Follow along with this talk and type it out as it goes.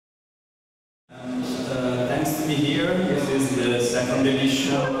be here. This is the second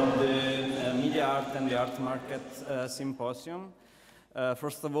edition of the Media Art and the Art Market Symposium.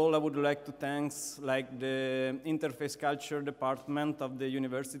 First of all, I would like to thank the Interface Culture Department of the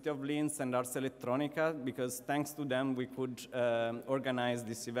University of Linz and Ars Electronica, because thanks to them we could organize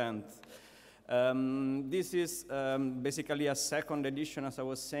this event. This is basically a second edition, as I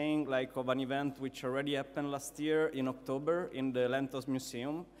was saying, of an event which already happened last year in October in the Lentos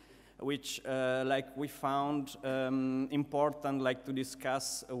Museum, which we found important to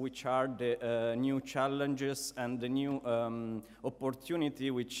discuss which are the new challenges and the new opportunity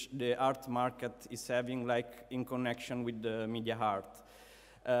which the art market is having in connection with the media art.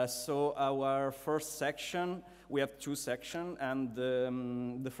 So our first section, we have two sections, and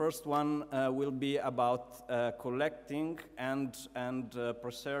the first one will be about collecting and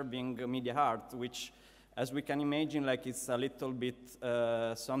preserving media art, which, as we can imagine, it's a little bit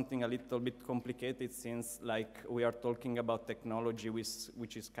something a little bit complicated, since we are talking about technology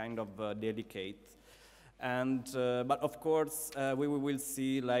which is kind of delicate. And but of course we will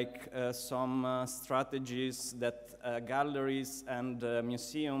see some strategies that galleries and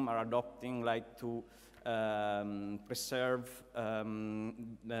museums are adopting to preserve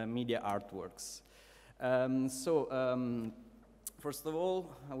media artworks. First of all,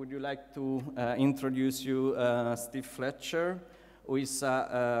 would you like to introduce you Steve Fletcher, who is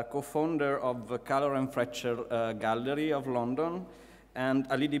a co-founder of Colour and Fletcher Gallery of London, and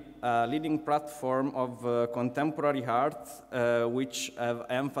a leading platform of contemporary art, which have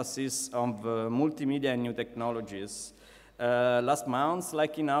emphasis on multimedia and new technologies. Last month,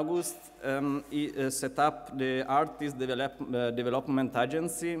 in August, he set up the Artist Development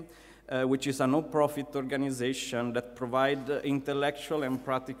Agency, which is a no-profit organization that provides intellectual and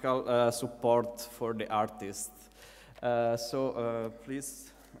practical support for the artists.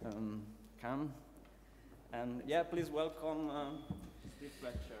 Please come. And yeah, please welcome Steve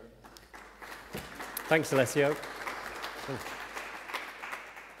Fletcher. Thanks, Alessio.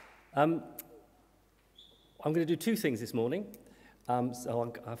 I'm going to do two things this morning.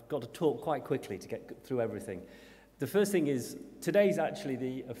 So I've got to talk quite quickly to get through everything. The first thing is, today's actually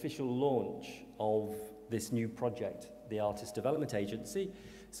the official launch of this new project, the Artist Development Agency.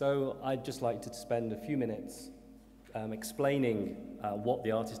 So I'd just like to spend a few minutes explaining what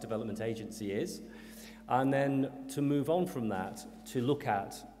the Artist Development Agency is, and then to move on from that to look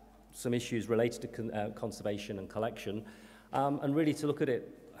at some issues related to conservation and collection, and really to look at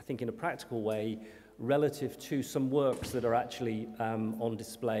it, I think, in a practical way relative to some works that are actually on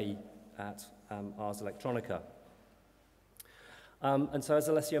display at Ars Electronica. And so, as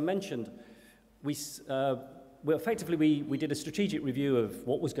Alessio mentioned, we did a strategic review of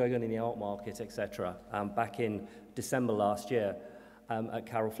what was going on in the art market, etc., back in December last year at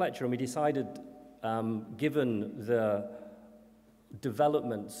Carol Fletcher, and we decided, given the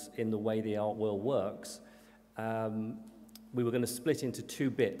developments in the way the art world works, we were going to split into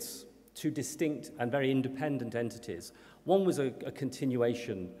two bits, two distinct and very independent entities. One was a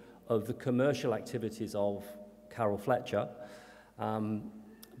continuation of the commercial activities of Carol Fletcher,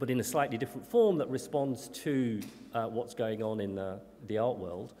 but in a slightly different form that responds to what's going on in the art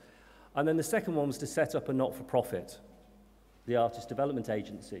world. And then the second one was to set up a not-for-profit, the Artist Development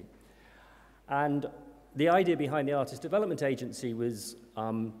Agency. And the idea behind the Artist Development Agency was,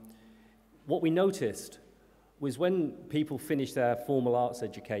 what we noticed was when people finish their formal arts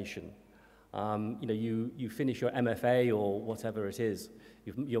education, you finish your MFA or whatever it is,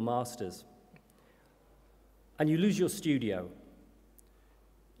 your master's, and you lose your studio.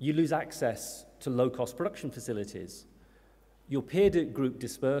 You lose access to low-cost production facilities. Your peer group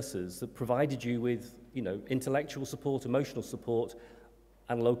dispersers that provided you with, intellectual support, emotional support,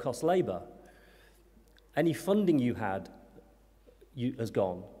 and low-cost labor. Any funding you had has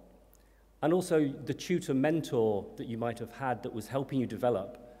gone. And also the tutor mentor that you might have had that was helping you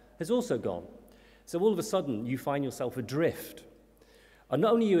develop has also gone. So all of a sudden, you find yourself adrift. And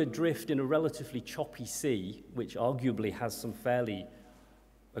not only are you adrift in a relatively choppy sea, which arguably has some fairly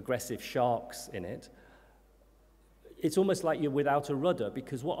aggressive sharks in it, it's almost like you're without a rudder,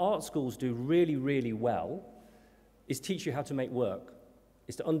 because what art schools do really, really well is teach you how to make work,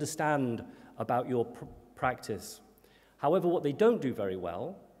 is to understand about your practice. However, what they don't do very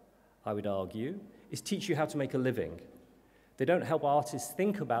well, I would argue, is teach you how to make a living. They don't help artists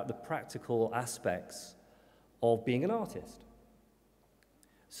think about the practical aspects of being an artist.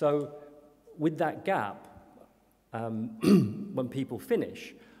 So with that gap, when people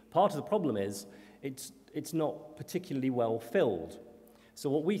finish, part of the problem is it's not particularly well filled. So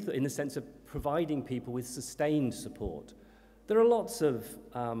what we thought, in the sense of providing people with sustained support, there are lots of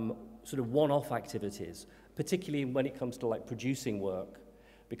sort of one-off activities, particularly when it comes to like producing work,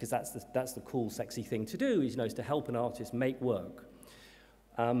 because that's the cool, sexy thing to do, is, is to help an artist make work.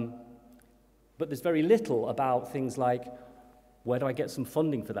 But there's very little about things like, where do I get some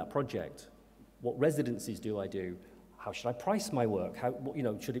funding for that project? What residencies do I do? How should I price my work? How,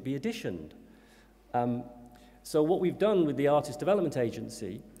 should it be editioned? So what we've done with the Artist Development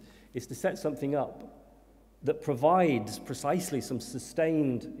Agency is to set something up that provides precisely some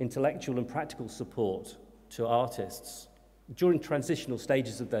sustained intellectual and practical support to artists during transitional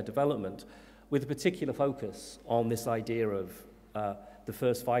stages of their development, with a particular focus on this idea of the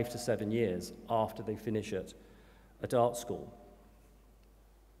first 5 to 7 years after they finish at art school.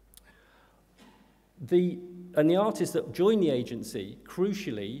 And the artists that join the agency,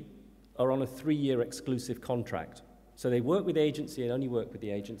 crucially, are on a 3-year exclusive contract. So they work with the agency and only work with the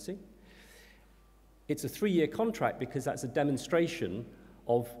agency. It's a 3-year contract because that's a demonstration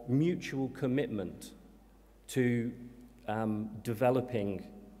of mutual commitment to developing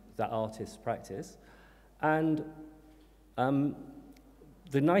that artist's practice. And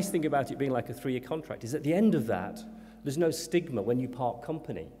the nice thing about it being like a 3-year contract is at the end of that, there's no stigma when you part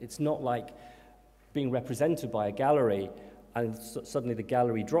company. It's not like being represented by a gallery and suddenly the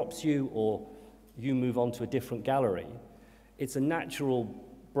gallery drops you or you move on to a different gallery. It's a natural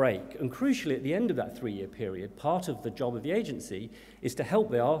break. And crucially, at the end of that 3-year period, part of the job of the agency is to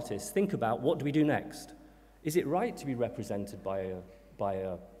help the artist think about, what do we do next? Is it right to be represented by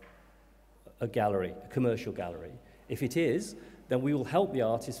a gallery, a commercial gallery? If it is, then we will help the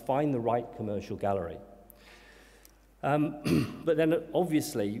artist find the right commercial gallery. But then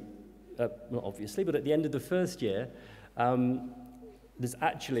obviously, not obviously, but at the end of the first year, there's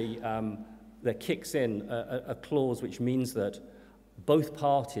actually, there kicks in a clause which means that both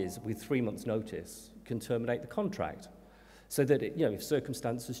parties with 3 months' notice can terminate the contract. So that, if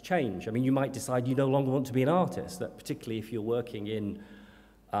circumstances change, I mean, you might decide you no longer want to be an artist, that particularly if you're working in,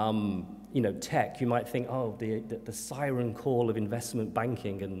 tech, you might think, oh, the siren call of investment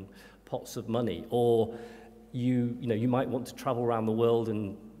banking and pots of money, or you might want to travel around the world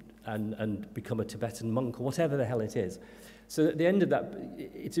and become a Tibetan monk, or whatever the hell it is. So at the end of that,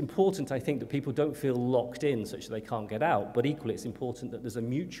 it's important, I think, that people don't feel locked in such that they can't get out, but equally it's important that there's a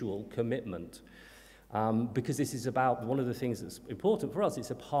mutual commitment. Because this is about, one of the things that's important for us,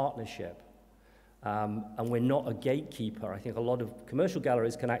 it's a partnership. And we're not a gatekeeper. I think a lot of commercial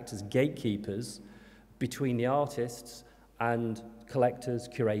galleries can act as gatekeepers between the artists and collectors,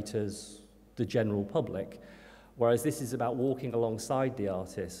 curators, the general public, whereas this is about walking alongside the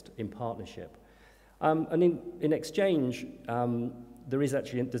artist in partnership. And in exchange, there's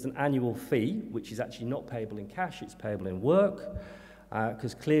an annual fee, which is actually not payable in cash, it's payable in work,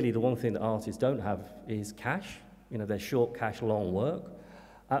 because clearly the one thing that artists don't have is cash. They're short cash, long work.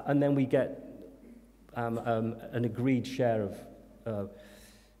 And then we get an agreed share of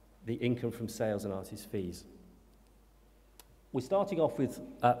the income from sales and artist fees. We're starting off with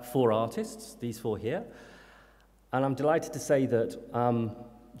 4 artists, these 4 here. And I'm delighted to say that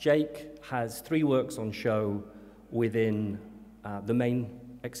Jake has 3 works on show within the main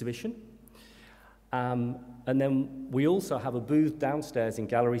exhibition. And then we also have a booth downstairs in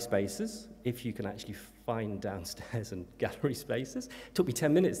gallery spaces, if you can actually find downstairs and gallery spaces. It took me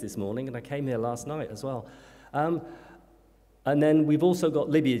 10 minutes this morning, and I came here last night as well. And then we've also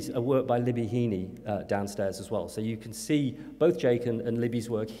got a work by Libby Heaney downstairs as well. So you can see both Jake and Libby's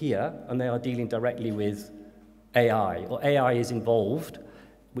work here, and they are dealing directly with AI, or AI is involved,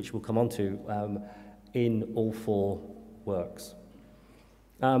 which we'll come on to, in all 4 works.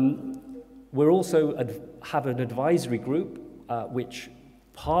 We also have an advisory group, which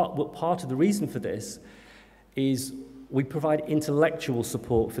part of the reason for this is we provide intellectual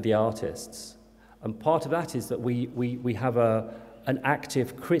support for the artists. And part of that is that we have an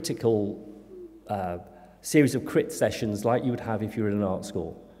active critical series of crit sessions like you would have if you were in an art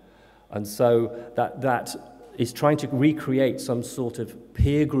school. And so that is trying to recreate some sort of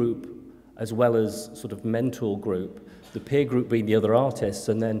peer group as well as sort of mentor group, the peer group being the other artists,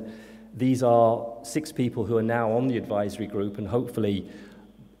 and then these are 6 people who are now on the advisory group, and hopefully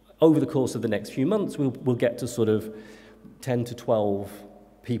over the course of the next few months we'll get to sort of 10 to 12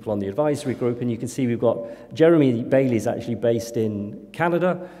 people on the advisory group. And you can see we've got Jeremy Bailey is actually based in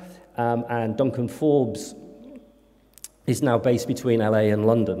Canada, and Duncan Forbes is now based between LA and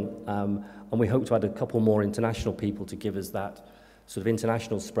London, and we hope to add a couple more international people to give us that sort of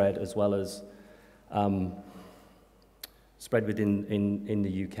international spread as well as spread within in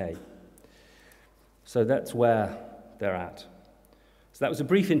the UK. So that's where they're at. So that was a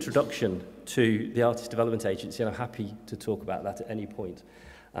brief introduction to the Artist Development Agency, and I'm happy to talk about that at any point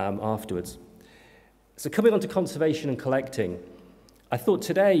afterwards. So coming on to conservation and collecting, I thought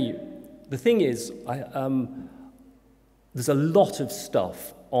today, the thing is, there's a lot of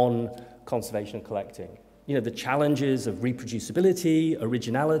stuff on conservation and collecting. You know, the challenges of reproducibility,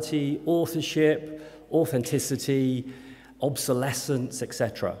 originality, authorship, authenticity, obsolescence,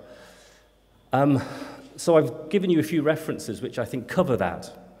 etc. So I've given you a few references which I think cover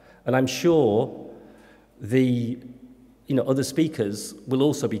that. And I'm sure the other speakers will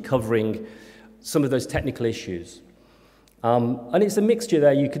also be covering some of those technical issues. And it's a mixture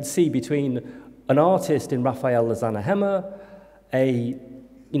there you can see between an artist in Raphael Lozana-Hemmer, a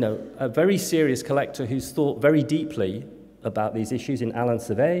very serious collector who's thought very deeply about these issues in Alain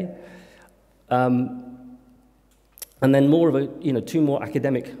Sauvé, and then more of two more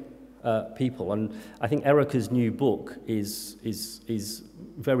academic people. And I think Erica's new book is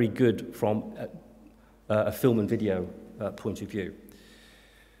very good from a film and video point of view.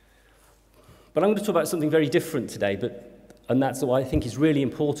 But I'm going to talk about something very different today, and that's what I think is really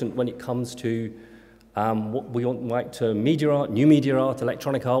important when it comes to what we like to media art, new media art,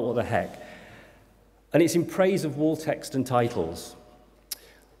 electronic art, what the heck. And it's in praise of wall text and titles.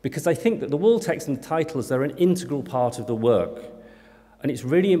 Because I think that the wall text and the titles, they're an integral part of the work. And it's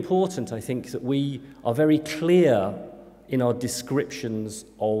really important, I think, that we are very clear in our descriptions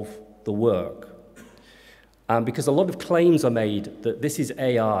of the work. Because a lot of claims are made that this is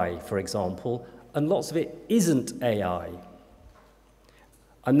AI, for example, and lots of it isn't AI.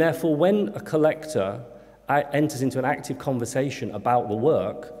 And therefore, when a collector enters into an active conversation about the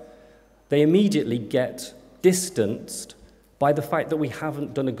work, they immediately get distanced by the fact that we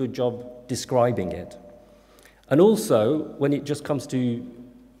haven't done a good job describing it. And also, when it just comes to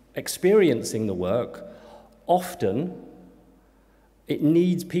experiencing the work, often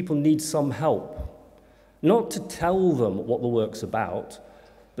people need some help. Not to tell them what the work's about,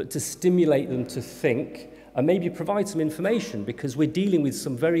 but to stimulate them to think and maybe provide some information, because we're dealing with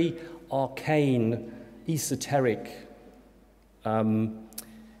some very arcane, esoteric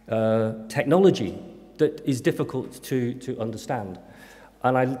technology that is difficult to understand.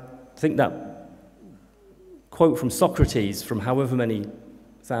 And I think that quote from Socrates from however many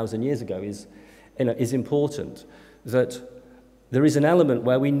thousand years ago is important, that there is an element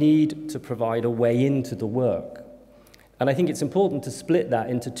where we need to provide a way into the work. And I think it's important to split that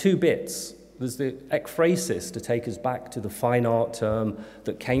into two bits. There's the ekphrasis, to take us back to the fine art term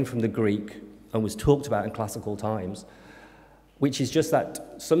that came from the Greek and was talked about in classical times, which is just that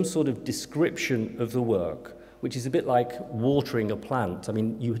some sort of description of the work, which is a bit like watering a plant. I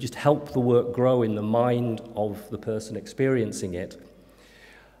mean, you just help the work grow in the mind of the person experiencing it.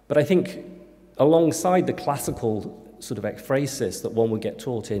 But I think alongside the classical sort of ekphrasis that one would get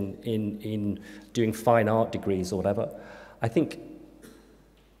taught in doing fine art degrees or whatever, I think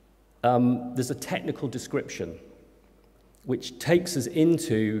there's a technical description which takes us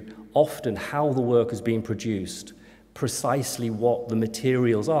into often how the work is being produced, precisely what the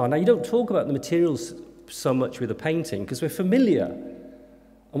materials are. Now, you don't talk about the materials so much with a painting because we're familiar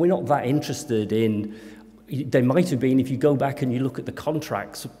and we're not that interested in, they might have been if you go back and you look at the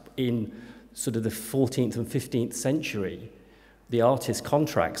contracts in sort of the 14th and 15th century, the artist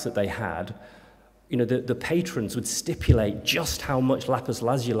contracts that they had, the patrons would stipulate just how much lapis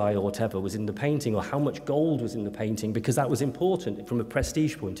lazuli or whatever was in the painting or how much gold was in the painting, because that was important from a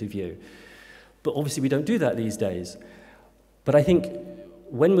prestige point of view. But obviously we don't do that these days. But I think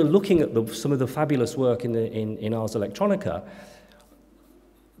when we're looking at some of the fabulous work in Ars Electronica,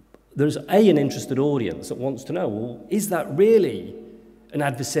 there's an interested audience that wants to know, well, is that really an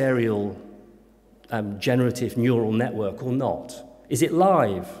adversarial generative neural network or not? Is it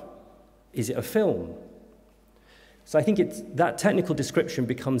live? Is it a film? So I think that technical description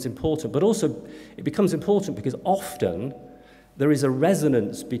becomes important, but also it becomes important because often there is a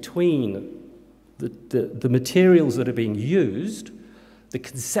resonance between the materials that are being used, the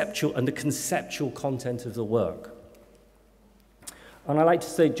conceptual content of the work. And I like to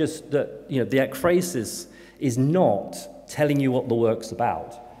say just that the ekphrasis is not telling you what the work's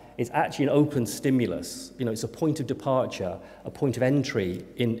about. It's actually an open stimulus. It's a point of departure, a point of entry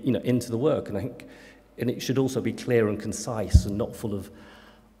into the work. And I think, it should also be clear and concise and not full of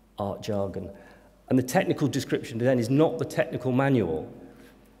art jargon. And the technical description then is not the technical manual.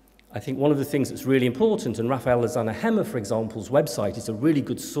 I think one of the things that's really important, and Raphael Lozana-Hemmer, for example's website is a really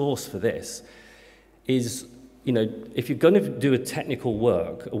good source for this, is, if you're going to do a technical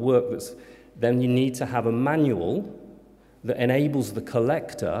work, then you need to have a manual that enables the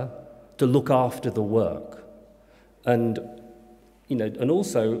collector to look after the work. And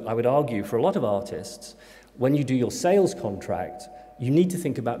also, I would argue, for a lot of artists, when you do your sales contract, you need to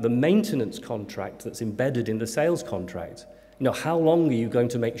think about the maintenance contract that's embedded in the sales contract. You know, how long are you going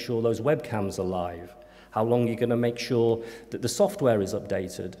to make sure those webcams are live? How long are you going to make sure that the software is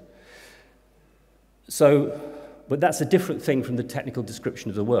updated? So, but that's a different thing from the technical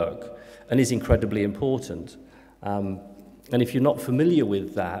description of the work and is incredibly important. And if you're not familiar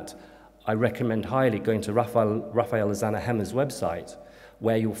with that, I recommend highly going to Raphael Zanahema's website,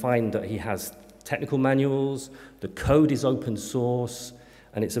 where you'll find that he has technical manuals, the code is open source,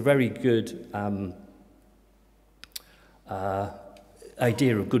 and it's a very good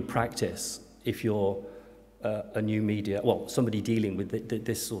idea of good practice if you're a new media, well, somebody dealing with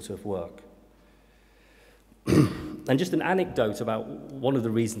this sort of work. And just an anecdote about one of the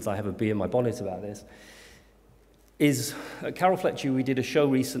reasons I have a bee in my bonnet about this is at Carol Fletcher we did a show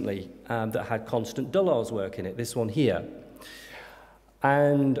recently that had Constant Dullar's work in it, this one here.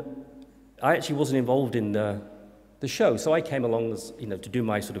 And I actually wasn't involved in the show, so I came along as, you know, to do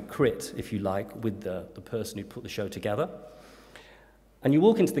my sort of crit, if you like, with the person who put the show together. And you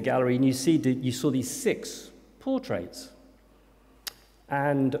walk into the gallery and you saw these 6 portraits.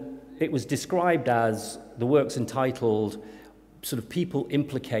 And it was described as, the work's entitled, sort of people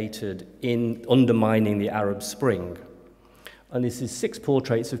implicated in undermining the Arab Spring. And this is 6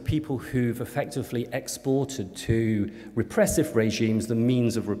 portraits of people who've effectively exported to repressive regimes the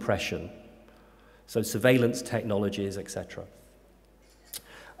means of repression. So surveillance technologies, etc.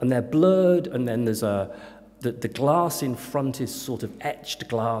 And they're blurred, and then there's the glass in front is sort of etched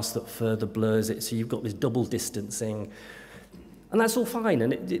glass that further blurs it, so you've got this double distancing. And that's all fine,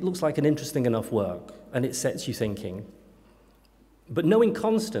 and it looks like an interesting enough work, and it sets you thinking. But knowing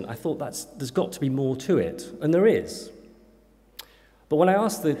Constant, I thought there's got to be more to it, and there is. But when I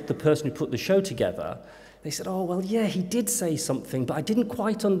asked the person who put the show together, they said, oh, well, yeah, he did say something, but I didn't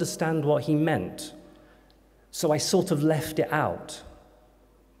quite understand what he meant. So I sort of left it out.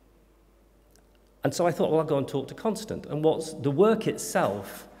 And so I thought, well, I'll go and talk to Constant. And what's the work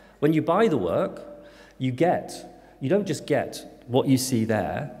itself, when you buy the work, you don't just get what you see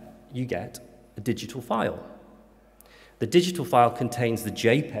there, you get a digital file. The digital file contains the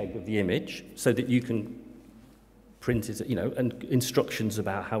JPEG of the image so that you can print it, you know, and instructions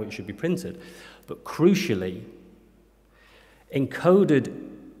about how it should be printed. But crucially, encoded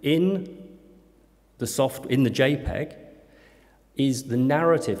in the JPEG is the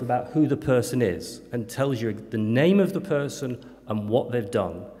narrative about who the person is and tells you the name of the person and what they've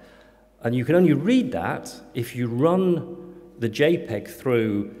done. And you can only read that if you run the JPEG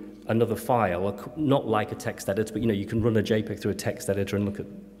through another file, not like a text editor, but you know, you can run a JPEG through a text editor and look at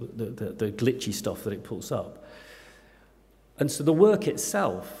the glitchy stuff that it pulls up. And so the work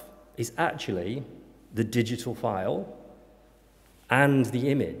itself is actually the digital file and the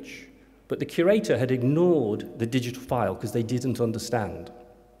image. But the curator had ignored the digital file because they didn't understand.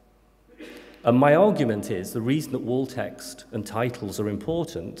 And my argument is the reason that wall text and titles are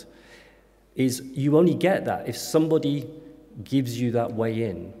important is you only get that if somebody gives you that way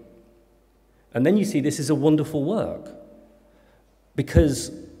in. And then you see this is a wonderful work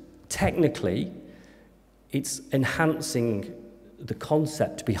because technically it's enhancing the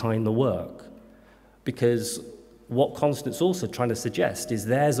concept behind the work, because what Constant's also trying to suggest is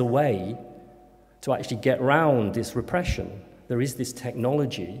there's a way to actually get around this repression. There is this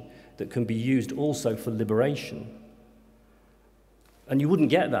technology that can be used also for liberation. And you wouldn't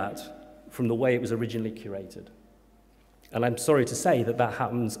get that from the way it was originally curated. And I'm sorry to say that that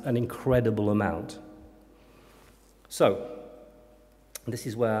happens an incredible amount. So, this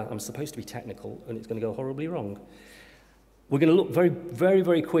is where I'm supposed to be technical, and it's going to go horribly wrong. We're going to look very, very,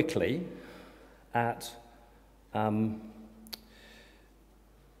 very quickly at some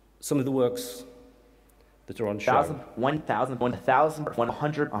of the works that are on show. 1,000, 1,000,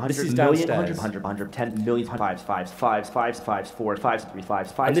 100, 100 This is million, downstairs. 100, 110 million, 5, 5, 5, 5, 5, 4, 5, 3,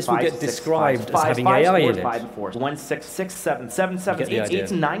 5, 5, And this will 5, get 6, described 5, as having 5, AI 4, in it. 5, 4, 1, 6, 6, 7, 7, 7, You get the 8, 8,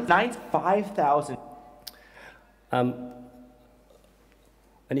 idea. 9, 9, 5,000.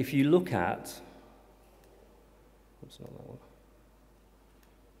 And if you look at, oops, not that one.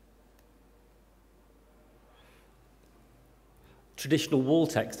 Traditional wall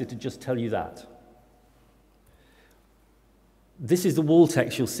text, it'd just tell you that. This is the wall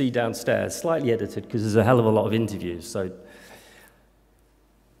text you'll see downstairs, slightly edited because there's a hell of a lot of interviews. So,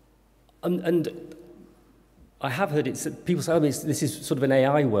 and I have heard it. People say, "Oh, this is sort of an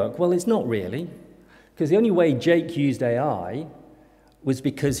AI work." Well, it's not really, because the only way Jake used AI was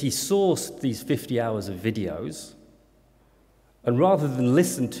because he sourced these 50 hours of videos, and rather than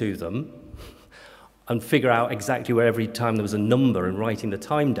listen to them and figure out exactly where every time there was a number and writing the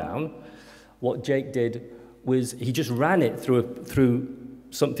time down, what Jake did he just ran it through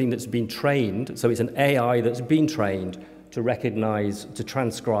something that's been trained. So it's an AI that's been trained to recognize, to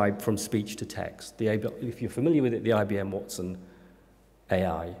transcribe from speech to text. If you're familiar with it, the IBM Watson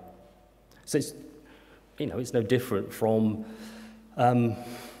AI. So it's, it's no different from,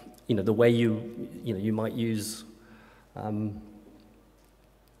 the way you might use, a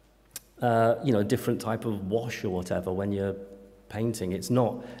different type of wash or whatever when you're painting. It's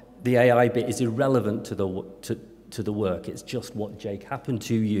not, the AI bit is irrelevant to the work. It's just what Jake happened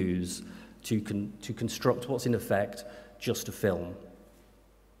to use to construct what's in effect just a film.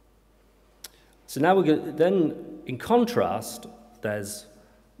 So now then, in contrast, there's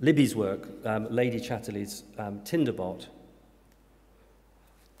Libby's work, Lady Chatterley's Tinderbot,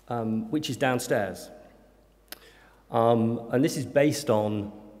 which is downstairs. And this is based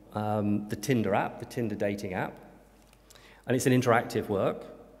on the Tinder app, the Tinder dating app. And it's an interactive work.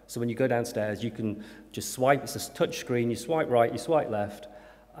 So when you go downstairs, you can just swipe. It's a touch screen. You swipe right, you swipe left,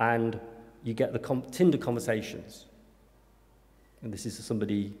 and you get the Tinder conversations. And this is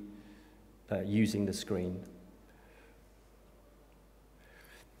somebody using the screen.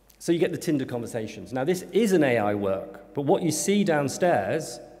 So you get the Tinder conversations. Now, this is an AI work, but what you see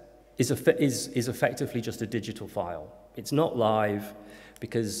downstairs is effectively just a digital file. It's not live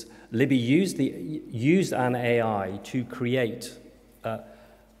because Libby used an AI to create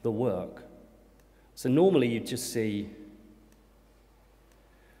the work. So normally you just see,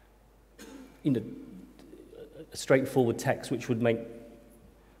 a straightforward text which would make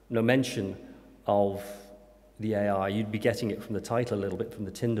no mention of the AI. You'd be getting it from the title a little bit from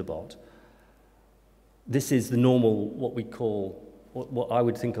the Tinderbot. This is the normal, what we call, what I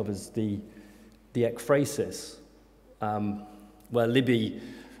would think of as the ekphrasis, where Libby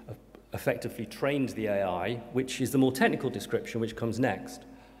effectively trained the AI, which is the more technical description, which comes next.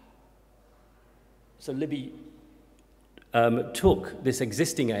 So Libby took this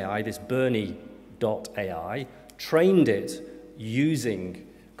existing AI, this Bernie.ai, trained it using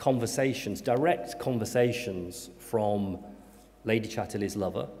conversations, direct conversations from Lady Chatterley's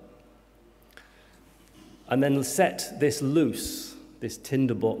lover, and then set this loose, this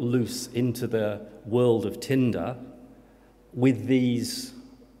Tinderbot loose into the world of Tinder with these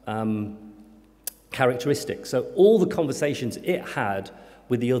characteristics. So all the conversations it had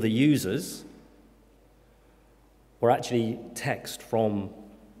with the other users were actually text from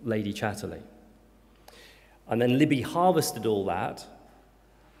Lady Chatterley. And then Libby harvested all that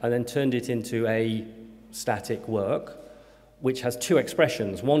and then turned it into a static work, which has two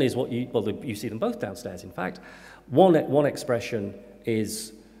expressions. One is what you see them both downstairs, in fact. One expression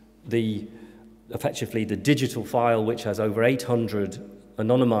is effectively the digital file, which has over 800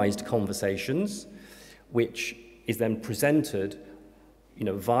 anonymized conversations, which is then presented,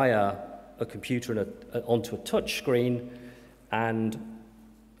 via a computer and onto a touch screen, and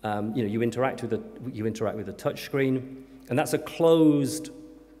you interact with the touch screen, and that's a closed,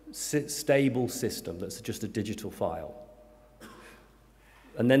 stable system that's just a digital file.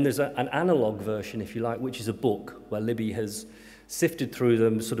 And then there's an analog version, if you like, which is a book where Libby has sifted through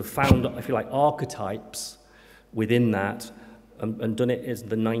them, sort of found, if you like, archetypes within that, and done it as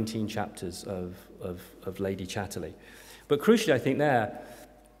the 19 chapters of Lady Chatterley. But crucially, I think there,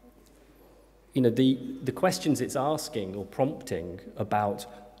 the questions it's asking or prompting about,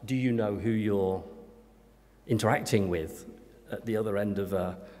 do you know who you're interacting with at the other end of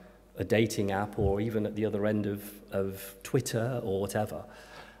a dating app, or even at the other end of Twitter or whatever,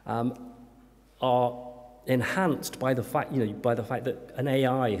 are enhanced by the fact, that an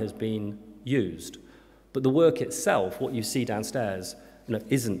AI has been used. But the work itself, what you see downstairs,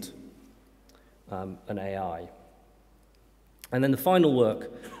 isn't an AI. And then the final work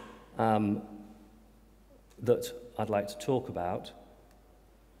that I'd like to talk about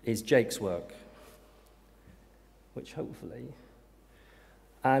is Jake's work, which hopefully,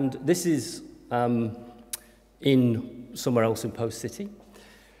 and this is in somewhere else in Post City.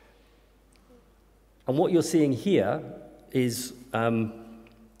 And what you're seeing here is a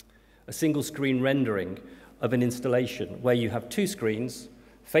single screen rendering of an installation where you have two screens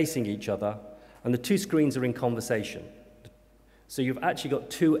facing each other, and the two screens are in conversation. So you've actually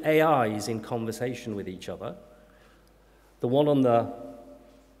got two AIs in conversation with each other. The one on the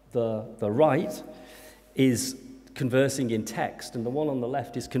right is conversing in text, and the one on the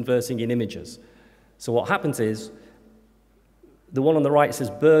left is conversing in images. So what happens is, the one on the right says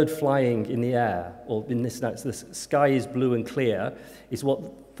bird flying in the air, or in this note, the sky is blue and clear, is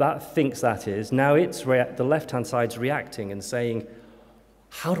what that thinks that is. Now the left-hand side's reacting and saying,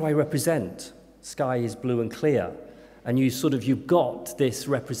 how do I represent sky is blue and clear? And you've got this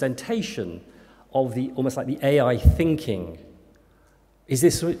representation of the, almost like the AI thinking. Is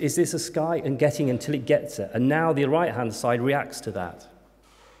this a sky and getting until it gets it? And now the right-hand side reacts to that.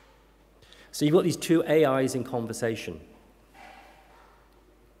 So you've got these two AIs in conversation.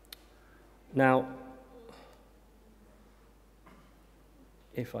 Now,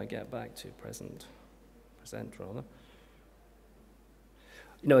 if I get back to present rather.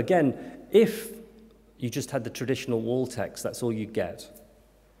 You know, again, if you just had the traditional wall text, that's all you'd get.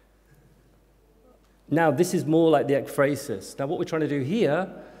 Now, this is more like the ekphrasis. Now, what we're trying to do here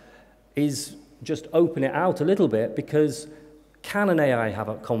is just open it out a little bit, because can an AI have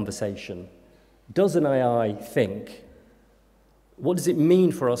a conversation? Does an AI think? What does it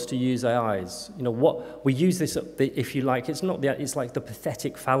mean for us to use AIs? You know, what we use this, if you like, it's like the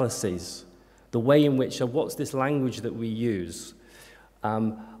pathetic fallacies, the way in which, what's this language that we use?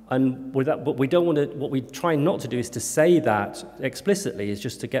 And with that, but we don't want to, what we try not to do is to say that explicitly, is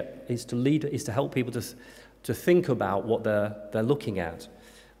just to get, is to help people to think about what they're looking at.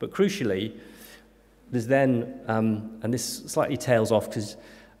 But crucially, there's then, and this slightly tails off because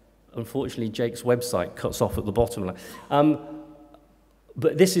unfortunately Jake's website cuts off at the bottom.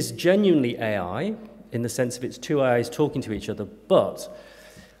 But this is genuinely AI in the sense of it's two AIs talking to each other. But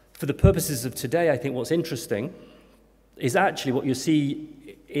for the purposes of today, I think what's interesting is actually what you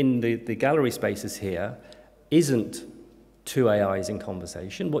see in the gallery spaces here isn't two AIs in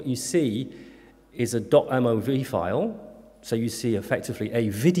conversation. What you see is a .mov file. So you see effectively a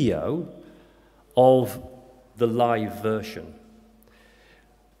video of the live version.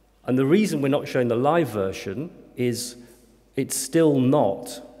 And the reason we're not showing the live version is it's still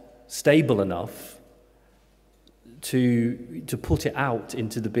not stable enough to put it out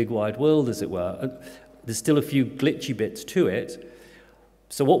into the big wide world, as it were. There's still a few glitchy bits to it.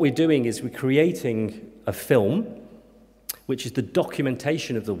 So what we're doing is we're creating a film, which is the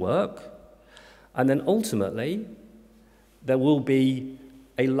documentation of the work, and then ultimately there will be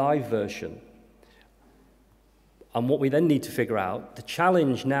a live version. And what we then need to figure out, the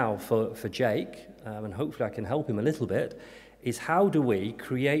challenge now for Jake, and hopefully I can help him a little bit, is how do we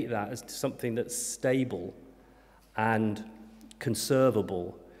create that as something that's stable and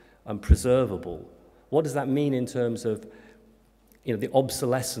conservable and preservable? What does that mean in terms of, you know, the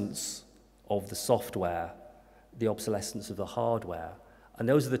obsolescence of the software, the obsolescence of the hardware? And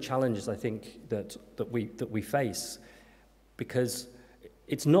those are the challenges, I think, that we face, because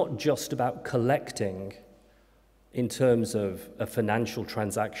it's not just about collecting in terms of a financial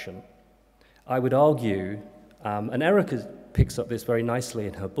transaction. I would argue, and Erica picks up this very nicely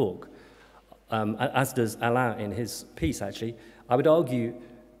in her book, as does Alain in his piece, actually. I would argue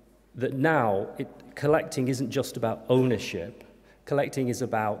that now collecting isn't just about ownership. Collecting is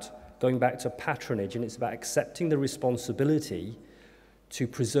about going back to patronage, and it's about accepting the responsibility to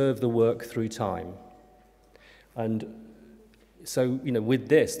preserve the work through time. And so, you know, with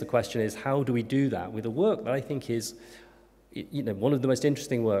this, the question is, how do we do that with a work that I think is, you know, one of the most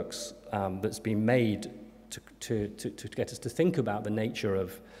interesting works that's been made to get us to think about the nature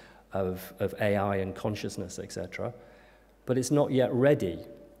of AI and consciousness, etc. But it's not yet ready.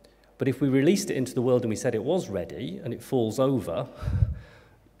 But if we released it into the world and we said it was ready and it falls over,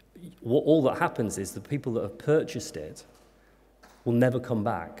 all that happens is the people that have purchased it will never come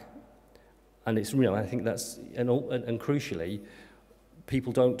back. And it's, you know, I think that's, and crucially,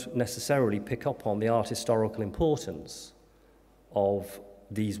 people don't necessarily pick up on the art historical importance of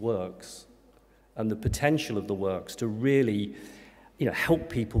these works and the potential of the works to really, you know, help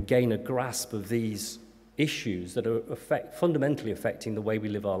people gain a grasp of these issues that are fundamentally affecting the way we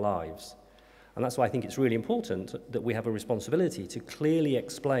live our lives. And that's why I think it's really important that we have a responsibility to clearly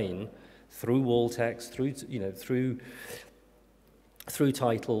explain through wall text, through, you know, through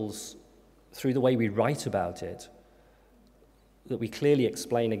titles, through the way we write about it, that we clearly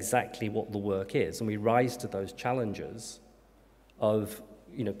explain exactly what the work is, and we rise to those challenges of,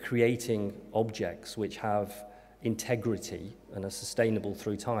 you know, creating objects which have integrity and are sustainable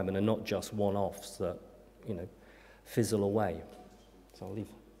through time and are not just one-offs that, you know, fizzle away. So I'll leave.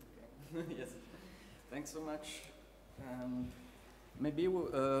 Yes, thanks so much. Maybe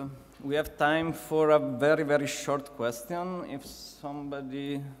we have time for a very, very short question, if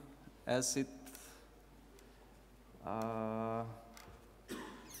somebody has it. At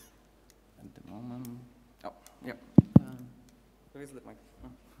the moment. Oh, yeah. Where is the mic?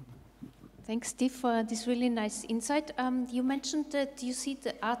 Thanks, Steve, for this really nice insight. You mentioned that you see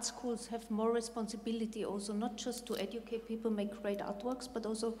the art schools have more responsibility also, not just to educate people make great artworks, but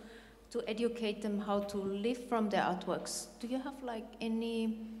also to educate them how to live from their artworks. Do you have like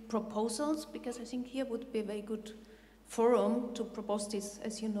any proposals? Because I think here would be a very good forum to propose this.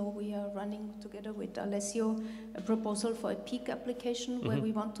 As you know, we are running together with Alessio a proposal for a peak application where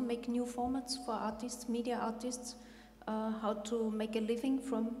we want to make new formats for artists, media artists, how to make a living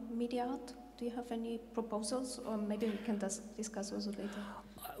from media art. Do you have any proposals, or maybe we can discuss also later?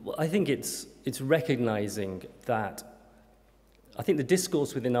 Well, I think it's recognizing that I think the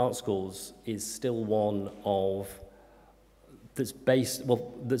discourse within art schools is still one of that's based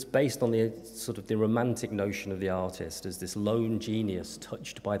on the sort of the romantic notion of the artist as this lone genius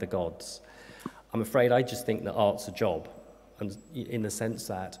touched by the gods. I'm afraid I just think that art's a job, and in the sense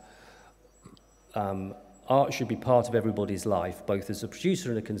that art should be part of everybody's life, both as a producer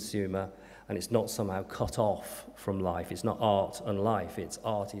and a consumer, and it's not somehow cut off from life. It's not art and life, it's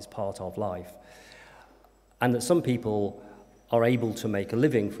art is part of life. And that some people are able to make a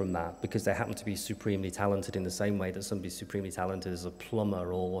living from that because they happen to be supremely talented in the same way that somebody's supremely talented as a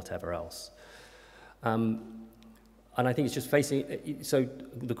plumber or whatever else. And I think it's just facing, so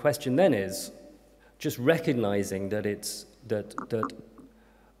the question then is just recognizing that that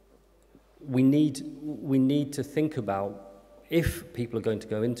we need to think about, if people are going to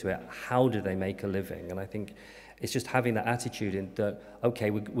go into it, how do they make a living? And I think it's just having that attitude in that, okay,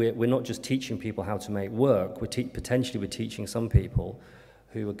 we're not just teaching people how to make work, potentially we're teaching some people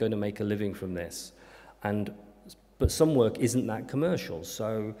who are going to make a living from this. But some work isn't that commercial.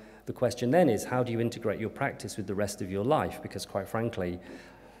 So the question then is, how do you integrate your practice with the rest of your life? Because quite frankly,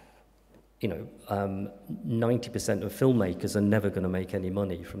 90% of filmmakers are never going to make any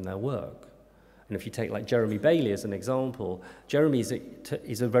money from their work. And if you take like Jeremy Bailey as an example, Jeremy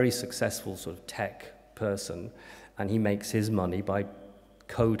is a very successful sort of tech person, and he makes his money by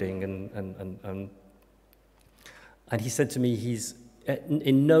coding and he said to me,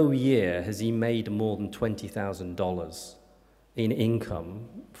 in no year has he made more than $20,000 in income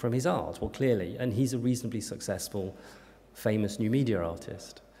from his art. Well, clearly, and he's a reasonably successful, famous new media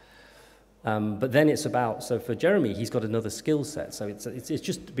artist. But then it's about, so for Jeremy, he's got another skill set. So it's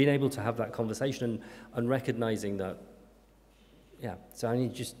just being able to have that conversation and recognizing that, yeah, so I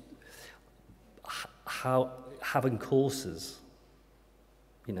need just having courses,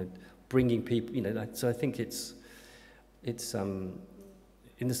 bringing people, so I think it's in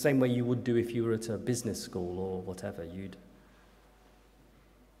the same way you would do if you were at a business school or whatever,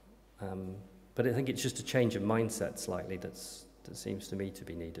 but I think it's just a change of mindset slightly that seems to me to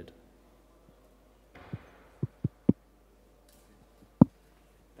be needed.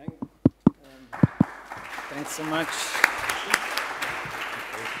 Thanks so much.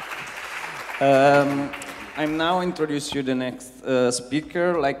 I'm now introduce you the next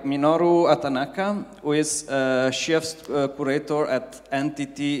speaker, like Minoru Hatanaka, who is chief curator at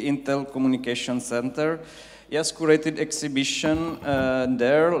NTT InterCommunication Center. He has curated exhibition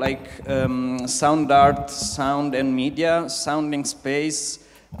there, like sound art, sound and media, sounding space,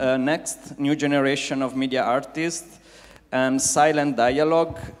 next new generation of media artists, and silent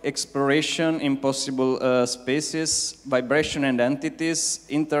dialogue, exploration in possible spaces, vibration and entities,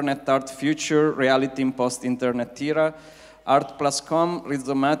 internet art future, reality in post-internet era, art plus com,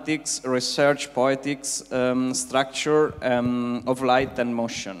 rhizomatics, research, poetics, structure of light and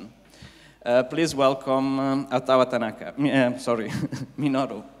motion. Please welcome Hatanaka,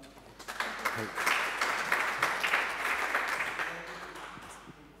 Minoru.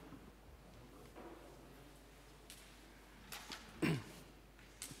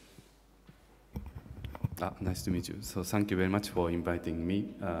 Nice to meet you. So thank you very much for inviting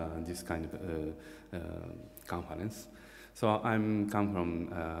me this kind of conference. So I'm come from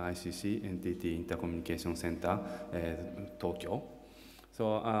ICC, NTT InterCommunication Center, Tokyo.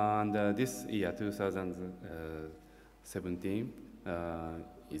 So and this year, 2017,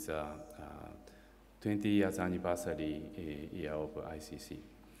 is a 20 years anniversary year of ICC.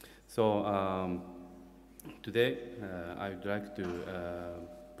 So today I would like to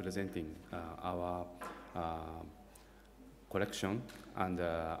presenting our collection and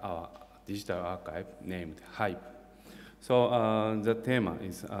our digital archive named HYPE. So the theme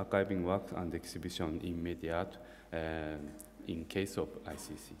is archiving works and exhibition in media art in case of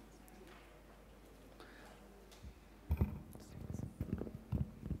ICC.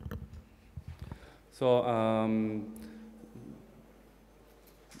 So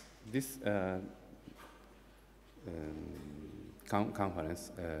this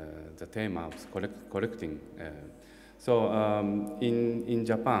conference, the theme of collecting. So in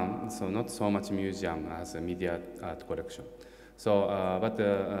Japan, so not so much museum as a media art collection. So but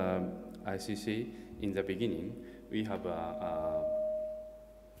ICC in the beginning, we have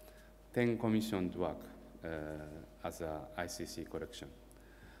 10 commissioned work as a ICC collection.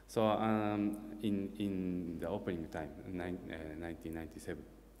 So in the opening time, 1997.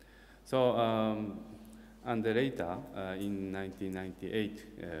 So and later in 1998,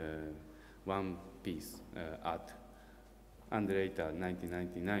 one piece art, and later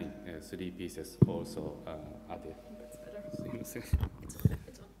 1999, 3 pieces also added. That's better.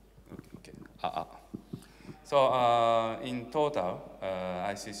 Okay. So in total,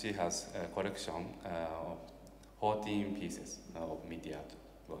 ICC has a collection of 14 pieces of media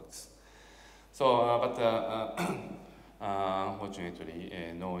works. So, unfortunately,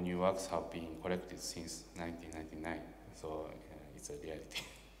 no new works have been collected since 1999. So it's a reality.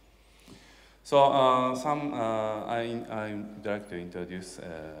 So I would like to introduce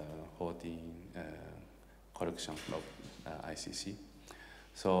 14 collection of ICC.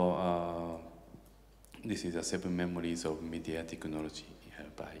 So this is the 7 memories of media technology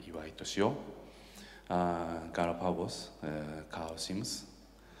by Iwai Toshio, Galapagos, Carl Sims,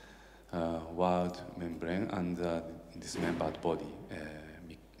 World Membrane, and Dismembered Body,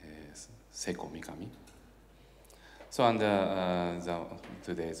 Seiko Mikami. So, and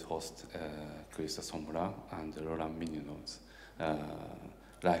today's host, Krista Somra and Roland Mignono's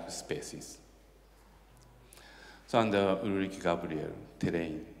Life Spaces. So, and Ulrike Gabriel,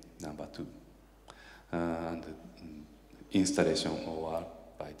 Terrain number 2, and installation OR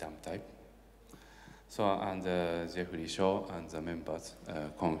by Dam Type. So, and Jeffrey Shaw and the members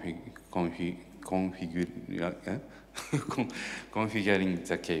configuring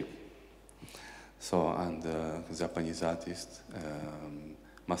the cave. So, and Japanese artist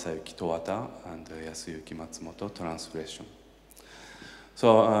Masayuki Towata and Yasuyuki Matsumoto translation.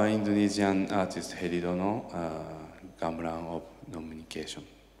 So, Indonesian artist Heridono, Gamelan of Communication.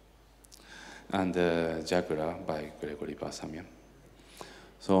 And Jaguar by Gregory Barsamian.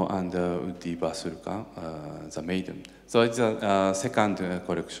 So, and Udi Basurka, The Maiden. So it's a second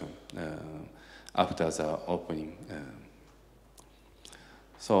collection after the opening.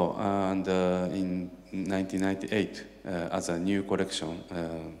 So, and in 1998, as a new collection,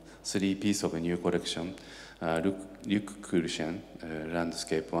 3 pieces of a new collection, Luc Kulchen,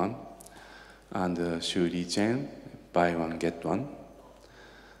 Landscape 1, and Shuri Chen, Buy One, Get One,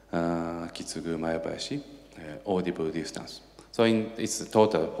 Kitsugu Mayabayashi, Audible Distance. So it's a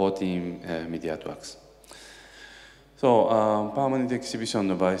total 14 media artworks. So permanent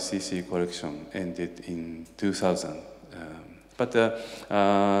exhibition of ICC collection ended in 2000.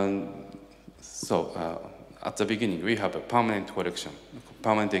 So at the beginning we have a permanent collection,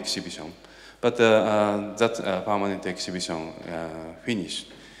 permanent exhibition. But that permanent exhibition finished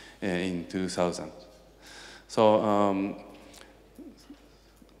in 2000. So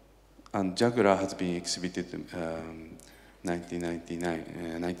and Jaguar has been exhibited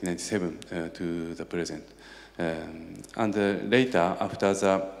 1997 to the present. And later, after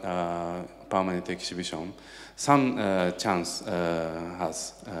the permanent exhibition, some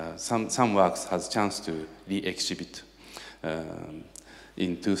works has chance to re-exhibit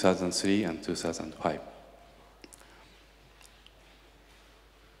in 2003 and 2005.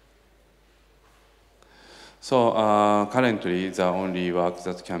 So currently, the only work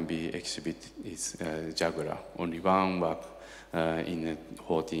that can be exhibited is Jaguar. Only one work in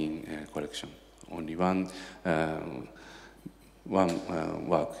 14 collection. Only one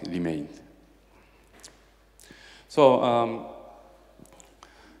work remained. So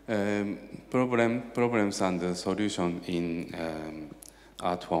problems and solution in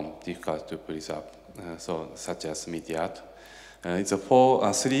art form difficult to preserve. So such as media art. It's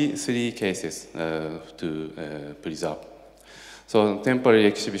three cases to preserve. So temporary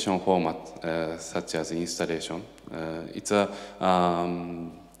exhibition format, such as installation, it's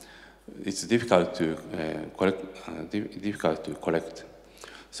difficult to collect.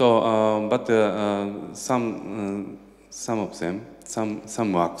 So, but some of them,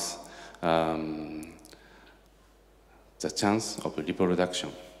 some works, the chance of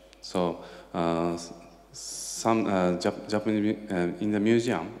reproduction. So. Some Japanese in the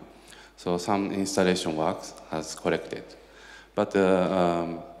museum, so some installation works has collected, but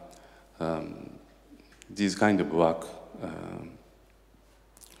this kind of work,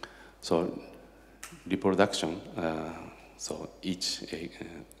 so reproduction, so each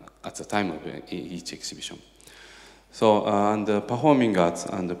at the time of each exhibition. So and performing arts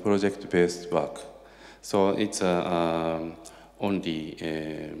and the project-based work, so it's only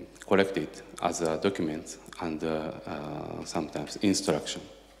collected as a document and sometimes instruction.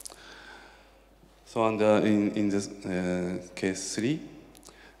 So in this case 3,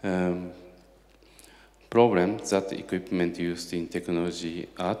 problem that the equipment used in technology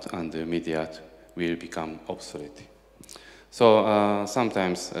art and media art will become obsolete. So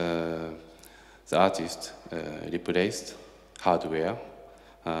sometimes the artist replaced hardware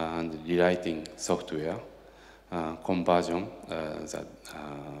and rewriting software, conversion the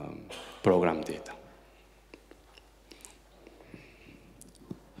program data.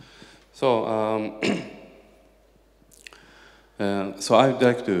 So, so I would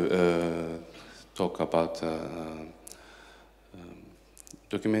like to talk about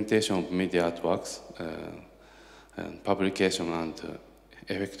documentation of media artworks, and publication and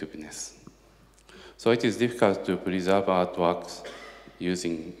effectiveness. So it is difficult to preserve artworks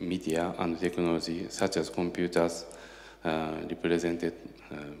using media and technology such as computers represented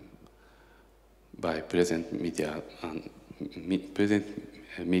by present media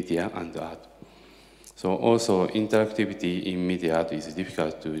and art. So also interactivity in media art is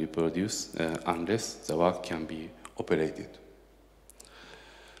difficult to reproduce unless the work can be operated.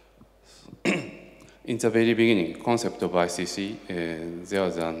 In the very beginning, concept of ICC, there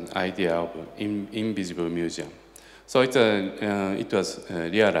was an idea of invisible museum. So it was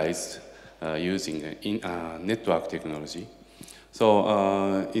realized using network technology. So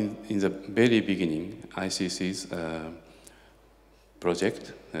in the very beginning, ICC's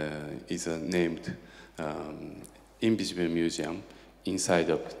project is named Invisible Museum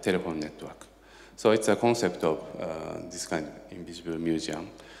inside of telephone network. So it's a concept of this kind of invisible museum.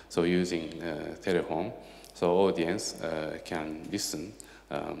 So using telephone, so audience can listen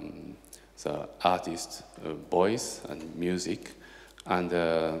the artist's voice and music and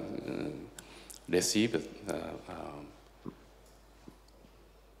receive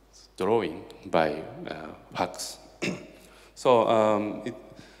drawing by fax. So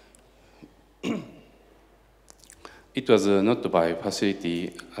it was not by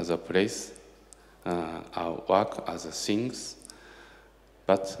facility as a place, work as a things,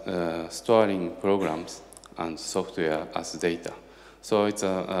 but storing programs and software as data. So it's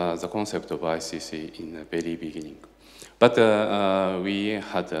the concept of ICC in the very beginning. But we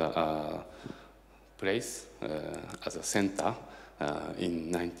had a place as a center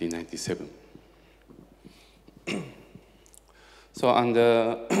in 1997. So, and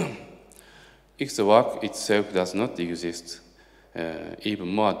if the work itself does not exist, even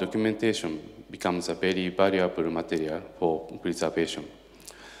more documentation becomes a very valuable material for preservation.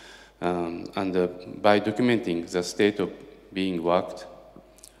 And by documenting the state of being worked,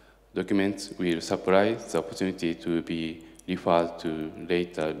 documents will supply the opportunity to be referred to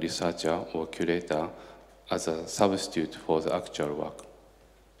later researcher or curator as a substitute for the actual work.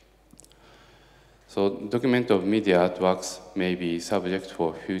 So document of media artworks may be subject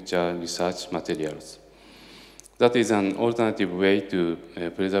for future research materials. That is an alternative way to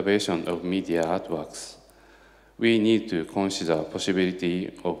preservation of media artworks. We need to consider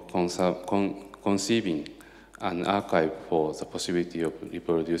possibility of conceiving an archive for the possibility of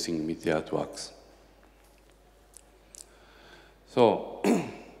reproducing media artworks. So,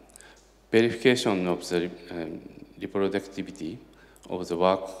 verification of the reproductivity of the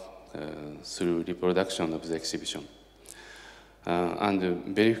work through reproduction of the exhibition,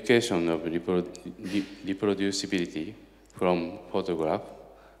 and verification of reproducibility from photograph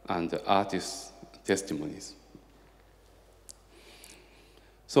and artist testimonies.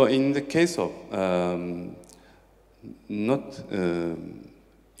 So in the case of not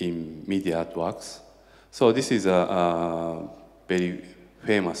in media artworks, so this is a very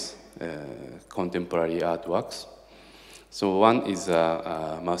famous contemporary artworks. So one is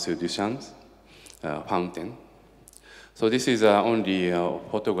Marcel Duchamp's fountain. So this is only a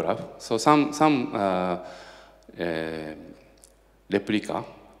photograph. So some replica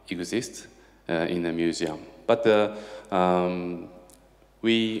exists in the museum, but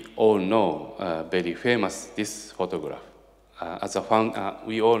we all know very famous this photograph.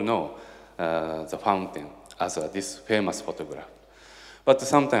 We all know the fountain as this famous photograph. But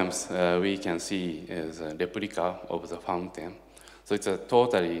sometimes we can see the replica of the fountain. So it's a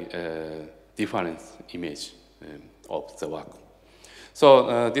totally different image of the work.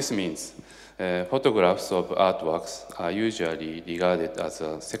 So this means photographs of artworks are usually regarded as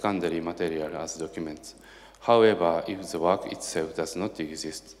a secondary material as documents. However, if the work itself does not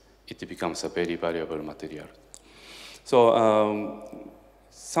exist, it becomes a very valuable material. So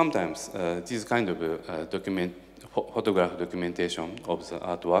sometimes this kind of photograph documentation of the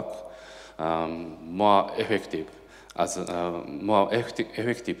artwork more effective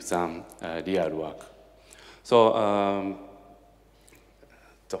than real work. So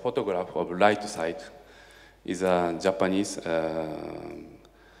the photograph of right side is a Japanese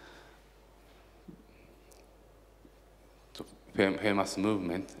famous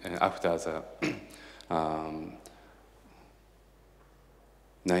movement after the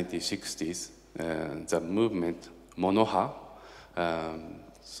 1960s, the movement Monoha.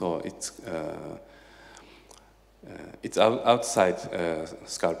 So it's outside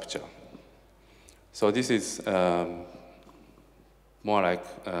sculpture. So this is more like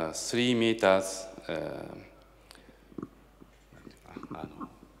 3 meters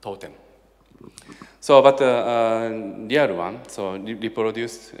totem. So, but real one, so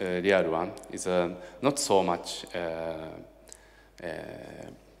reproduced real one is not so much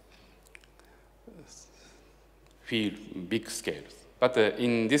feel big scales. But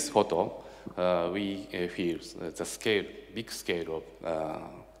in this photo, we feel the scale, big scale of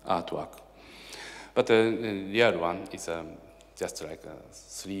artwork. But the real one is just like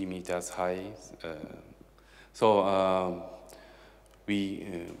 3 meters high. So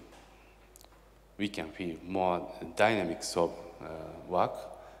we can feel more dynamics of work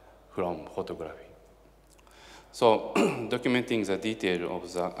from photography. So documenting the detail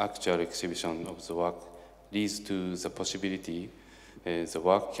of the actual exhibition of the work leads to the possibility the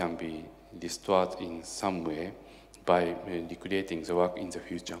work can be restored in some way by recreating the work in the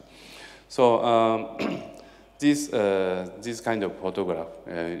future. So this kind of photograph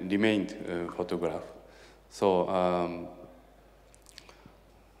remained photograph. So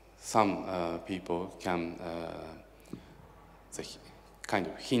some people can the kind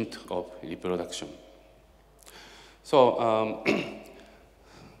of hint of reproduction. So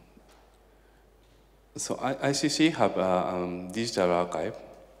so ICC have a digital archive.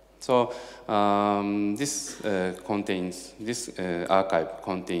 So this archive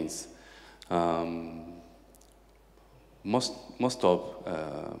contains most of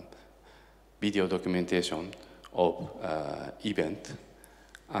video documentation of event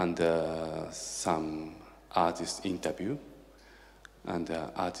and some artist interview and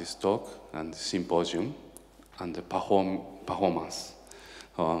artist talk and symposium and performance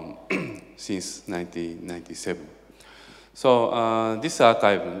since 1997. So this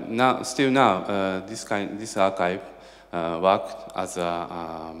archive this archive worked as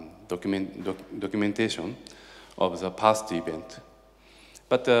a documentation of the past event,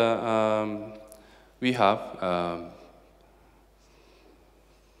 but we have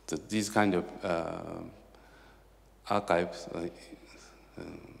these kind of archives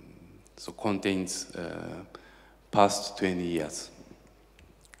so contains past 20 years.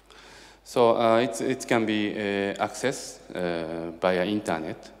 So it can be accessed via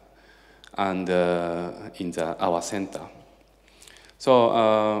internet and in our center.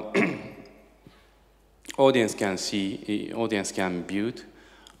 So audience can build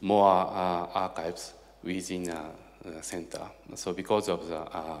more archives within the center. So because of the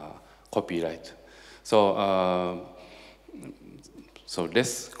copyright, so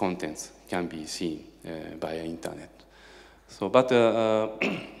less contents can be seen via internet. So, but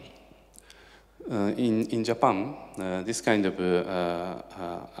in Japan, this kind of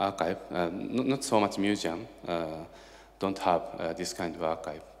archive, not so much museum, don't have this kind of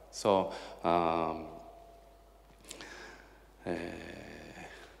archive. So,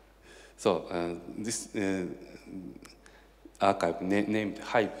 this archive named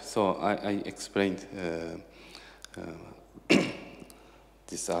HYPE. So I explained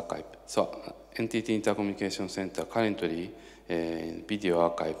this archive. So NTT Intercommunication Center currently video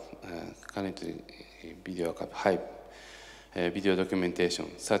archive HYPE video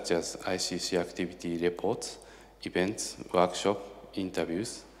documentation such as ICC activity reports, events, workshop,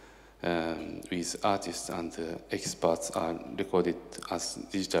 interviews with artists and experts are recorded as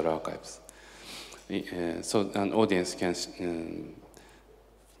digital archives. So an audience can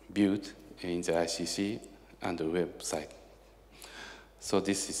build in the ICC and the website. So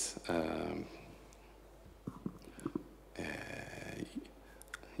this is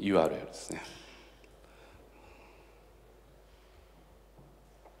URLs. Yeah.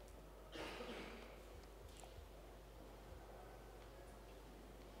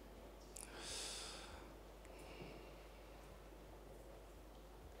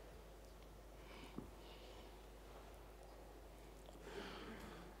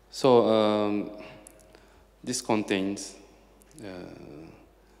 So this contains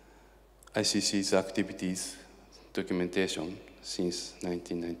ICC's activities documentation since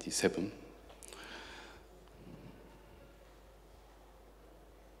 1997.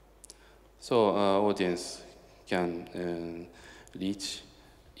 So audience can reach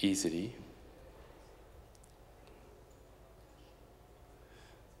easily.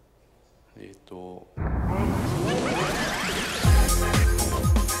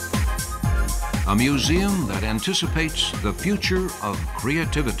 A museum that anticipates the future of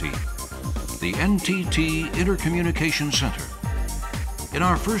creativity. The NTT InterCommunication Center. In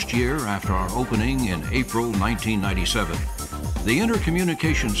our first year after our opening in April 1997, the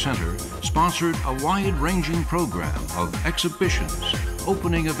InterCommunication Center sponsored a wide-ranging program of exhibitions,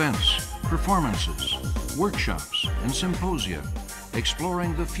 opening events, performances, workshops, and symposia,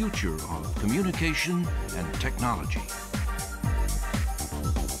 exploring the future of communication and technology.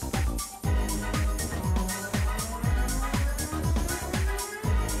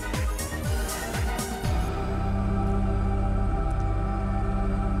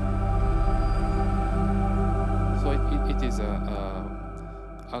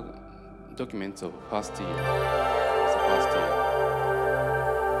 Documents of first year. It's the first year.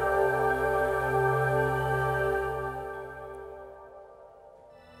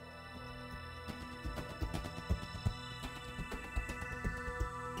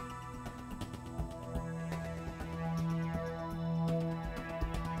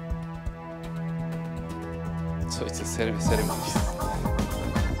 So it's a ceremony.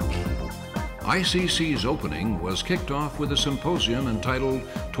 ICC's opening was kicked off with a symposium entitled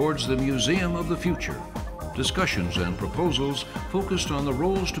Towards the Museum of the Future. Discussions and proposals focused on the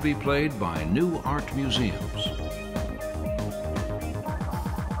roles to be played by new art museums.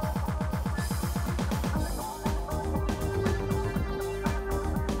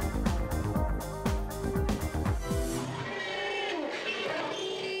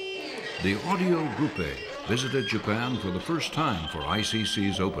 The Audio Gruppe visited Japan for the first time for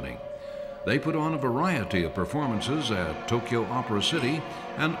ICC's opening. They put on a variety of performances at Tokyo Opera City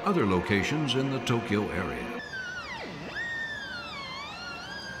and other locations in the Tokyo area.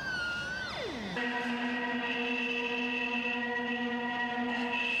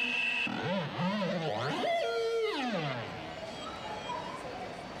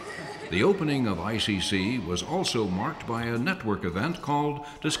 The opening of ICC was also marked by a network event called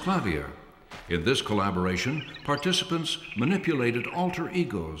Disclavier. In this collaboration, participants manipulated alter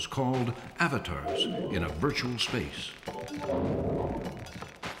egos called avatars in a virtual space.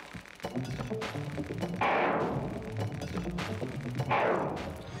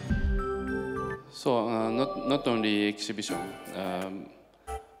 So not only exhibition,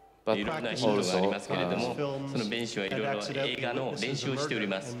 but also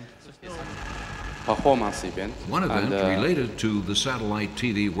performance event. One event related to the satellite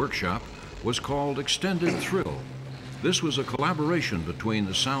TV workshop was called Extended Thrill. This was a collaboration between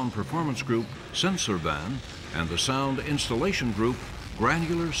the sound performance group Sensor Van and the sound installation group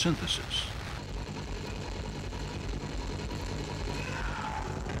Granular Synthesis.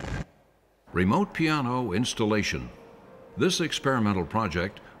 Remote piano installation. This experimental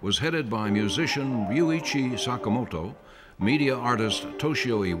project was headed by musician Ryuichi Sakamoto, media artist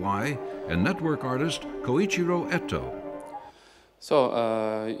Toshio Iwai, and network artist Koichiro Eto.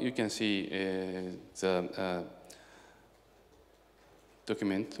 So you can see the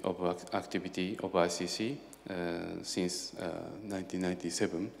document of activity of ICC since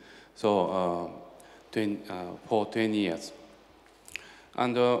 1997. So for 20 years.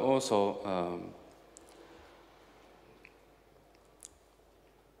 And also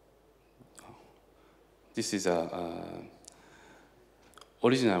this is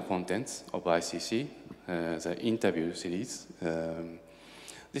original contents of ICC, the interview series.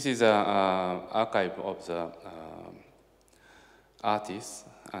 This is an archive of the artists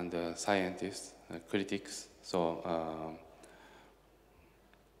and scientists, critics. So,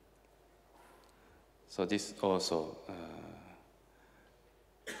 so this also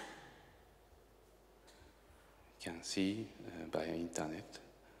can see by internet.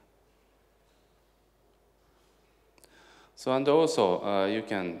 So and also you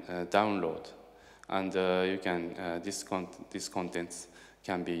can download, and you can this contents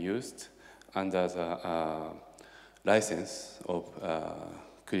can be used under the license of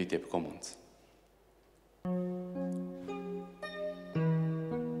Creative Commons.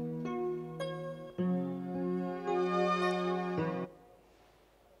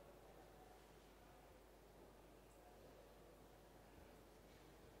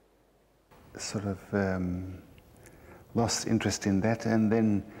 Sort of lost interest in that, and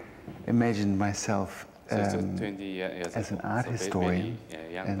then imagined myself as an art historian,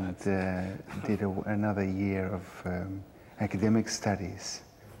 and did another year of academic studies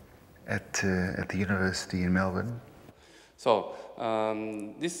at the university in Melbourne. So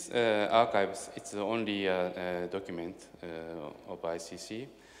this archives, it's only a document of ICC,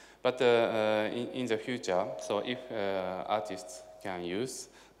 but in the future, so if artists can use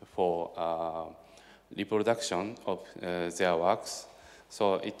for reproduction of their works,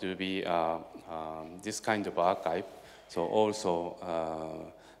 so it will be this kind of archive, so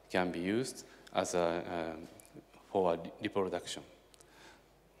also can be used as a for reproduction.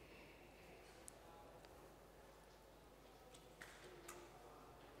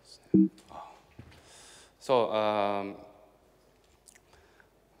 So,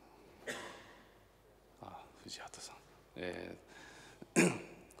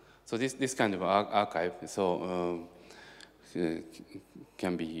 so this kind of archive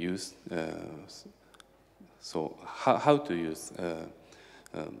can be used. So how to use?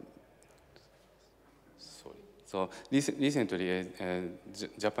 So recently,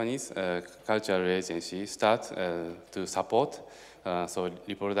 Japanese cultural agency start to support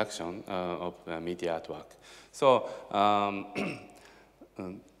reproduction of media artwork. So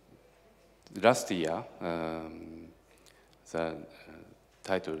last year, the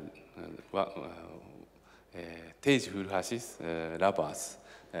title Teiji Furuhashi's Lovers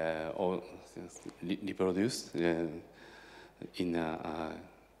all reproduced in a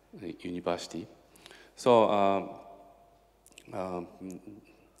university. So,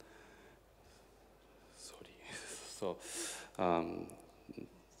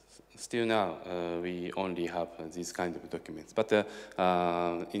 still now we only have these kind of documents, but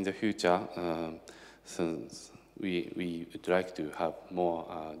in the future, we would like to have more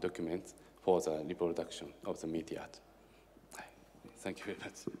documents for the reproduction of the media art. Thank you very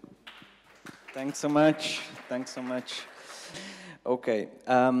much. Thanks so much. Thanks so much. Okay,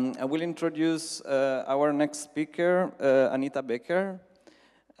 I will introduce our next speaker, Anita Becker.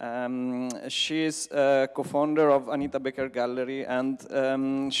 She's co-founder of Anita Becker Gallery, and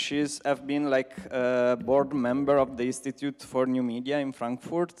she's been like a board member of the Institute for New Media in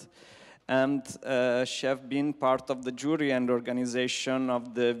Frankfurt, and she has been part of the jury and organization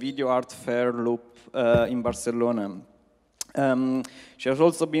of the Video Art Fair Loop in Barcelona. She has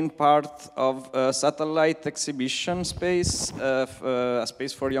also been part of a satellite exhibition space, a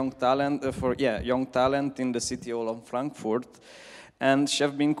space for young talent, young talent in the City Hall of Frankfurt, and she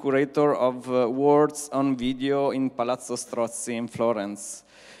has been curator of Words on Video in Palazzo Strozzi in Florence.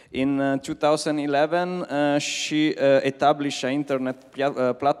 In 2011, she established an internet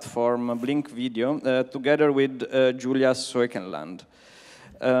platform, Blink Video, together with Julia Suekenland.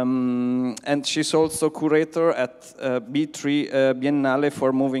 And she's also curator at B3 Biennale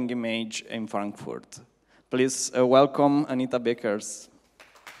for Moving Image in Frankfurt. Please welcome Anita Beckers.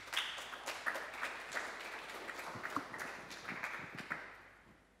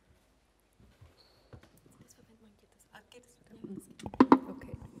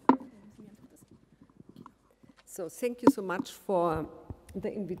 Okay. So thank you so much for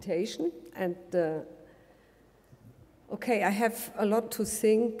the invitation and okay, I have a lot to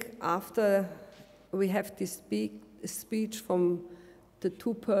think after we have this speech from the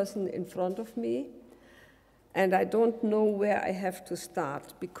two persons in front of me, and I don't know where I have to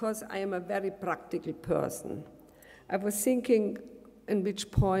start because I am a very practical person. I was thinking in which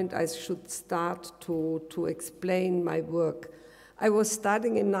point I should start to explain my work. I was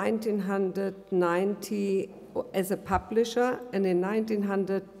studying in 1990 as a publisher, and in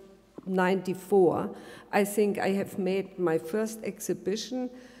 1994, I think I have made my first exhibition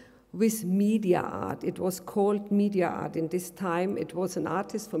with media art. It was called media art. In this time, it was an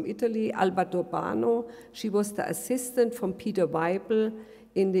artist from Italy, Alba Dorbano. She was the assistant from Peter Weibel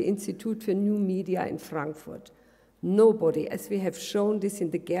in the Institute for New Media in Frankfurt. Nobody, as we have shown this in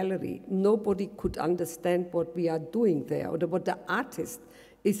the gallery, nobody could understand what we are doing there or what the artist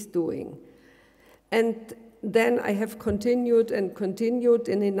is doing. And then I have continued and continued,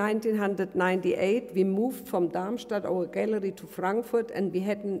 and in 1998 we moved from Darmstadt, our gallery, to Frankfurt, and we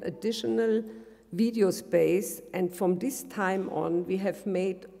had an additional video space, and from this time on we have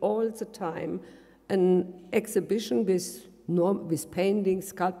made all the time an exhibition with painting,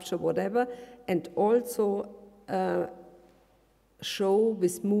 sculpture, whatever, and also show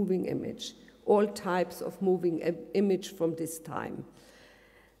with moving image, all types of moving image from this time.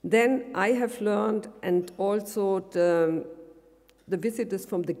 Then I have learned, and also the visitors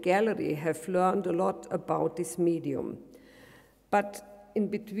from the gallery have learned a lot about this medium. But in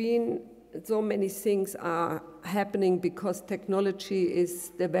between, so many things are happening because technology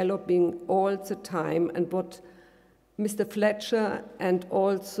is developing all the time, and what Mr. Fletcher and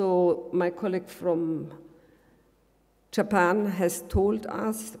also my colleague from Japan has told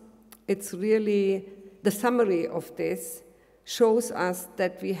us, it's really the summary of this shows us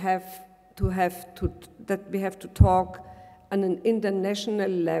that we have to talk on an international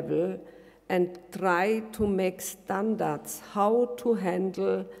level and try to make standards how to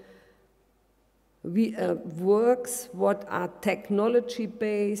handle works what are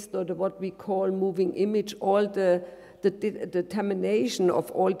technology-based or what we call moving image. All the determination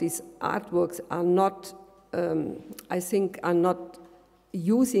of all these artworks are not, I think, are not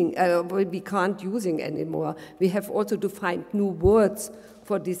using, we can't using anymore. We have also to find new words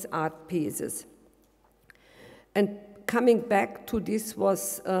for these art pieces. And coming back to this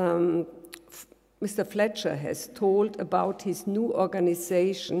was Mr. Fletcher has told about his new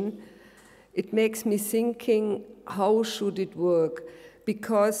organization. It makes me thinking, how should it work?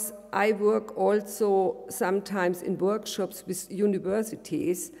 Because I work also sometimes in workshops with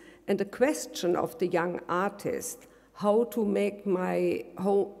universities, and the question of the young artist, how to make my,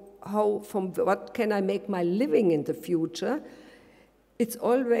 from what can I make my living in the future, it's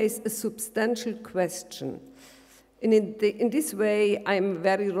always a substantial question. And in this way, I'm a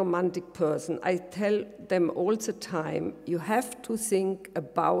very romantic person. I tell them all the time, you have to think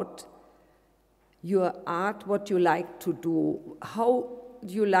about your art, what you like to do, how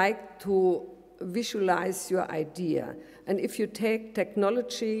you like to visualize your idea. And if you take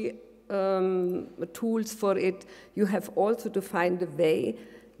technology tools for it, you have also to find a way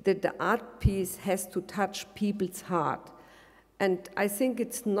that the art piece has to touch people's heart. And I think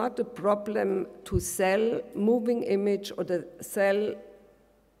it's not a problem to sell moving image or to sell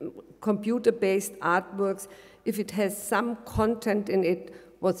computer-based artworks if it has some content in it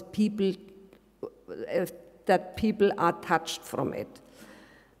that people are touched from it.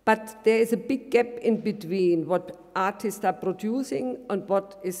 But there is a big gap in between what artists are producing and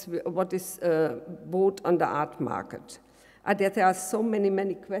what is bought on the art market. There are so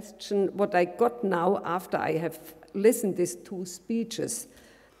many questions. What I got now after I have listened these two speeches,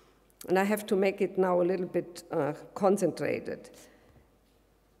 and I have to make it now a little bit concentrated.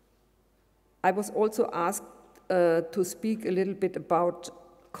 I was also asked to speak a little bit about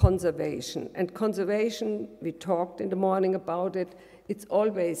conservation. And conservation, we talked in the morning about it, it's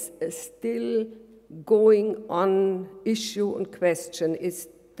always a still going on issue and question. It's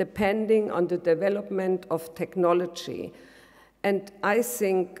depending on the development of technology. And I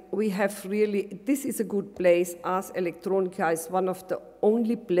think we have really, this is a good place. Ars Electronica is one of the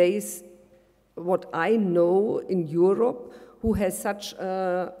only places, what I know in Europe, who has such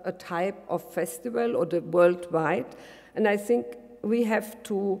a type of festival or the worldwide. And I think we have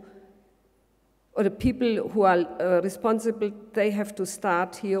to, or the people who are responsible, they have to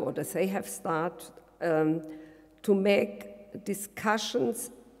start here, or they have started to make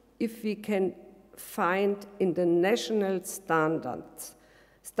discussions if we can find in the national standards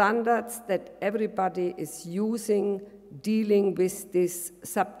that everybody is using, dealing with this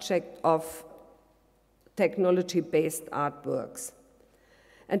subject of technology-based artworks.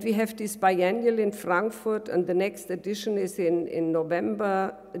 And we have this biennial in Frankfurt, and the next edition is in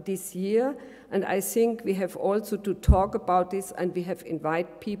November this year. And I think we have also to talk about this, and we have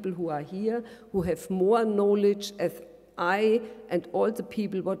invited people who are here, who have more knowledge as I and all the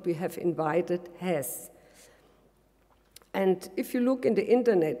people what we have invited has. And if you look in the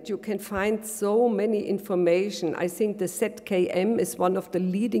internet, you can find so many information. I think the ZKM is one of the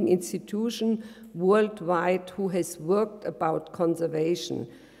leading institutions worldwide who has worked about conservation.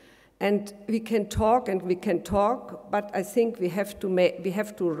 And we can talk, but I think we have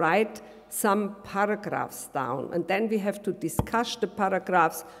to write some paragraphs down, and then we have to discuss the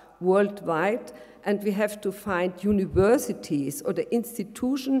paragraphs worldwide, and we have to find universities or the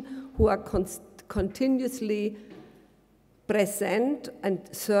institutions who are continuously present and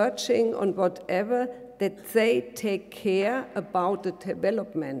searching on whatever, that they take care about the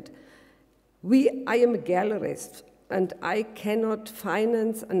development. I am a gallerist, and I cannot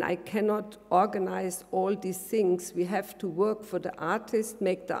finance and I cannot organize all these things. We have to work for the artist,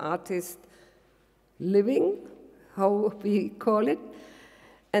 make the artist living, how we call it.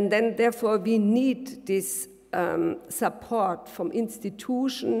 And then therefore we need this support from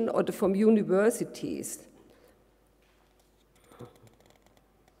institutions or from universities.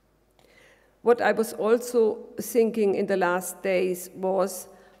 What I was also thinking in the last days was,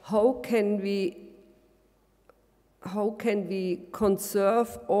 how can we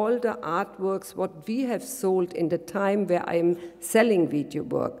conserve all the artworks what we have sold in the time where I'm selling video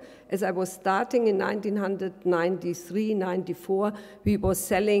work? As I was starting in 1993, 94, we were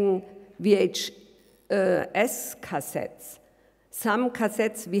selling VHS cassettes. Some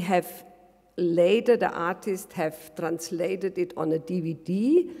cassettes we have later, the artists have translated it on a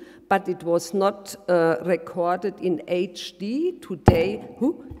DVD, but it was not recorded in HD.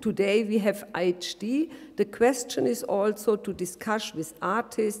 Today we have HD. The question is also to discuss with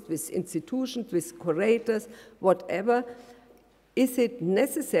artists, with institutions, with curators, whatever. Is it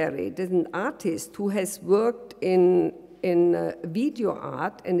necessary that an artist who has worked in video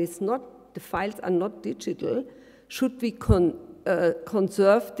art and the files are not digital, should we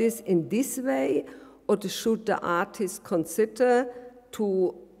conserve this in this way, or should the artist consider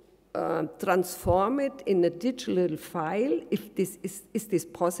to transform it in a digital file, if this is this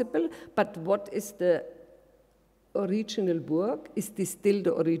possible, but what is the original work? Is this still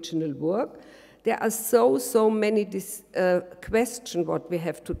the original work? There are so many questions what we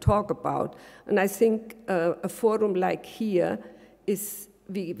have to talk about, and I think a forum like here is,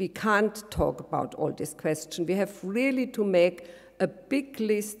 we can't talk about all these questions. We have really to make a big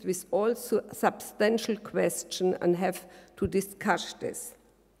list with also substantial questions and have to discuss this.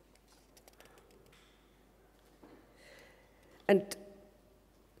 And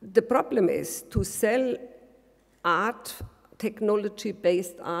the problem is to sell art,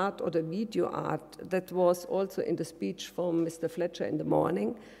 technology-based art or the video art, that was also in the speech from Mr. Fletcher in the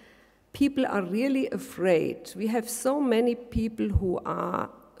morning. People are really afraid. We have so many people who are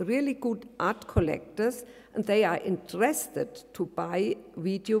really good art collectors, and they are interested to buy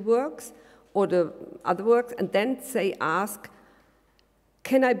video works or the other works, and then they ask,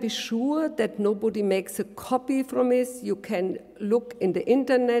 can I be sure that nobody makes a copy from it? You can look in the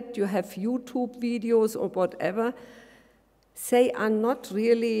internet, you have YouTube videos or whatever. They are not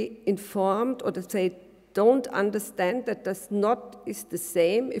really informed, or they don't understand that is the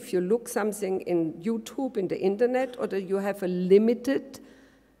same if you look something in YouTube, in the internet, or that you have a limited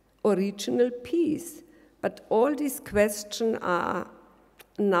original piece. But all these questions are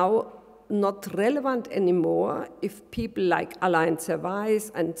now not relevant anymore if people like Alain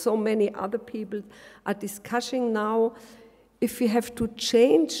Servais and so many other people are discussing now if we have to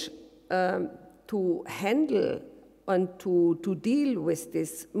change to handle and to deal with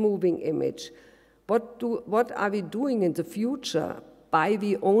this moving image. What are we doing in the future? Buy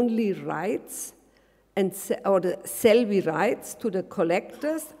we only rights and sell we rights to the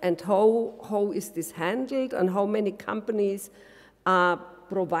collectors, and how is this handled, and how many companies are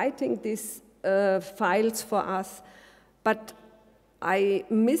providing these files for us? But I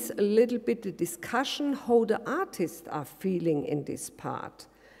miss a little bit the discussion how the artists are feeling in this part.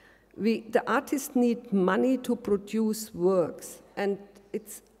 The artists need money to produce works, and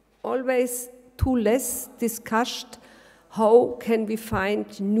it's always too less discussed how can we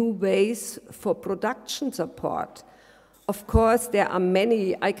find new ways for production support. Of course, there are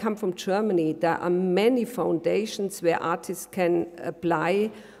many, I come from Germany, there are many foundations where artists can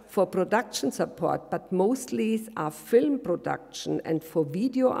apply for production support, but mostly are film production, and for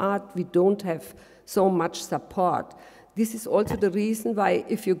video art we don't have so much support. This is also the reason why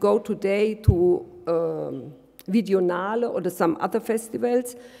if you go today to Videonale or some other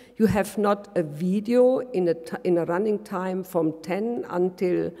festivals, you have not a video in a running time from 10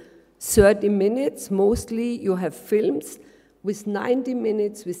 until 30 minutes. Mostly you have films with 90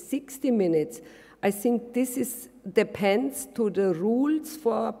 minutes, with 60 minutes. I think this depends to the rules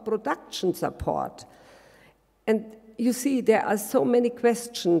for production support. And you see, there are so many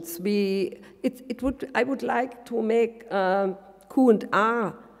questions. I would like to make a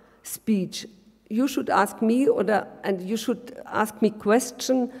Q&A speech. You should ask me, and you should ask me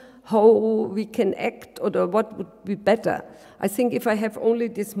question how we can act, or what would be better. I think if I have only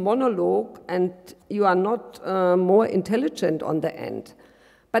this monologue and you are not more intelligent on the end.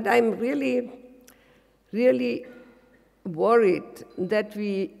 But I'm really, really worried that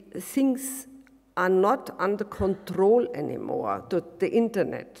things are not under control anymore, the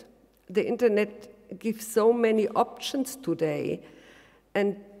internet. The internet gives so many options today,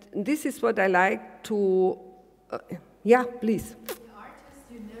 and this is what I like to, yeah, please. The artists,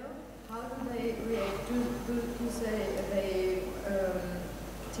 you know, how do they react? Do they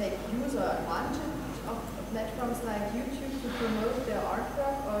take user advantage of platforms like YouTube to promote their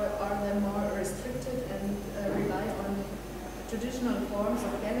artwork, or are they more restricted and rely on traditional forms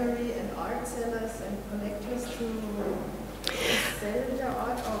of gallery and art sellers and collectors to sell their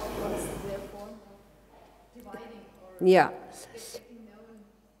art, or what's their form of dividing? Yeah.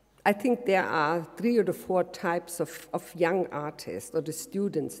 I think there are 3 or 4 types of young artists, or the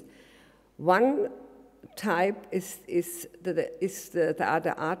students. One type is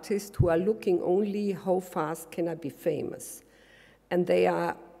the artists who are looking only how fast can I be famous. And they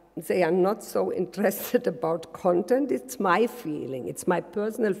are not so interested about content. It's my feeling, it's my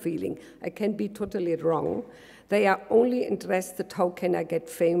personal feeling. I can be totally wrong. They are only interested how can I get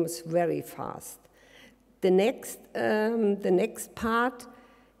famous very fast. The next part,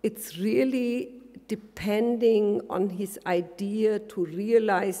 it's really depending on his idea to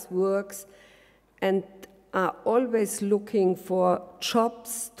realize works, and are always looking for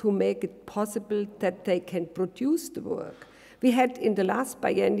jobs to make it possible that they can produce the work. We had in the last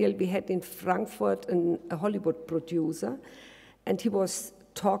biennial, we had in Frankfurt a Hollywood producer, and he was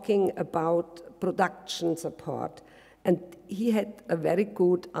talking about production support. And he had a very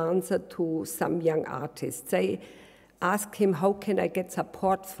good answer to some young artists. They asked him, how can I get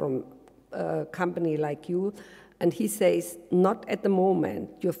support from a company like you? And he says, not at the moment.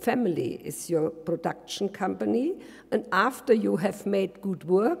 Your family is your production company, and after you have made good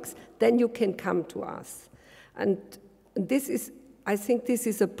works, then you can come to us. And this is, I think this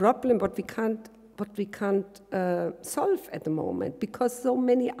is a problem, but we can't solve at the moment, because so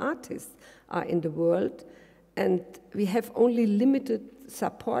many artists are in the world, and we have only limited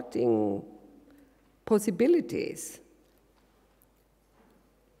supporting possibilities.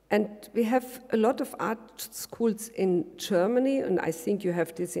 And we have a lot of art schools in Germany, and I think you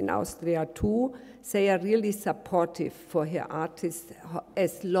have this in Austria too. They are really supportive for their artists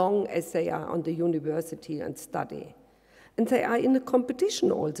as long as they are on the university and study. And they are in a competition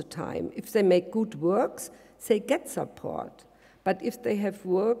all the time. If they make good works, they get support. But if they have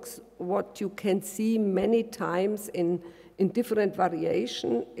works, what you can see many times in different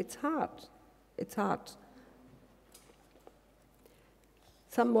variation, it's hard. It's hard.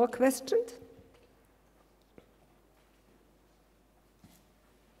 Some more questions?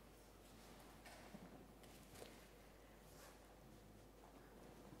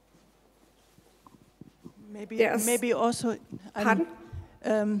 Maybe, yes. Maybe also. Pardon?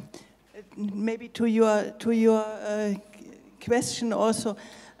 Maybe to your question also.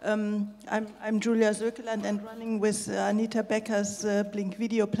 I'm Julia Sökeland and running with Anita Beckers' Blink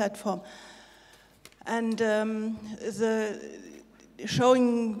Video platform, and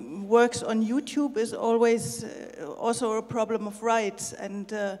showing works on YouTube is always also a problem of rights, and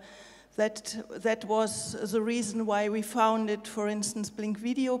that was the reason why we founded, for instance, Blink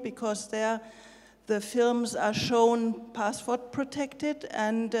Video, because there the films are shown password protected,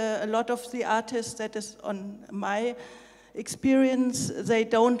 and a lot of the artists, that is on my experience, they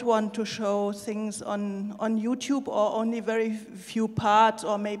don't want to show things on YouTube, or only very few parts,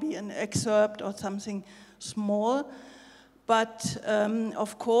 or maybe an excerpt or something small. But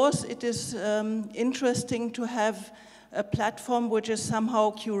of course, it is interesting to have a platform which is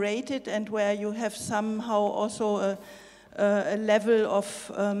somehow curated, and where you have somehow also a level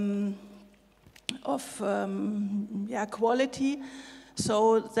of quality,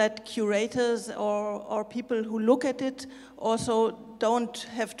 so that curators or people who look at it also don't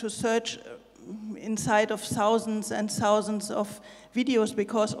have to search inside of thousands and thousands of videos,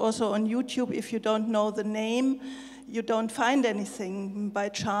 because also on YouTube, if you don't know the name, you don't find anything by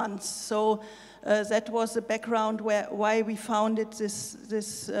chance. So that was the background why we founded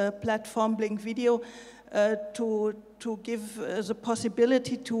this platform, Blink Video, to give the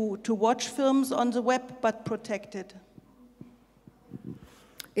possibility to watch films on the web, but protected.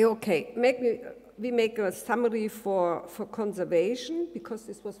 Okay, we make a summary for conservation, because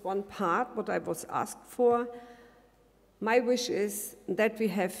this was one part what I was asked for. My wish is that we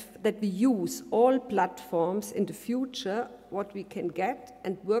use all platforms in the future, what we can get,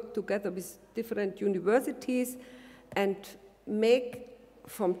 and work together with different universities and make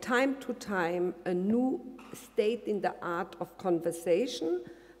from time to time a new state in the art of conversation,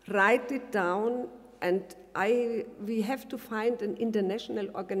 write it down, and we have to find an international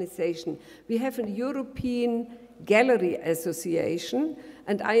organization. We have a European Gallery Association,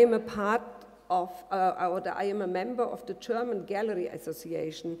 and I am a part of, I am a member of the German Gallery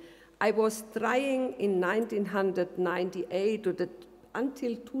Association. I was trying in 1998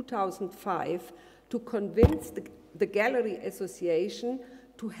 until 2005 to convince the Gallery Association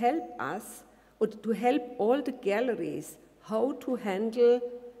to help us, or to help all the galleries how to handle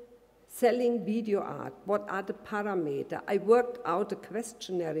selling video art. What are the parameters? I worked out a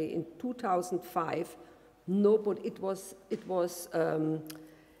questionnaire in 2005. Nobody, it was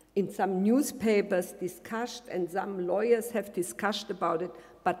in some newspapers discussed, and some lawyers have discussed about it,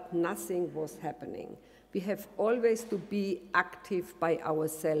 but nothing was happening. We have always to be active by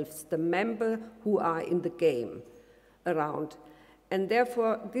ourselves, the members who are in the game around. And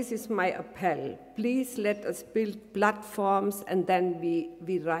therefore, this is my appel. Please let us build platforms, and then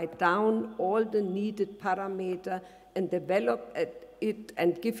we write down all the needed parameters and develop it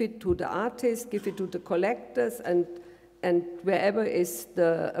and give it to the artists, give it to the collectors, and wherever is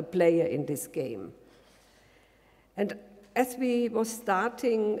a player in this game. And as we was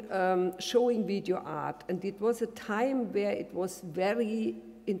starting showing video art, and it was a time where it was very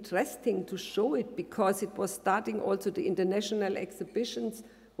interesting to show it, because it was starting also the international exhibitions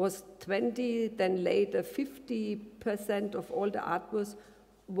was 20, then later 50% of all the artworks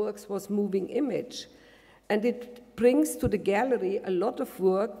was moving image. And it brings to the gallery a lot of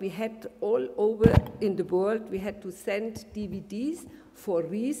work. We had all over in the world, we had to send DVDs for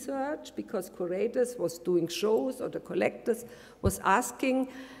research, because curators was doing shows or the collectors was asking,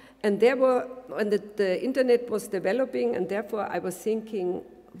 and there were, and the internet was developing, and therefore I was thinking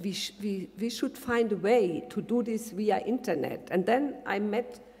we should find a way to do this via internet. And then I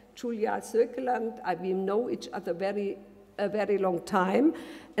met Julia Sökeland. We know each other a very long time,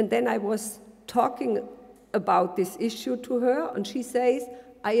 and then I was talking about this issue to her, and she says,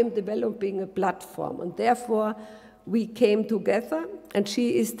 I am developing a platform, and therefore we came together, and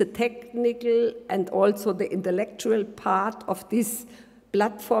she is the technical and also the intellectual part of this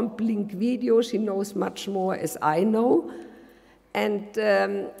platform, Blink Video. She knows much more as I know, and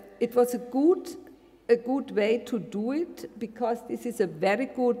it was a good way to do it, because this is a very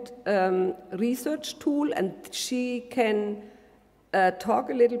good research tool, and she can talk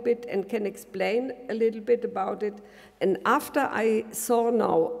a little bit and can explain a little bit about it. And after I saw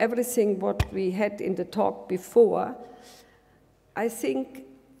now everything what we had in the talk before, I think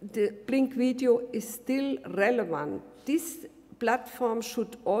the Blink Video is still relevant. This platform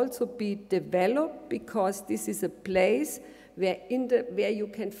should also be developed, because this is a place where you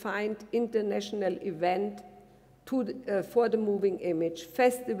can find international events for the moving image,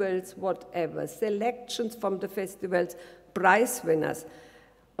 festivals, whatever, selections from the festivals, prize winners.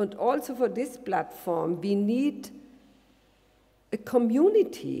 And also for this platform, we need a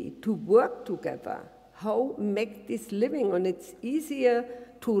community to work together, how make this living. And it's easier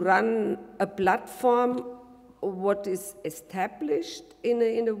to run a platform what is established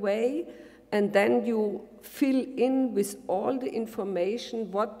in a way, and then you fill in with all the information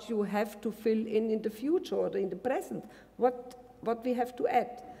what you have to fill in the future or in the present, what we have to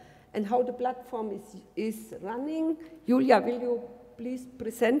add, and how the platform is running. Julia, will you please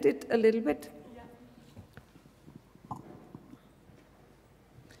present it a little bit?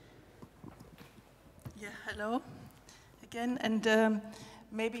 Yeah, hello again, and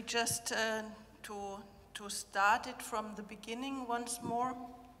maybe just to start it from the beginning once more.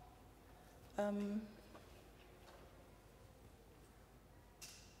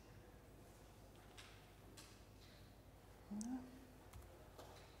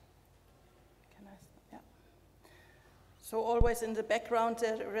 So always in the background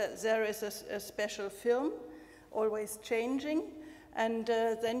there is a special film, always changing, and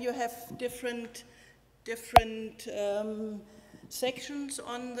then you have different sections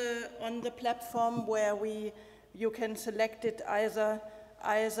on the platform where you can select it either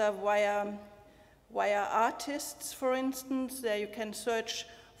via artists, for instance. There you can search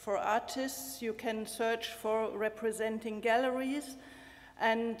for artists, you can search for representing galleries,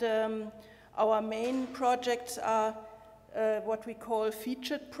 and our main projects are what we call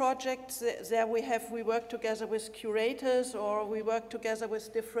featured projects. There we work together with curators, or we work together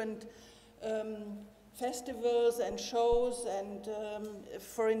with different festivals and shows, and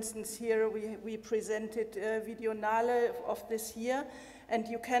for instance here we presented Videonale of this year, and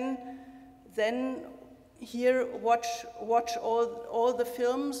you can then here watch all the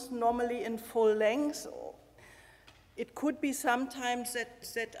films, normally in full length. It could be sometimes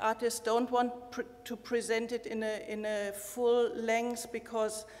that artists don't want to present it in a full length,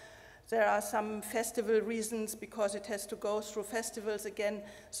 because there are some festival reasons, because it has to go through festivals again,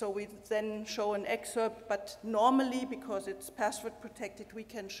 so we then show an excerpt, but normally, because it's password protected, we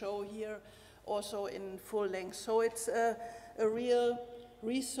can show here also in full length. So it's a real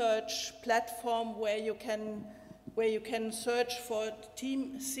research platform where you can search for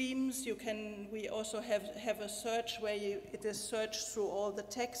themes. We also have a search where it is searched through all the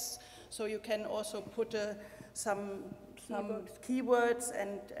texts, so you can also put some keywords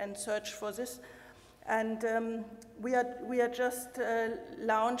and search for this. And we are just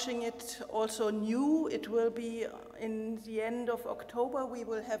launching it also new. It will be in the end of October. We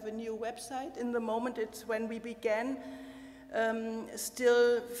will have a new website. In the moment, it's when we began.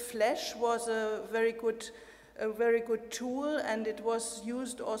 Still, Flash was a very good tool, and it was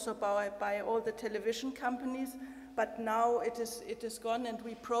used also by all the television companies. But now it is gone, and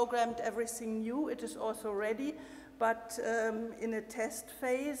we programmed everything new. It is also ready, but in a test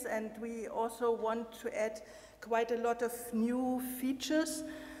phase, and we also want to add quite a lot of new features.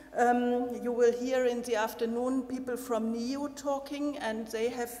 You will hear in the afternoon people from NIIO talking, and they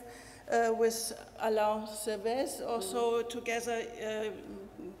have with Alain Cervez also together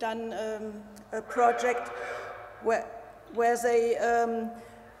done a project where they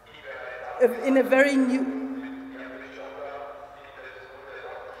in a very new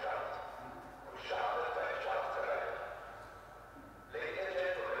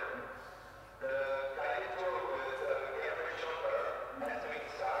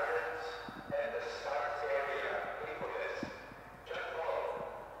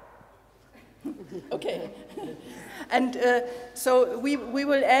Okay. And so we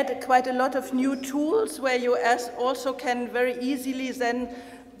will add quite a lot of new tools where you also can very easily then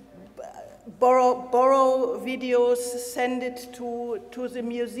borrow videos, send it to the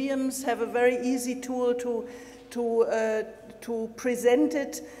museums, have a very easy tool to present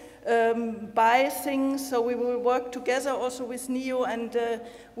it, buy things. So we will work together also with NIIO, and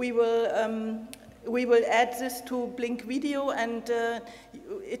we will add this to Blink Video, and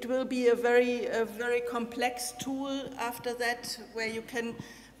it will be a very complex tool after that, where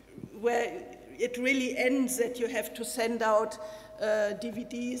it really ends that you have to send out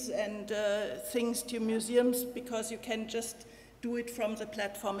DVDs and things to museums, because you can just do it from the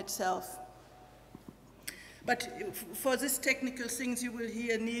platform itself. But for these technical things, you will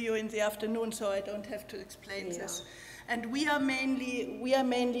hear NIIO in the afternoon, so I don't have to explain this. And we are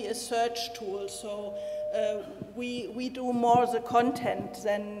mainly a search tool, so we do more the content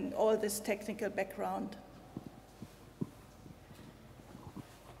than all this technical background.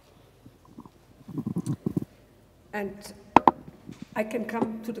 And I can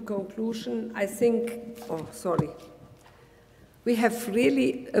come to the conclusion, I think, we have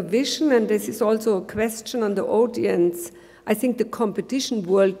really a vision, and this is also a question on the audience. I think the competition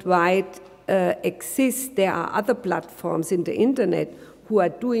worldwide exists. There are other platforms in the internet who are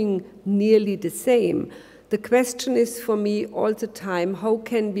doing nearly the same. The question is for me all the time, how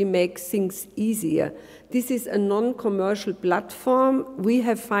can we make things easier? This is a non-commercial platform. We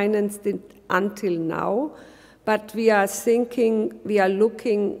have financed it until now, but we are thinking, we are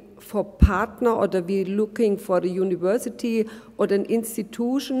looking for partner, or we're looking for a university or an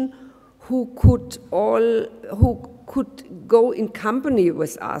institution who could go in company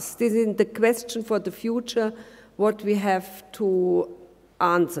with us. This is the question for the future, what we have to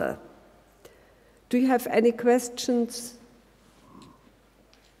answer. Do you have any questions?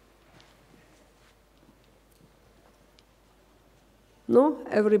 No?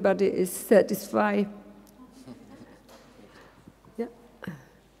 Everybody is satisfied?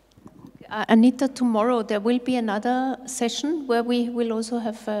 Anita, tomorrow there will be another session where we will also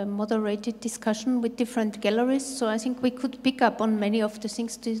have a moderated discussion with different galleries. So I think we could pick up on many of the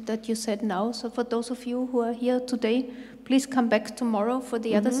things that you said now. So for those of you who are here today, please come back tomorrow for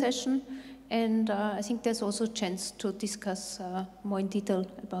the other session. And I think there's also a chance to discuss more in detail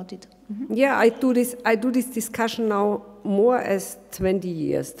about it. Yeah, I do this discussion now more as 20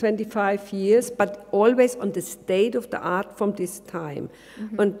 years, 25 years, but always on the state of the art from this time.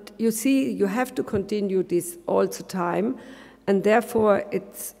 And you see, you have to continue this all the time, and therefore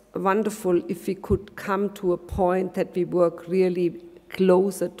it's wonderful if we could come to a point that we work really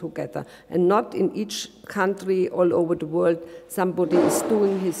closer together, and not in each country all over the world somebody is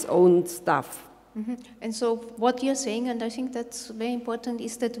doing his own stuff. And so what you're saying, and I think that's very important,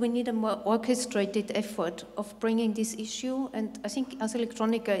 is that we need a more orchestrated effort of bringing this issue, and I think Ars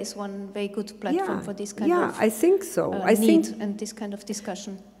Electronica is one very good platform for this kind of I think so. and this kind of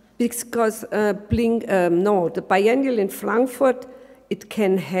discussion. Because the biennial in Frankfurt, it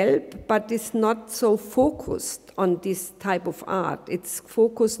can help, but it's not so focused on this type of art. It's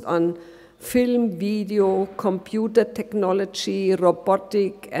focused on film, video, computer technology,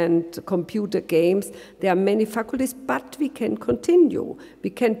 robotic, and computer games. There are many faculties, but we can continue. We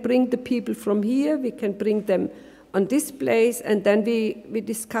can bring the people from here, we can bring them on this place, and then we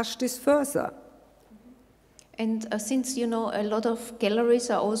discuss this further. And since, a lot of galleries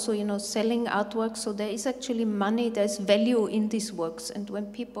are also, selling artworks, so there is actually money, there's value in these works. And when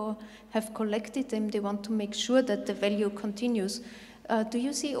people have collected them, they want to make sure that the value continues. Do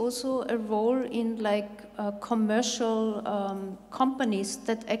you see also a role in commercial companies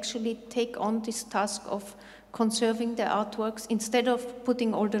that actually take on this task of conserving the artworks instead of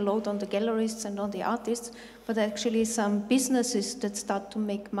putting all the load on the galleries and on the artists, but actually some businesses that start to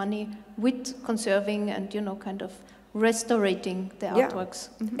make money with conserving and, kind of restoring the artworks?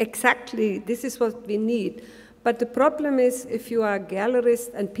 Exactly. This is what we need. But the problem is, if you are a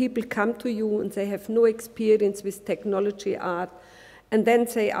gallerist and people come to you and they have no experience with technology art, and then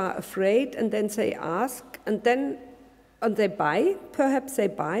they are afraid, and then they ask, and they buy, perhaps they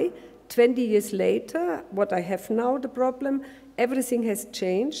buy. 20 years later, what I have now, the problem, everything has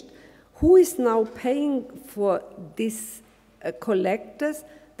changed. Who is now paying for these collectors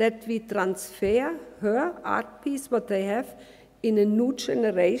that we transfer her art piece, what they have, in a new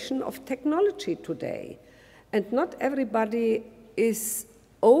generation of technology today? And not everybody is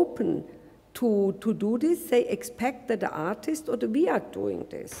open to do this. They expect that the artist or we are doing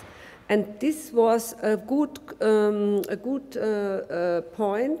this. And this was a good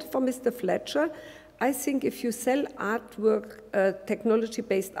point for Mr. Fletcher. I think if you sell artwork,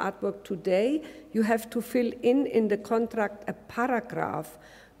 technology-based artwork today, you have to fill in the contract a paragraph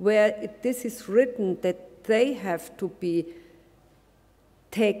where this is written that they have to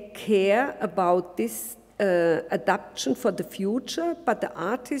take care about this adaptation for the future, but the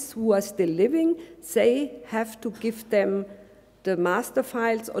artists who are still living, they have to give them the master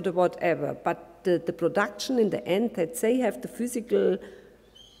files or the whatever, but the production in the end, that they have the physical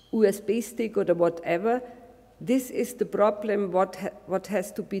USB stick or the whatever, this is the problem, what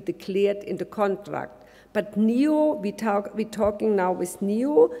has to be declared in the contract. But NIIO, we're talking now with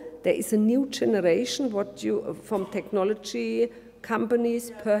NIIO, there is a new generation from technology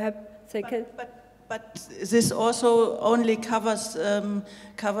companies, perhaps they can... But this also only covers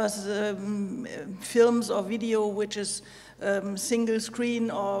films or video which is single screen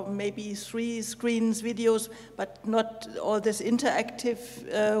or maybe 3 screens videos, but not all this interactive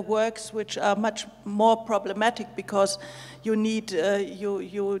works, which are much more problematic because you need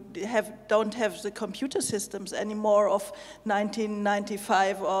don't have the computer systems anymore of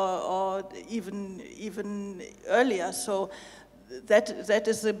 1995 or even earlier. So that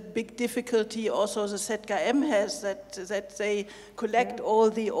is a big difficulty also the ZKM has, that they collect all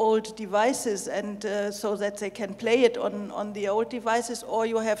the old devices and so that they can play it on the old devices, or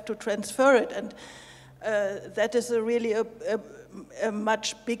you have to transfer it. And that is really a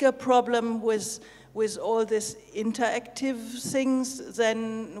much bigger problem with all these interactive things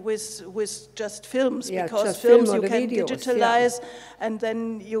than with just films, because films you can digitalize and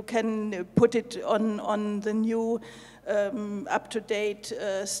then you can put it on the new up-to-date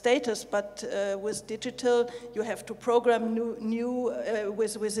status, but with digital you have to program new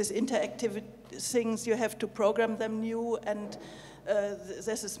with this interactive things, you have to program them new, and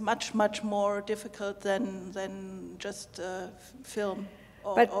this is much more difficult than just film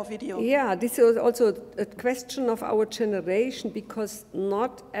or video. Yeah, this is also a question of our generation, because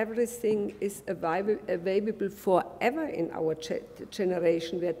not everything is available forever in our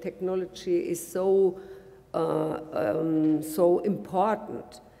generation, where technology is so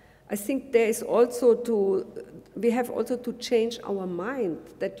important. I think there is also we have also to change our mind,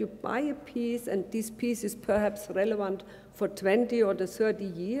 that you buy a piece and this piece is perhaps relevant for 20 or 30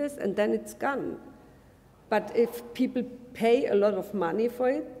 years and then it's gone. But if people pay a lot of money for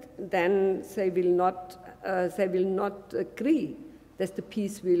it, then they will not agree that the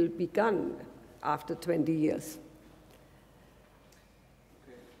piece will be gone after 20 years.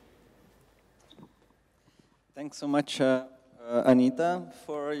 Thanks so much, Anita,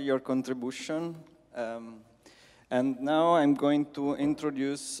 for your contribution. And now I'm going to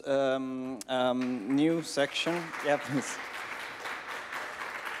introduce new section. Yeah, please.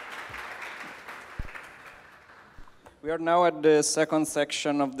 We are now at the second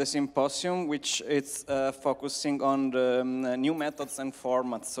section of the symposium, which is focusing on the new methods and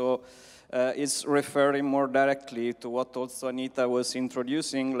formats. So it's referring more directly to what also Anita was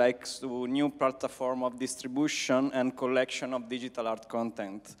introducing, like to new platform of distribution and collection of digital art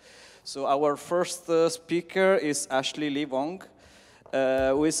content. So our first speaker is Ashley Lee Wong,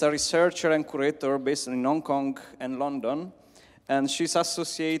 who is a researcher and curator based in Hong Kong and London, and she's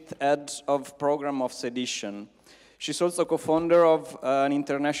associate head of program of Sedition. She's also co-founder of an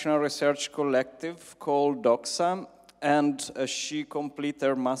international research collective called DOXA, and she completed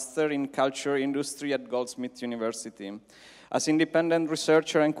her master in culture industry at Goldsmith University. As independent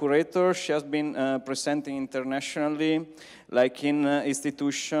researcher and curator, she has been presenting internationally, like in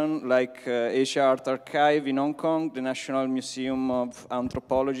institutions like Asia Art Archive in Hong Kong, the National Museum of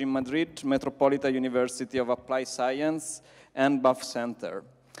Anthropology in Madrid, Metropolitan University of Applied Science, and BAF Center.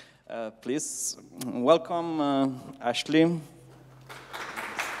 Please welcome Ashley.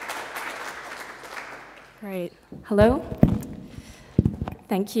 Great. Hello.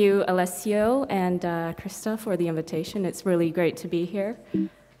 Thank you, Alessio and Krista, for the invitation. It's really great to be here.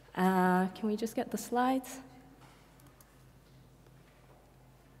 Can we just get the slides?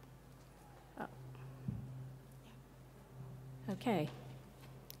 Oh. Okay.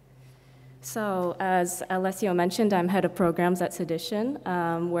 So, as Alessio mentioned, I'm head of programs at Sedition,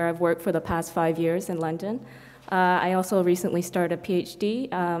 where I've worked for the past 5 years in London. I also recently started a PhD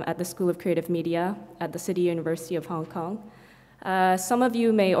at the School of Creative Media at the City University of Hong Kong. Some of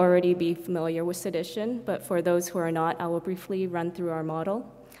you may already be familiar with Sedition, but for those who are not, I will briefly run through our model.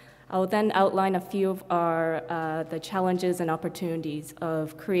 I will then outline a few of the challenges and opportunities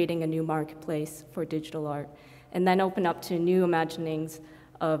of creating a new marketplace for digital art, and then open up to new imaginings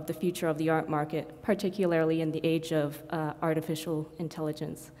of the future of the art market, particularly in the age of artificial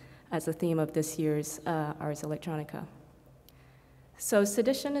intelligence, as the theme of this year's Ars Electronica. So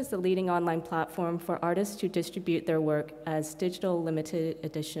Sedition is the leading online platform for artists to distribute their work as digital limited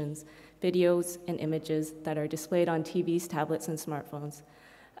editions, videos and images that are displayed on TVs, tablets, and smartphones.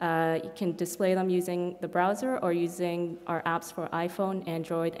 You can display them using the browser or using our apps for iPhone,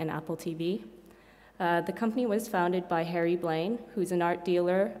 Android, and Apple TV. The company was founded by Harry Blaine, who's an art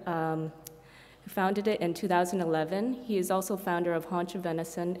dealer who founded it in 2011. He is also founder of Haunch of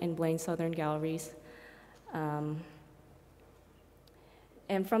Venison and Blaine Southern Galleries.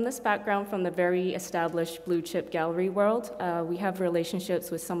 And from this background, from the very established blue chip gallery world, we have relationships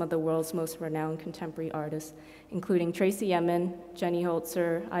with some of the world's most renowned contemporary artists, including Tracy Emin, Jenny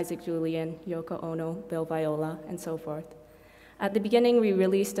Holzer, Isaac Julian, Yoko Ono, Bill Viola, and so forth. At the beginning, we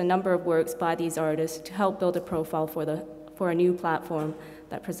released a number of works by these artists to help build a profile for a new platform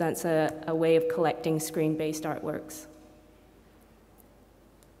that presents a way of collecting screen-based artworks.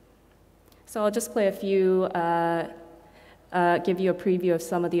 So I'll just play a few, give you a preview of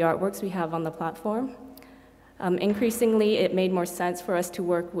some of the artworks we have on the platform. Increasingly, it made more sense for us to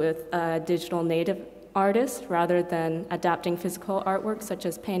work with digital native artists rather than adapting physical artworks such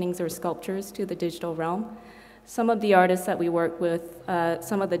as paintings or sculptures to the digital realm. Some of the artists that we work with,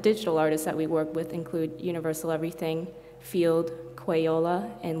 some of the digital artists that we work with include Universal Everything, Field,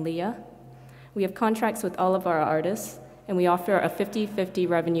 Quayola, and Leah. We have contracts with all of our artists, and we offer a 50-50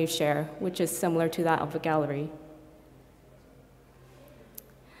 revenue share, which is similar to that of a gallery.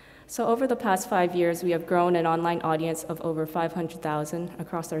 So over the past 5 years, we have grown an online audience of over 500,000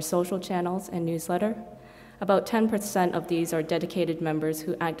 across our social channels and newsletter. About 10% of these are dedicated members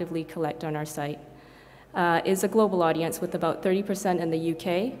who actively collect on our site. Is a global audience with about 30% in the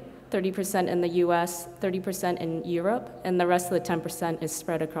UK, 30% in the US, 30% in Europe, and the rest of the 10% is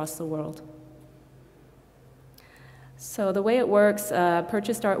spread across the world. So the way it works,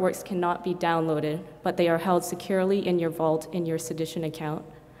 purchased artworks cannot be downloaded, but they are held securely in your vault in your Sedition account.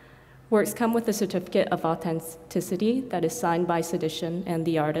 Works come with a certificate of authenticity that is signed by Sedition and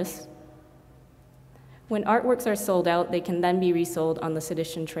the artist. When artworks are sold out, they can then be resold on the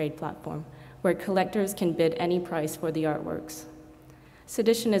Sedition trade platform, where collectors can bid any price for the artworks.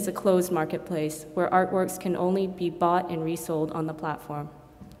 Sedition is a closed marketplace where artworks can only be bought and resold on the platform.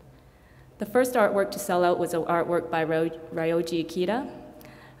 The first artwork to sell out was an artwork by Ryoji Ikeda.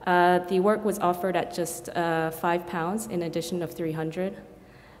 The work was offered at just £5 in addition of 300.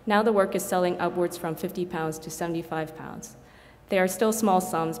 Now the work is selling upwards from £50 to £75. They are still small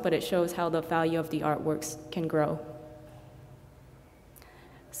sums, but it shows how the value of the artworks can grow.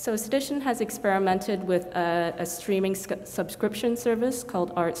 So Sedition has experimented with a streaming subscription service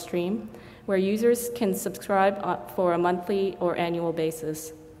called ArtStream, where users can subscribe for a monthly or annual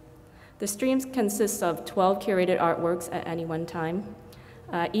basis. The streams consist of 12 curated artworks at any one time.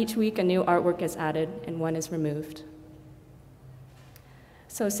 Each week a new artwork is added and one is removed.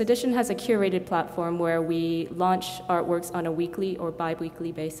 So Sedition has a curated platform where we launch artworks on a weekly or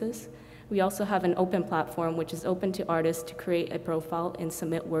bi-weekly basis. We also have an open platform which is open to artists to create a profile and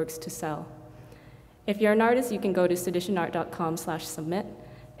submit works to sell. If you're an artist, you can go to seditionart.com/submit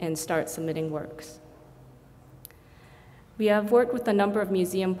and start submitting works. We have worked with a number of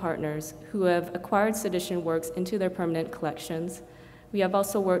museum partners who have acquired Sedition works into their permanent collections. We have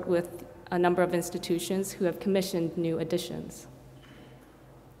also worked with a number of institutions who have commissioned new editions.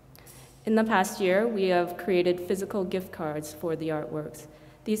 In the past year, we have created physical gift cards for the artworks.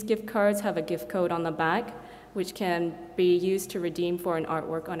 These gift cards have a gift code on the back, which can be used to redeem for an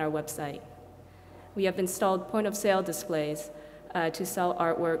artwork on our website. We have installed point-of-sale displays to sell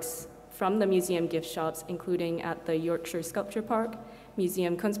artworks from the museum gift shops, including at the Yorkshire Sculpture Park,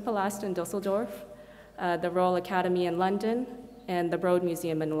 Museum Kunstpalast in Düsseldorf, the Royal Academy in London, and the Broad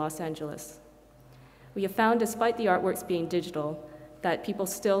Museum in Los Angeles. We have found, despite the artworks being digital, that people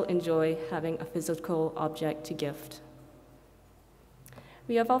still enjoy having a physical object to gift.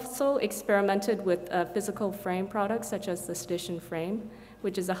 We have also experimented with physical frame products such as the Sedition frame,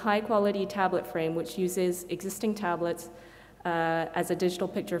 which is a high-quality tablet frame which uses existing tablets as a digital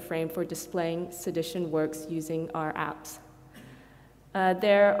picture frame for displaying Sedition works using our apps.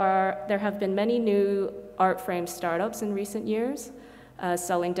 There have been many new art frame startups in recent years,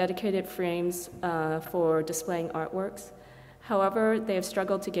 selling dedicated frames for displaying artworks. However, they have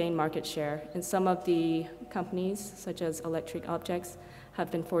struggled to gain market share, and some of the companies, such as Electric Objects, have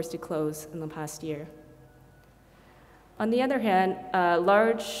been forced to close in the past year. On the other hand,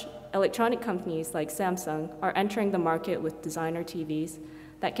 large electronic companies like Samsung are entering the market with designer TVs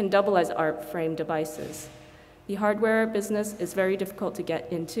that can double as art frame devices. The hardware business is very difficult to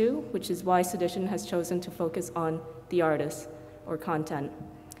get into, which is why Sedition has chosen to focus on the artist or content.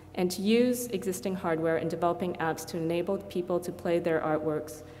 and to use existing hardware and developing apps to enable people to play their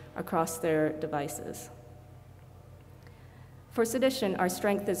artworks across their devices. For Sedition, our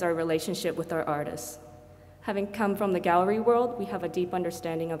strength is our relationship with our artists. Having come from the gallery world, we have a deep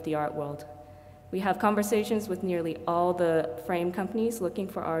understanding of the art world. We have conversations with nearly all the frame companies looking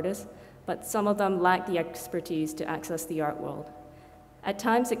for artists, but some of them lack the expertise to access the art world. At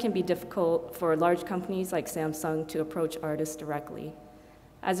times, it can be difficult for large companies like Samsung to approach artists directly.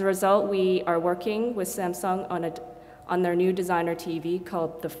 As a result, we are working with Samsung on their new designer TV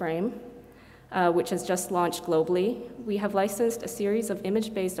called The Frame, which has just launched globally. We have licensed a series of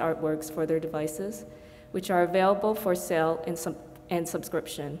image-based artworks for their devices, which are available for sale and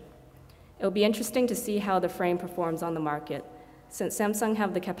subscription. It'll be interesting to see how The Frame performs on the market, since Samsung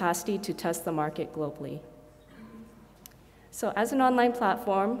have the capacity to test the market globally. So as an online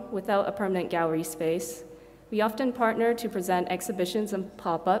platform without a permanent gallery space, we often partner to present exhibitions and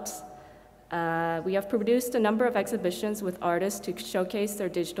pop-ups. We have produced a number of exhibitions with artists to showcase their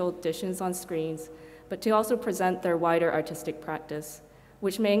digital editions on screens, but to also present their wider artistic practice,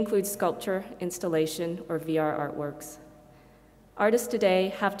 which may include sculpture, installation, or VR artworks. Artists today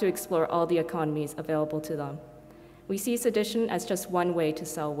have to explore all the economies available to them. We see Sedition as just one way to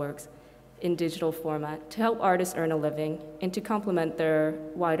sell works in digital format to help artists earn a living and to complement their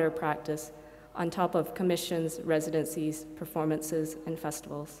wider practice on top of commissions, residencies, performances, and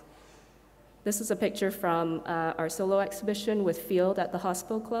festivals. This is a picture from our solo exhibition with Field at the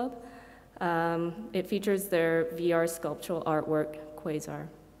Hospital Club. It features their VR sculptural artwork, Quasar.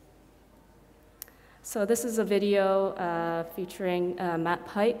 So this is a video featuring Matt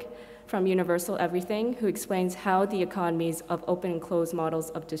Pike from Universal Everything, who explains how the economies of open and closed models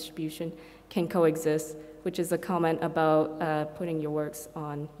of distribution can coexist, which is a comment about putting your works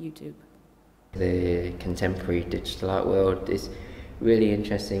on YouTube. The contemporary digital art world is really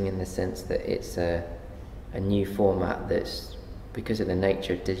interesting in the sense that it's a new format that's, because of the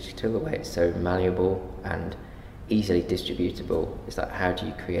nature of digital, the way it's so malleable and easily distributable. It's like, how do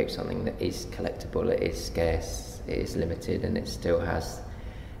you create something that is collectible, it is scarce, it is limited, and it still has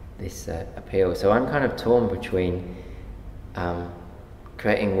this appeal. So I'm kind of torn between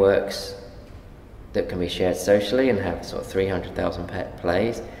creating works that can be shared socially and have sort of 300,000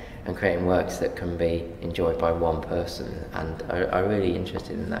 plays, and creating works that can be enjoyed by one person. And I'm really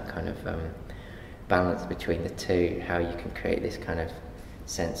interested in that kind of balance between the two, how you can create this kind of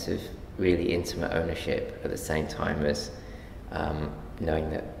sense of really intimate ownership at the same time as knowing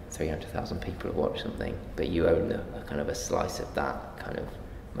that 300,000 people have watched something, but you own a kind of a slice of that kind of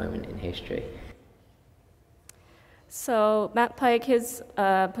moment in history. So Matt Pike, his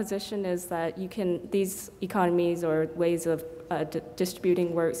position is that these economies or ways of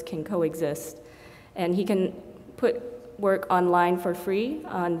distributing works can coexist. And he can put work online for free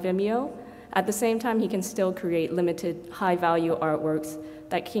on Vimeo. At the same time, he can still create limited, high-value artworks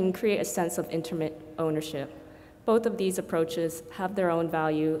that can create a sense of intimate ownership. Both of these approaches have their own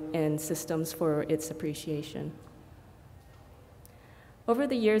value and systems for its appreciation. Over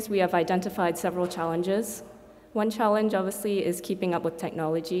the years, we have identified several challenges. One challenge, obviously, is keeping up with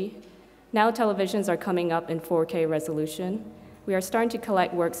technology. Now televisions are coming up in 4K resolution. We are starting to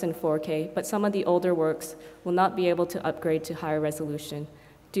collect works in 4K, but some of the older works will not be able to upgrade to higher resolution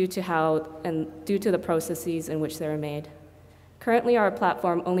due to the processes in which they are made. Currently, our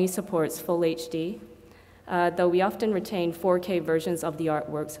platform only supports full HD, though we often retain 4K versions of the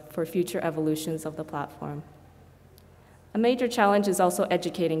artworks for future evolutions of the platform. A major challenge is also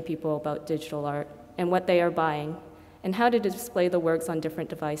educating people about digital art and what they are buying, and how to display the works on different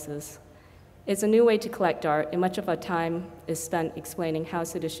devices. It's a new way to collect art, and much of our time is spent explaining how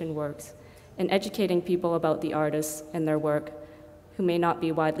Sedition works and educating people about the artists and their work who may not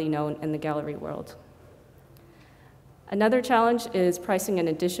be widely known in the gallery world. Another challenge is pricing and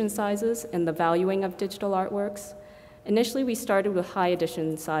edition sizes and the valuing of digital artworks. Initially, we started with high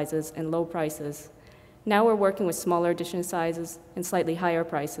edition sizes and low prices. Now we're working with smaller edition sizes and slightly higher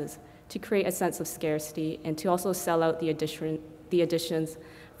prices to create a sense of scarcity and to also sell out the editions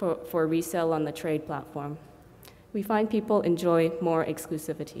for resale on the trade platform. We find people enjoy more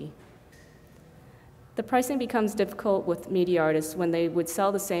exclusivity. The pricing becomes difficult with media artists when they would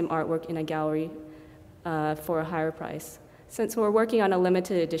sell the same artwork in a gallery for a higher price. Since we're working on a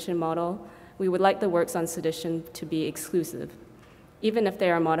limited edition model, we would like the works on Sedition to be exclusive, even if they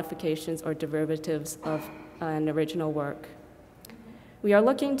are modifications or derivatives of an original work. We are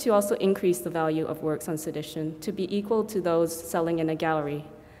looking to also increase the value of works on Sedition to be equal to those selling in a gallery,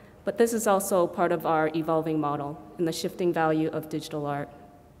 but this is also part of our evolving model and the shifting value of digital art.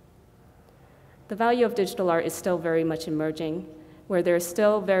 The value of digital art is still very much emerging. where there are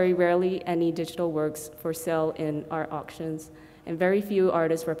still very rarely any digital works for sale in art auctions, and very few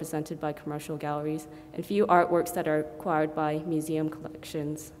artists represented by commercial galleries, and few artworks that are acquired by museum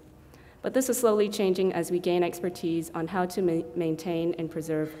collections. But this is slowly changing as we gain expertise on how to maintain and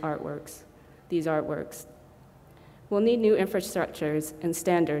preserve these artworks. We'll need new infrastructures and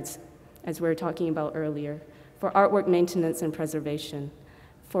standards, as we were talking about earlier, for artwork maintenance and preservation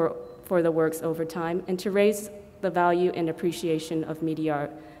for the works over time, and to raise the value and appreciation of media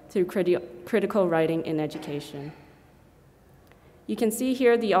art through critical writing in education. You can see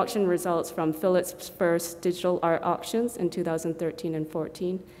here the auction results from Philip's first digital art auctions in 2013 and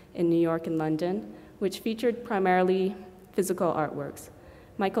 14 in New York and London, which featured primarily physical artworks.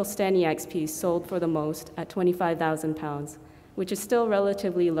 Michael Staniak's piece sold for the most at £25,000, which is still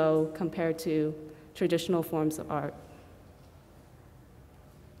relatively low compared to traditional forms of art.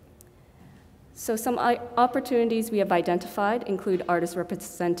 So some opportunities we have identified include artist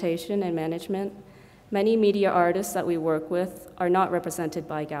representation and management. Many media artists that we work with are not represented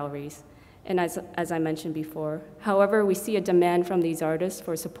by galleries, and as I mentioned before. However, we see a demand from these artists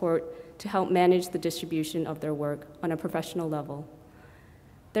for support to help manage the distribution of their work on a professional level.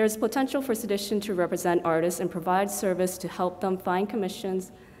 There is potential for Sedition to represent artists and provide service to help them find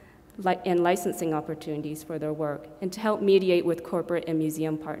commissions and licensing opportunities for their work, and to help mediate with corporate and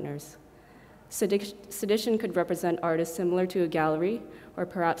museum partners. Sedition could represent artists similar to a gallery, or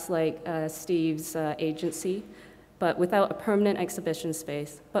perhaps like Steve's agency, but without a permanent exhibition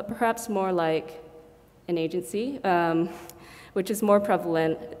space, but perhaps more like an agency, which is more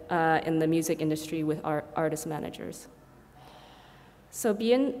prevalent in the music industry with artist managers. So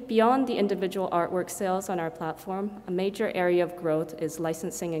beyond the individual artwork sales on our platform, a major area of growth is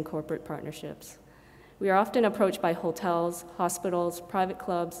licensing and corporate partnerships. We are often approached by hotels, hospitals, private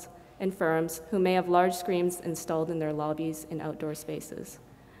clubs, and firms who may have large screens installed in their lobbies and outdoor spaces.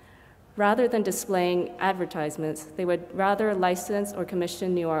 Rather than displaying advertisements, they would rather license or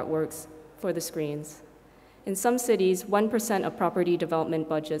commission new artworks for the screens. In some cities, 1% of property development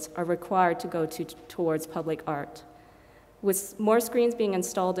budgets are required to go towards public art. With more screens being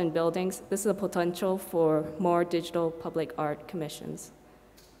installed in buildings, this is a potential for more digital public art commissions.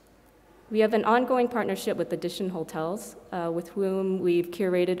 We have an ongoing partnership with Sedition Hotels, with whom we've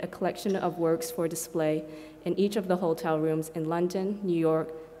curated a collection of works for display in each of the hotel rooms in London, New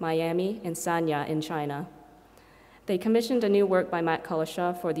York, Miami, and Sanya in China. They commissioned a new work by Matt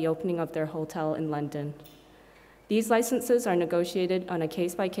Kalasha for the opening of their hotel in London. These licenses are negotiated on a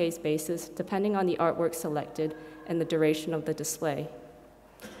case-by-case basis, depending on the artwork selected and the duration of the display.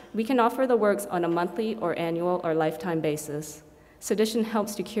 We can offer the works on a monthly or annual or lifetime basis. Sedition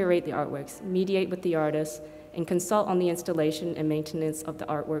helps to curate the artworks, mediate with the artists, and consult on the installation and maintenance of the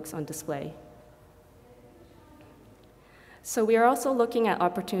artworks on display. So we are also looking at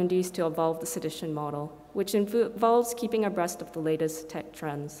opportunities to evolve the Sedition model, which involves keeping abreast of the latest tech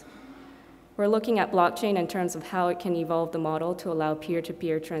trends. We're looking at blockchain in terms of how it can evolve the model to allow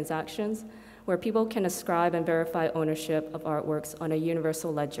peer-to-peer transactions, where people can ascribe and verify ownership of artworks on a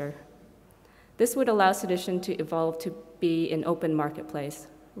universal ledger. This would allow Sedition to evolve to be an open marketplace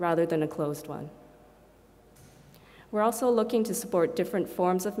rather than a closed one. We're also looking to support different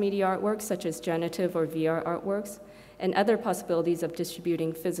forms of media artworks, such as generative or VR artworks, and other possibilities of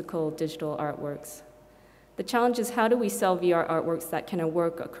distributing physical digital artworks. The challenge is, how do we sell VR artworks that can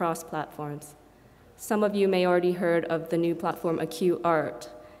work across platforms? Some of you may already heard of the new platform Acute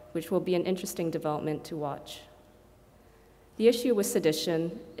Art, which will be an interesting development to watch. The issue with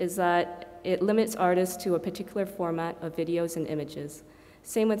Sedition is that it limits artists to a particular format of videos and images.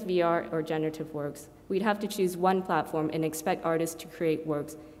 Same with VR or generative works. We'd have to choose one platform and expect artists to create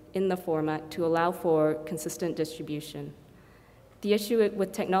works in the format to allow for consistent distribution. The issue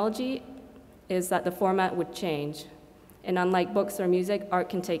with technology is that the format would change, and unlike books or music, art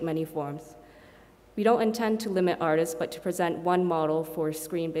can take many forms. We don't intend to limit artists, but to present one model for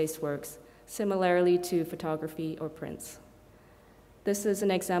screen-based works, similarly to photography or prints. This is an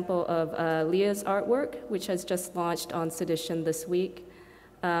example of Leah's artwork, which has just launched on Sedition this week.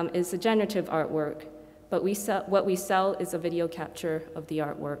 Is a generative artwork, but what we sell is a video capture of the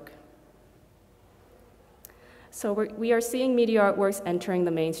artwork. So we are seeing media artworks entering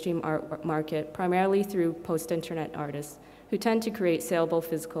the mainstream art market, primarily through post-internet artists, who tend to create saleable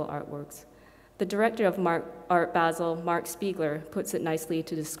physical artworks. The director of Art Basel, Mark Spiegler, puts it nicely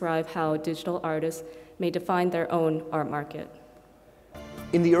to describe how digital artists may define their own art market.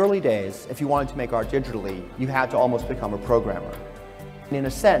 In the early days, if you wanted to make art digitally, you had to almost become a programmer. And in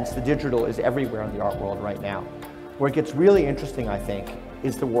a sense, the digital is everywhere in the art world right now. Where it gets really interesting, I think,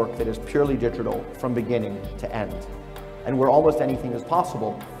 is the work that is purely digital from beginning to end. and where almost anything is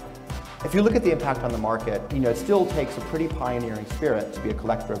possible. If you look at the impact on the market, it still takes a pretty pioneering spirit to be a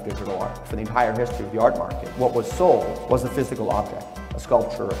collector of digital art. For the entire history of the art market, what was sold was a physical object, a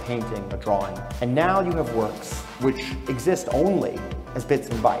sculpture, a painting, a drawing. And now you have works which exist only as bits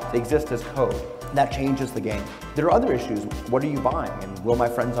and bytes. They exist as code. That changes the game. There are other issues. What are you buying? And will my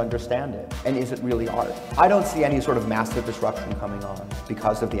friends understand it? And is it really art? I don't see any sort of massive disruption coming on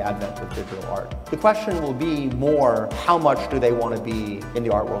because of the advent of digital art. The question will be more, how much do they want to be in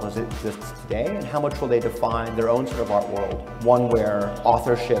the art world as it exists today? And how much will they define their own sort of art world? One where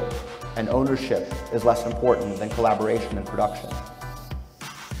authorship and ownership is less important than collaboration and production.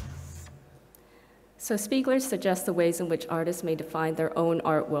 So Spiegler suggests the ways in which artists may define their own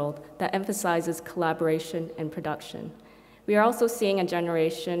art world that emphasizes collaboration and production. We are also seeing a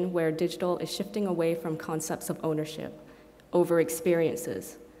generation where digital is shifting away from concepts of ownership over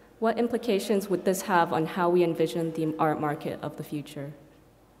experiences. What implications would this have on how we envision the art market of the future?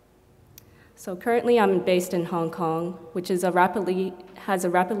 So currently I'm based in Hong Kong, which has a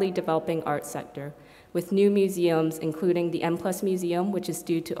rapidly developing art sector, with new museums, including the M+ Museum, which is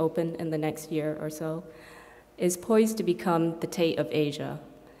due to open in the next year or so, is poised to become the Tate of Asia.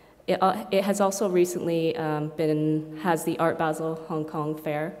 It has also recently has the Art Basel Hong Kong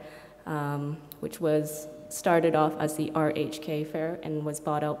Fair, which was started off as the Art HK Fair and was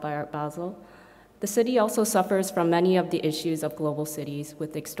bought out by Art Basel. The city also suffers from many of the issues of global cities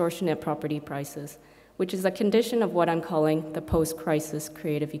with extortionate property prices, which is a condition of what I'm calling the post-crisis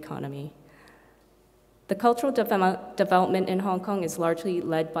creative economy. The cultural development in Hong Kong is largely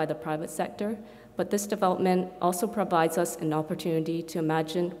led by the private sector, but this development also provides us an opportunity to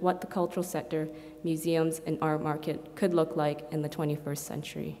imagine what the cultural sector, museums, and art market could look like in the 21st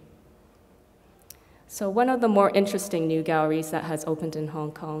century. So one of the more interesting new galleries that has opened in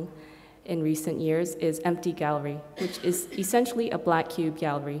Hong Kong in recent years is Empty Gallery, which is essentially a black cube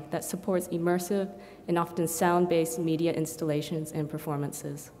gallery that supports immersive and often sound-based media installations and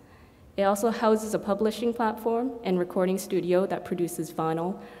performances. It also houses a publishing platform and recording studio that produces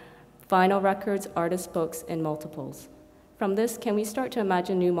vinyl records, artist books, and multiples. From this, can we start to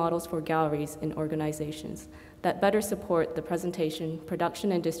imagine new models for galleries and organizations that better support the presentation,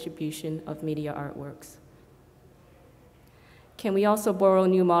 production, and distribution of media artworks? Can we also borrow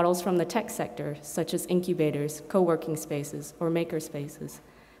new models from the tech sector, such as incubators, co-working spaces, or maker spaces?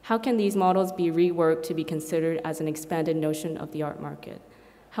 How can these models be reworked to be considered as an expanded notion of the art market?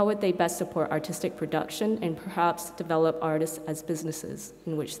 How would they best support artistic production and perhaps develop artists as businesses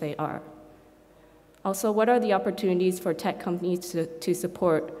in which they are? Also, what are the opportunities for tech companies to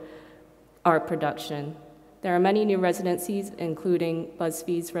support art production? There are many new residencies, including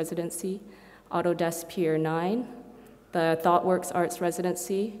BuzzFeed's residency, Autodesk Pier 9, the ThoughtWorks Arts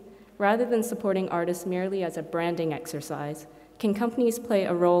residency. Rather than supporting artists merely as a branding exercise, can companies play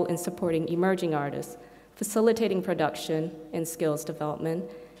a role in supporting emerging artists, facilitating production and skills development,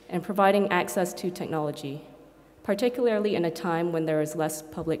 and providing access to technology, particularly in a time when there is less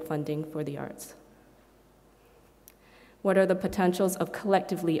public funding for the arts? What are the potentials of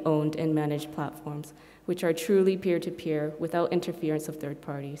collectively owned and managed platforms, which are truly peer-to-peer without interference of third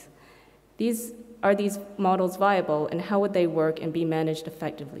parties? Are these models viable, and how would they work and be managed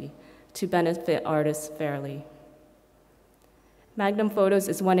effectively to benefit artists fairly? Magnum Photos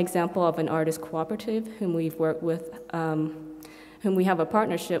is one example of an artist cooperative whom we've worked with, whom we have a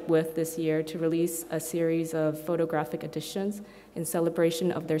partnership with this year to release a series of photographic editions in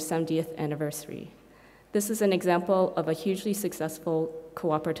celebration of their 70th anniversary. This is an example of a hugely successful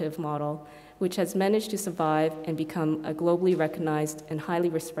cooperative model which has managed to survive and become a globally recognized and highly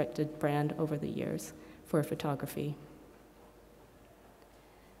respected brand over the years for photography.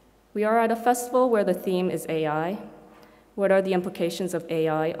 We are at a festival where the theme is AI. What are the implications of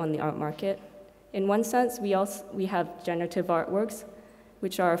AI on the art market? In one sense, we have generative artworks,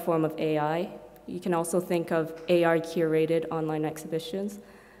 which are a form of AI. You can also think of AI-curated online exhibitions.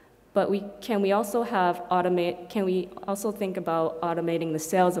 But can we also think about automating the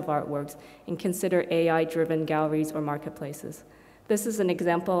sales of artworks and consider AI-driven galleries or marketplaces? This is an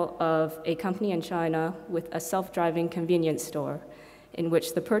example of a company in China with a self-driving convenience store in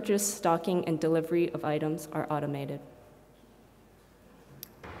which the purchase, stocking, and delivery of items are automated.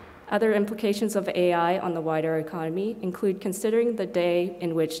 Other implications of AI on the wider economy include considering the day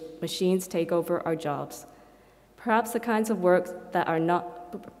in which machines take over our jobs. Perhaps the kind of work that are not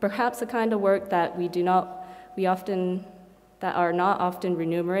often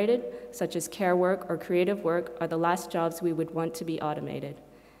remunerated, such as care work or creative work, are the last jobs we would want to be automated.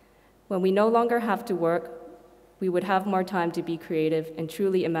 When we no longer have to work, we would have more time to be creative and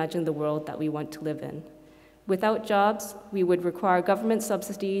truly imagine the world that we want to live in. Without jobs, we would require government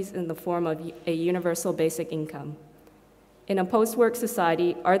subsidies in the form of a universal basic income. In a post-work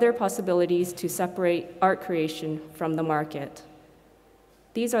society, are there possibilities to separate art creation from the market?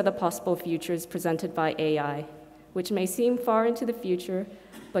 These are the possible futures presented by AI, which may seem far into the future,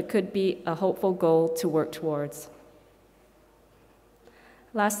 but could be a hopeful goal to work towards.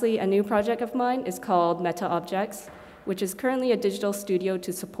 Lastly, a new project of mine is called Meta Objects, which is currently a digital studio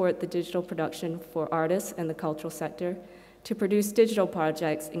to support the digital production for artists in the cultural sector, to produce digital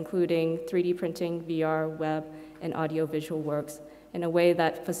projects, including 3D printing, VR, web, and audiovisual works, in a way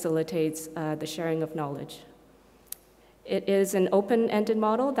that facilitates the sharing of knowledge. It is an open-ended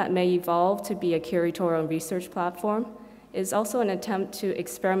model that may evolve to be a curatorial research platform. It is also an attempt to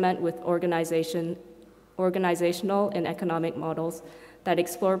experiment with organizational and economic models that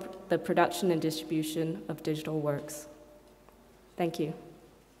explore the production and distribution of digital works. Thank you.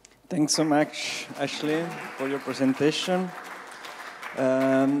 Thanks so much, Ashley, for your presentation.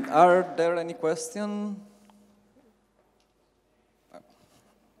 Are there any questions?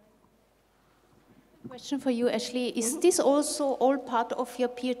 Question for you, Ashley. Is this also all part of your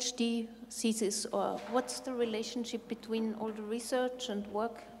PhD thesis, or what's the relationship between all the research and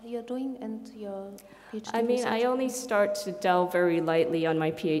work you're doing and your PhD I mean, research? I only start to delve very lightly on my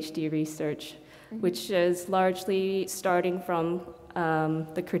PhD research, which is largely starting from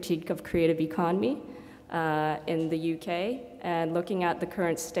the critique of creative economy in the UK and looking at the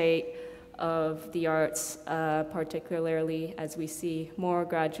current state of the arts, particularly as we see more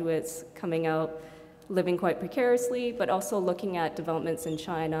graduates coming out living quite precariously, but also looking at developments in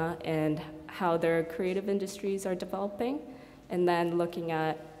China and how their creative industries are developing, and then looking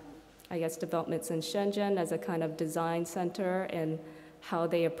at, I guess, developments in Shenzhen as a kind of design center and how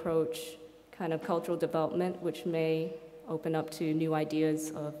they approach kind of cultural development, which may open up to new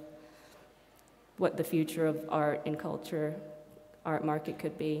ideas of what the future of art and culture, art market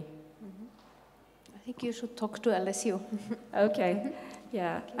could be. I think you should talk to LSU. Okay,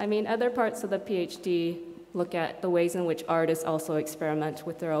 yeah. I mean, other parts of the PhD look at the ways in which artists also experiment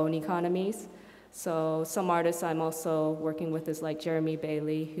with their own economies. So some artists I'm also working with is like Jeremy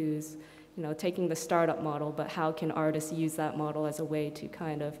Bailey, who's taking the startup model, but how can artists use that model as a way to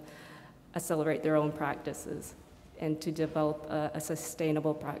kind of accelerate their own practices and to develop a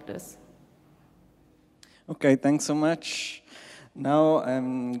sustainable practice. Okay, thanks so much. Now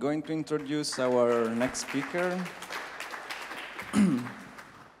I'm going to introduce our next speaker.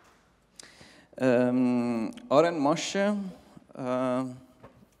 Oren Moshe,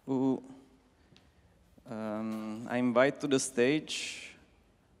 who I invite to the stage.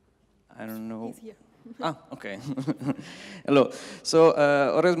 I don't know. He's here. Okay. Hello. So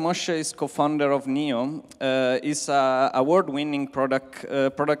Oren Moshe is co-founder of NIIO. He's an award-winning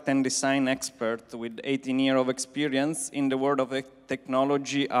product and design expert with 18 years of experience in the world of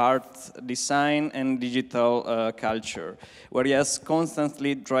technology, art, design, and digital culture, where he has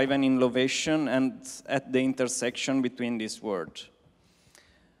constantly driven innovation and at the intersection between these worlds.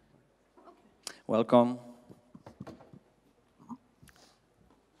 Welcome.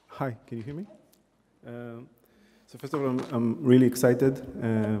 Hi, can you hear me? So first of all, I'm really excited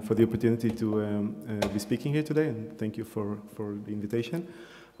for the opportunity to be speaking here today, and thank you for the invitation.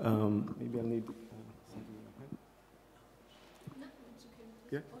 Maybe I'll need something in my hand. No, it's okay.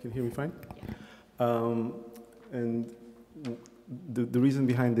 Yeah, can you hear me fine? And the reason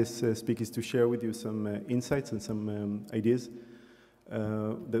behind this speak is to share with you some insights and some ideas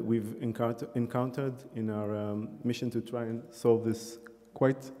that we've encountered in our mission to try and solve this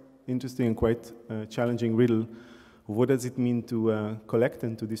quite interesting and quite challenging riddle of what does it mean to collect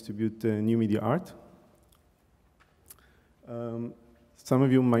and to distribute new media art. Some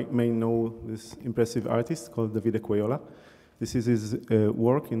of you may know this impressive artist called David Aquayola. This is his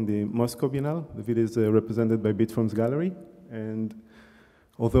work in the Moscow Biennale. David is represented by Bitform's gallery, and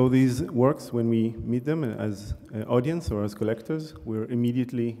although these works, when we meet them as audience or as collectors, we're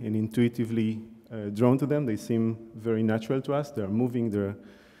immediately and intuitively drawn to them. They seem very natural to us. They're moving, they're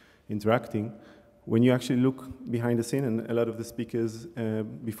interacting. When you actually look behind the scene, and a lot of the speakers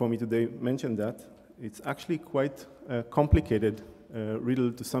before me today mentioned that, it's actually quite a complicated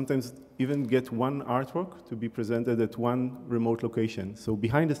riddle to sometimes even get one artwork to be presented at one remote location. So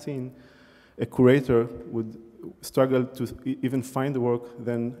behind the scene, a curator would struggle to even find the work,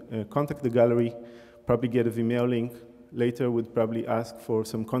 then contact the gallery, probably get a Vimeo link, later would probably ask for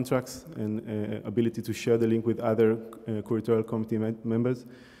some contracts and ability to share the link with other curatorial committee members.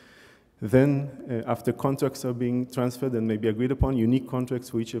 Then, after contracts are being transferred and maybe agreed upon, unique contracts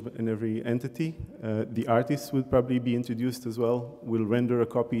for each and every entity, the artist will probably be introduced as well, will render a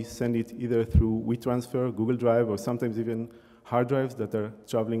copy, send it either through WeTransfer, Google Drive, or sometimes even hard drives that are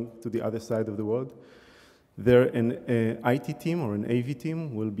traveling to the other side of the world. There, an IT team or an AV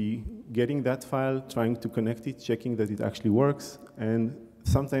team will be getting that file, trying to connect it, checking that it actually works, and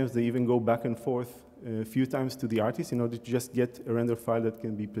sometimes they even go back and forth a few times to the artist in order to just get a render file that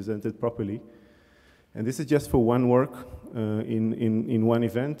can be presented properly. And this is just for one work in one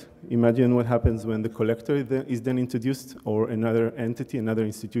event. Imagine what happens when the collector is then introduced, or another entity, another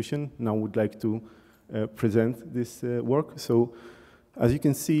institution now would like to present this work. So as you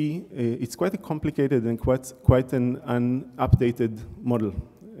can see, it's quite a complicated and quite an unupdated model.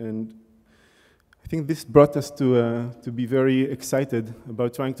 And I think this brought us to be very excited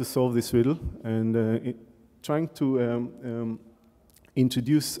about trying to solve this riddle and trying to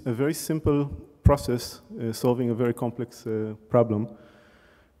introduce a very simple process solving a very complex problem.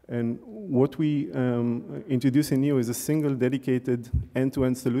 And what we introduce in NIIO is a single dedicated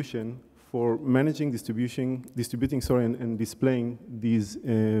end-to-end solution for managing, distributing, and displaying these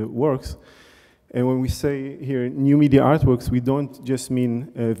works. And when we say here new media artworks, we don't just mean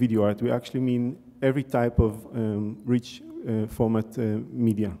video art. We actually mean every type of rich format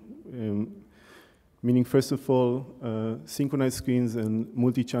media. Meaning, first of all, synchronized screens and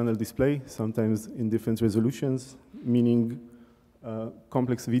multi-channel display, sometimes in different resolutions, meaning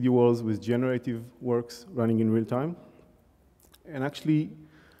complex video walls with generative works running in real time. And actually,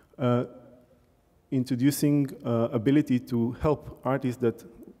 introducing ability to help artists that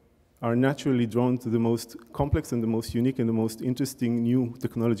are naturally drawn to the most complex and the most unique and the most interesting new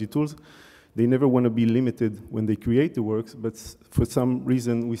technology tools. They never want to be limited when they create the works, but for some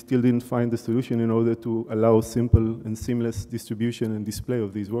reason we still didn't find the solution in order to allow simple and seamless distribution and display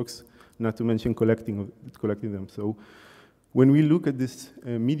of these works, not to mention collecting them. So when we look at this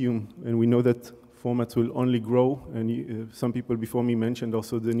medium, and we know that formats will only grow, and some people before me mentioned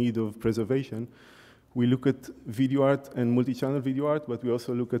also the need of preservation, we look at video art and multi-channel video art, but we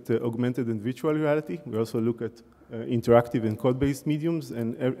also look at augmented and virtual reality. We also look at interactive and code-based mediums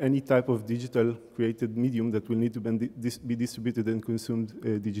and any type of digital created medium that will need to be distributed and consumed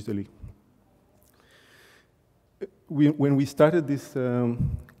digitally. When we started this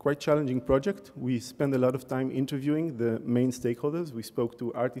quite challenging project, we spent a lot of time interviewing the main stakeholders. We spoke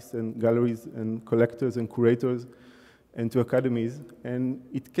to artists and galleries and collectors and curators and to academies, and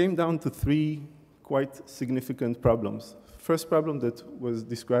it came down to three quite significant problems. First problem that was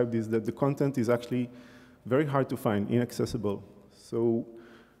described is that the content is actually very hard to find, inaccessible. So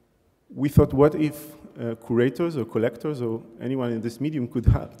we thought, what if curators or collectors or anyone in this medium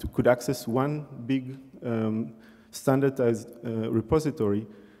could access one big standardized repository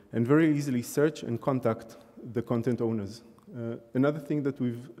and very easily search and contact the content owners. Another thing that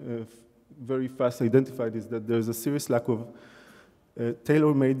we've very fast identified is that there's a serious lack of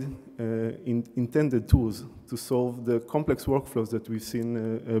tailor-made intended tools to solve the complex workflows that we've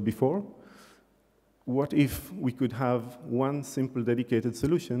seen before. What if we could have one simple dedicated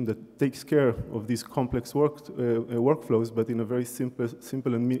solution that takes care of these complex workflows, but in a very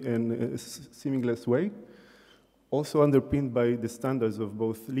simple and seamless way, also underpinned by the standards of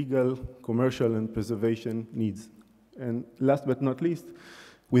both legal, commercial, and preservation needs. And last but not least,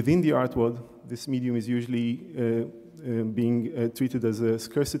 within the art world, this medium is usually being treated as a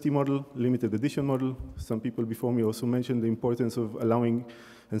scarcity model, limited edition model. Some people before me also mentioned the importance of allowing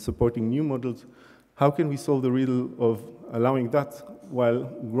and supporting new models. How can we solve the riddle of allowing that while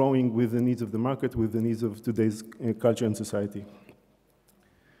growing with the needs of the market, with the needs of today's culture and society?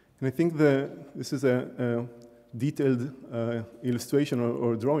 And I think this is a detailed illustration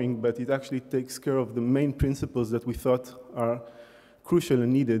or drawing, but it actually takes care of the main principles that we thought are crucial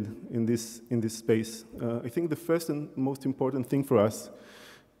and needed in this space. I think the first and most important thing for us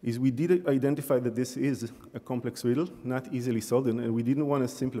is we did identify that this is a complex riddle, not easily solved, and we didn't want to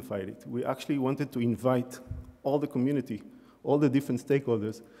simplify it. We actually wanted to invite all the community, all the different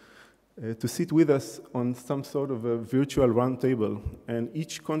stakeholders, to sit with us on some sort of a virtual roundtable, and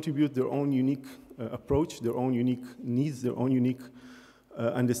each contribute their own unique approach, their own unique needs, their own unique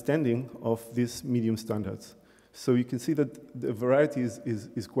understanding of these medium standards. So you can see that the variety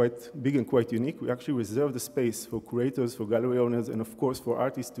is quite big and quite unique. We actually reserve the space for curators, for gallery owners, and of course for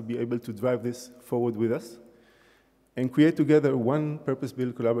artists to be able to drive this forward with us and create together one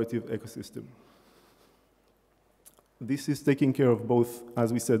purpose-built collaborative ecosystem. This is taking care of both,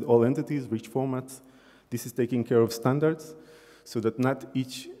 as we said, all entities, rich formats. This is taking care of standards. so that not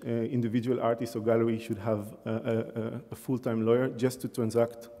each individual artist or gallery should have a full-time lawyer just to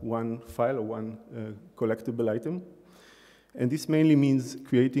transact one file or one collectible item. And this mainly means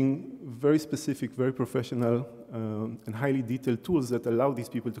creating very specific, very professional, and highly detailed tools that allow these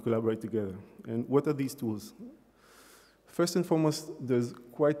people to collaborate together. And what are these tools? First and foremost, there's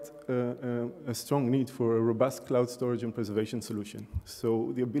quite a strong need for a robust cloud storage and preservation solution.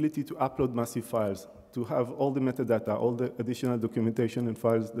 So the ability to upload massive files, to have all the metadata, all the additional documentation and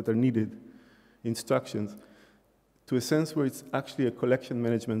files that are needed, instructions, to a sense where it's actually a collection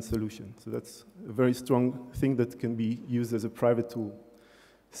management solution. So that's a very strong thing that can be used as a private tool.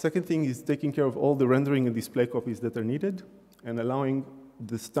 Second thing is taking care of all the rendering and display copies that are needed and allowing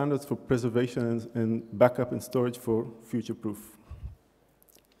the standards for preservation and backup and storage for future proof.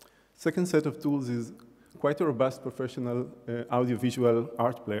 Second set of tools is quite a robust professional audiovisual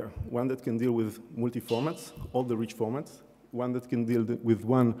art player, one that can deal with multi-formats, all the rich formats, one that can deal with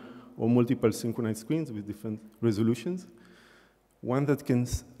one or multiple synchronized screens with different resolutions, one that can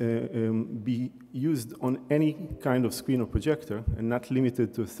be used on any kind of screen or projector and not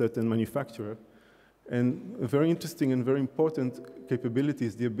limited to a certain manufacturer. And a very interesting and very important capability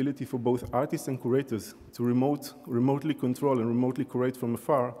is the ability for both artists and curators to remotely control and remotely curate from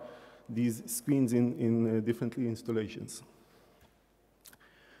afar these screens in different installations.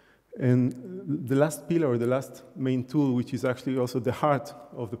 And the last pillar, or the last main tool, which is actually also the heart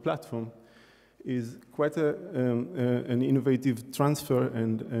of the platform, is quite an innovative transfer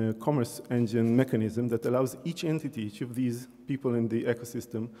and commerce engine mechanism that allows each entity, each of these people in the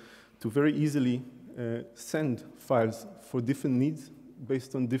ecosystem, to very easily send files for different needs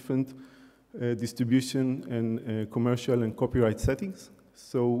based on different distribution and commercial and copyright settings.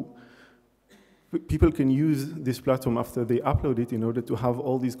 So people can use this platform after they upload it in order to have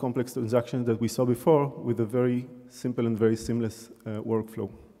all these complex transactions that we saw before with a very simple and very seamless workflow.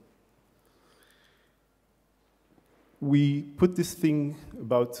 We put this thing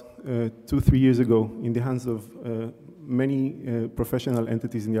about 2-3 years ago in the hands of many professional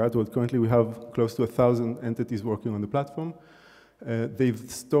entities in the art world. Currently, we have close to 1,000 entities working on the platform. They've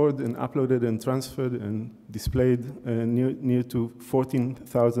stored and uploaded and transferred and displayed near to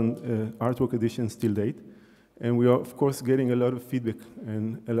 14,000 artwork editions till date. And we are, of course, getting a lot of feedback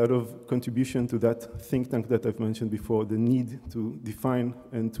and a lot of contribution to that think tank that I've mentioned before, the need to define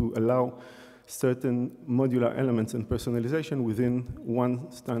and to allow certain modular elements and personalization within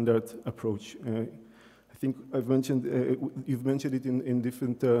one standard approach. I think I've mentioned, you've mentioned it in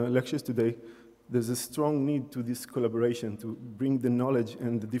different lectures today. There's a strong need to this collaboration to bring the knowledge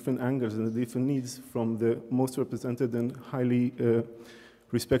and the different angles and the different needs from the most represented and highly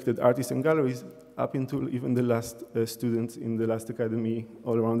respected artists and galleries up into even the last students in the last academy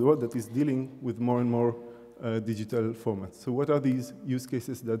all around the world that is dealing with more and more digital formats. So what are these use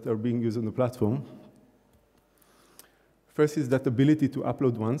cases that are being used on the platform? First is that ability to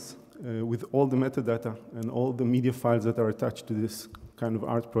upload once with all the metadata and all the media files that are attached to this kind of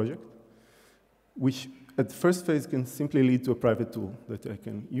art project, which at the first phase can simply lead to a private tool that I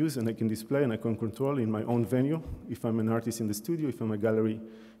can use and I can display and I can control in my own venue if I'm an artist in the studio, if I'm a gallery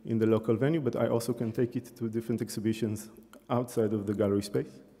in the local venue, but I also can take it to different exhibitions outside of the gallery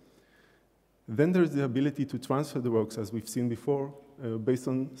space. Then there's the ability to transfer the works, as we've seen before, based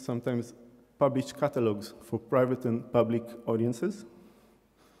on sometimes published catalogs for private and public audiences.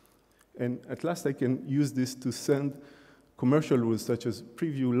 And at last I can use this to send commercial rules such as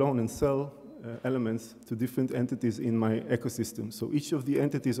preview, loan, and sell elements to different entities in my ecosystem. So each of the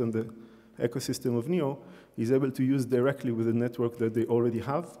entities on the ecosystem of NIIO is able to use directly with the network that they already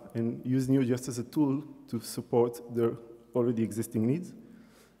have and use NIIO just as a tool to support their already existing needs.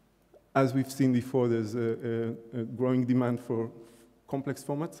 As we've seen before, there's a growing demand for complex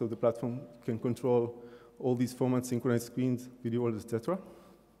formats, so the platform can control all these formats, synchronized screens, video walls, etc.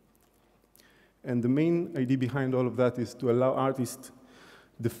 And the main idea behind all of that is to allow artists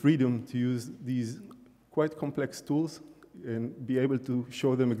the freedom to use these quite complex tools and be able to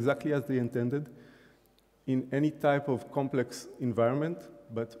show them exactly as they intended in any type of complex environment,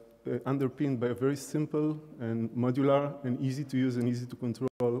 but underpinned by a very simple and modular and easy to use and easy to control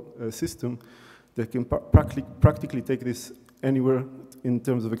system that can practically take this anywhere in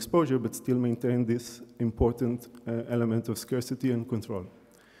terms of exposure, but still maintain this important element of scarcity and control.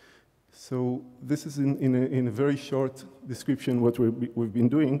 So this is in a very short description what we've been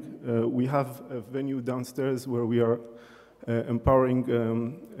doing. We have a venue downstairs where we are empowering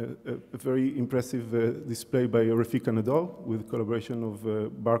a very impressive display by Rafika Nadal with collaboration of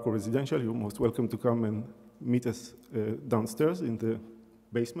Barco Residential. You're most welcome to come and meet us downstairs in the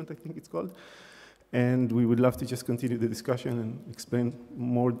basement, I think it's called. And we would love to just continue the discussion and explain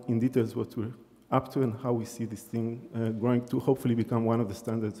more in details what we're up to and how we see this thing growing to hopefully become one of the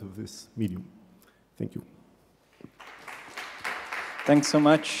standards of this medium. Thank you. Thanks so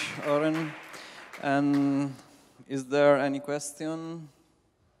much, Oren. And is there any question?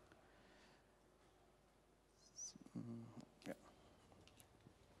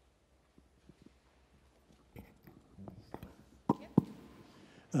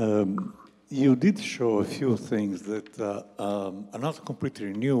 You did show a few things that are not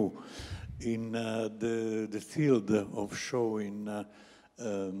completely new in the field of showing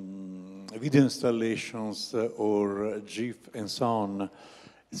video installations or GIF and so on.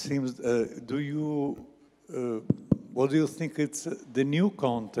 It seems, what do you think it's the new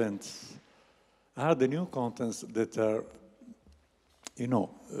contents? Are the new contents that are, you know,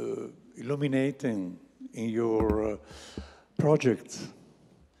 illuminating in your projects?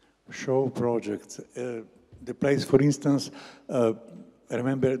 Show projects. The place, for instance, I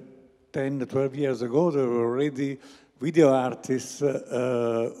remember 10, 12 years ago, there were already video artists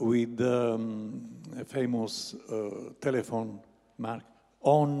with a famous telephone mark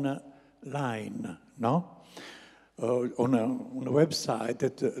online, no? On a website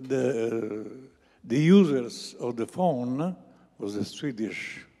that the users of the phone was a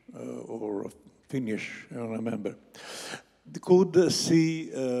Swedish or Finnish, I don't remember. Could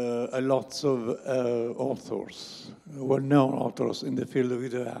see a lot of authors, well-known authors in the field of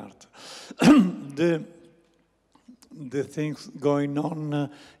video art. The things going on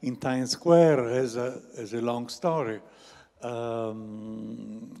in Times Square as a long story.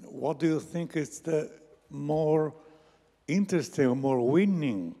 What do you think is the more interesting or more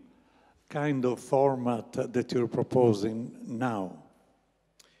winning kind of format that you're proposing now?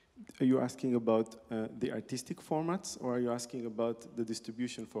 Are you asking about the artistic formats, or are you asking about the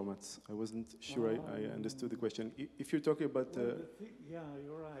distribution formats? I wasn't sure I understood the question. If you're talking about... yeah,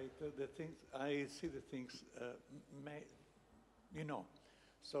 you're right. The things, I see the things, you know,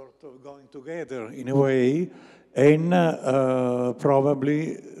 sort of going together in a way, and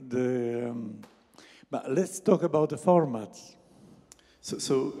probably the... but let's talk about the formats.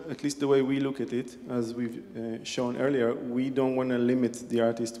 So at least the way we look at it, as we've shown earlier, we don't want to limit the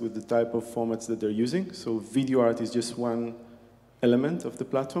artist with the type of formats that they're using. So video art is just one element of the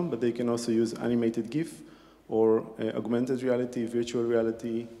platform, but they can also use animated GIF or augmented reality, virtual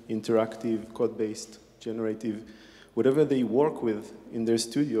reality, interactive, code-based, generative. Whatever they work with in their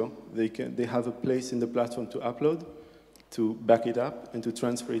studio, they have a place in the platform to upload, to back it up, and to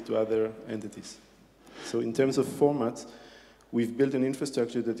transfer it to other entities. So in terms of formats, we've built an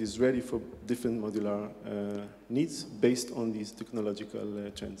infrastructure that is ready for different modular needs based on these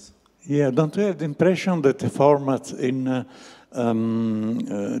technological trends. Yeah, don't you have the impression that the formats in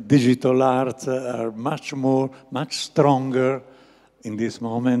digital art are much stronger in this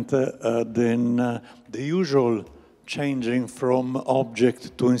moment than the usual changing from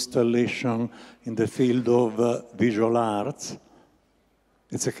object to installation in the field of visual arts?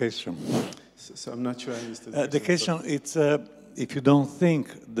 It's a question. So I'm not sure I understood the question. It's if you don't think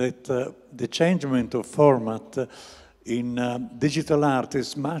that the changement of format in digital art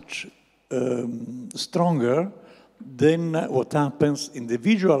is much stronger than what happens in the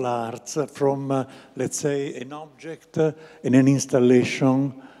visual arts from, let's say, an object in an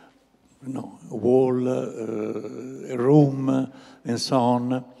installation, you know, a wall, a room, and so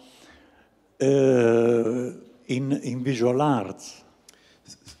on, in visual arts.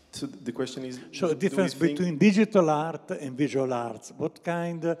 So the question is... So the difference between digital art and visual arts, what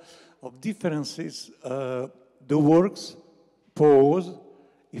kind of differences the works pose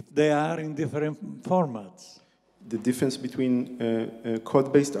if they are in different formats? The difference between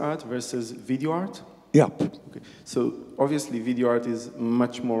code-based art versus video art? Yeah. Okay. So obviously video art is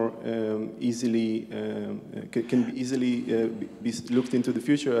much more easily, can be easily be looked into the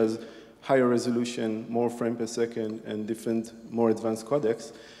future as higher resolution, more frame per second, and different, more advanced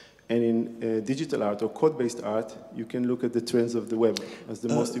codecs. And in digital art or code-based art, you can look at the trends of the web as the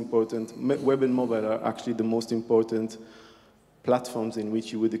most important. Web and mobile are actually the most important platforms in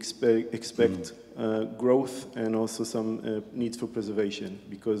which you would expect growth and also some need for preservation,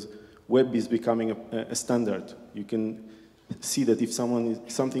 because web is becoming a standard. You can see that if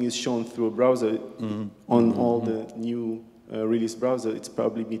something is shown through a browser on all the new release browser, it's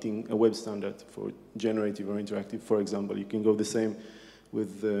probably meeting a web standard for generative or interactive, for example. You can go the same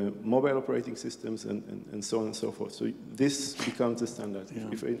with mobile operating systems and so on and so forth. So this becomes a standard,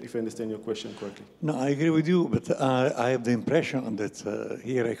 if I understand your question correctly. No, I agree with you, but I have the impression that,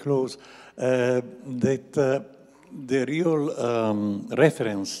 here I close, that the real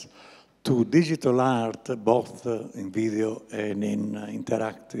reference to digital art, both in video and in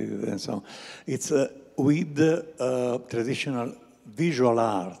interactive and so on. It's with traditional visual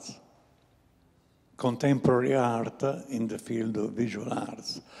arts, contemporary art in the field of visual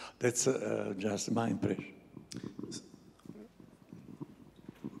arts. That's just my impression.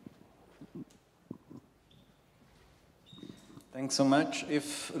 Thanks so much.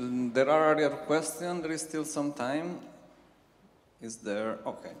 If there are other questions, there is still some time. Is there?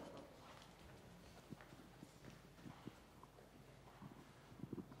 Okay.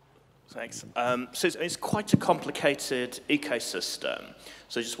 Thanks. So it's quite a complicated ecosystem.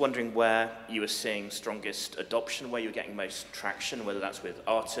 So just wondering where you were seeing strongest adoption, where you're getting most traction, whether that's with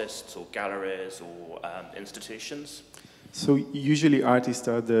artists or galleries or institutions? So usually artists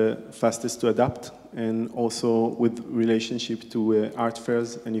are the fastest to adapt, and also with relationship to art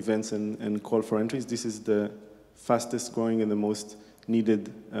fairs and events and call for entries. This is the fastest growing and the most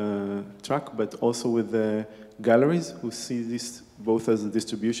needed track, but also with the galleries who see this both as a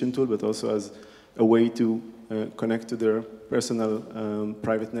distribution tool, but also as a way to connect to their personal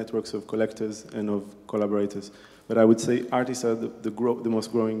private networks of collectors and of collaborators. But I would say artists are the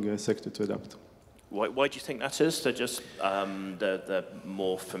most growing sector to adapt. Why do you think that is? They're just they're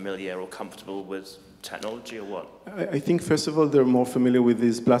more familiar or comfortable with technology, or what? I think, first of all, they're more familiar with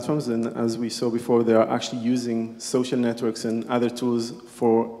these platforms, and as we saw before, they are actually using social networks and other tools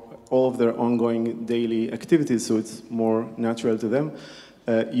for all of their ongoing daily activities, so it's more natural to them.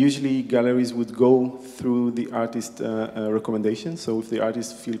 Usually, galleries would go through the artist recommendations, so if the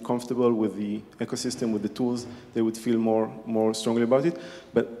artists feel comfortable with the ecosystem, with the tools, they would feel more strongly about it.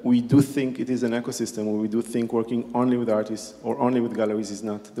 But we do think it is an ecosystem, where we do think working only with artists or only with galleries is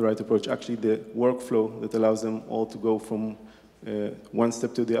not the right approach. Actually, the workflow that allows them all to go from one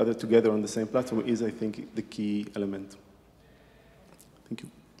step to the other together on the same platform is, I think, the key element. Thank you.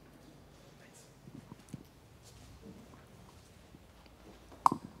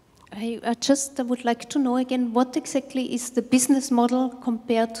 I just would like to know again, what exactly is the business model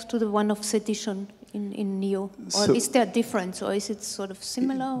compared to the one of Sedition in NIIO? Or So, is there a difference, or is it sort of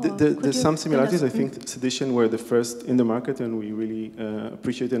similar? There's some similarities. I think Sedition were the first in the market, and we really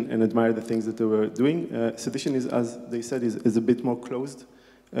appreciate and admire the things that they were doing. Sedition is, as they said, is a bit more closed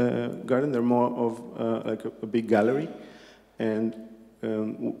garden. They're more of like a big gallery. And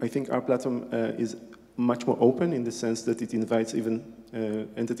I think our platform is much more open in the sense that it invites even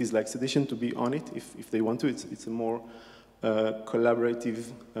entities like Sedition to be on it if they want to. It's a more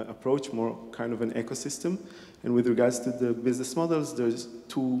collaborative approach, more kind of an ecosystem. And with regards to the business models, there's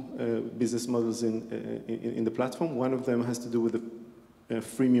two business models in the platform. One of them has to do with a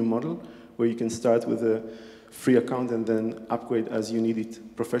freemium model, where you can start with a free account and then upgrade as you need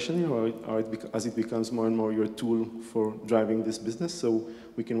it professionally, or as it becomes more and more your tool for driving this business. So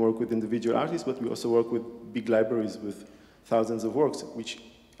we can work with individual artists, but we also work with big libraries with thousands of works, which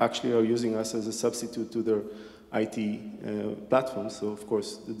actually are using us as a substitute to their IT platforms. So of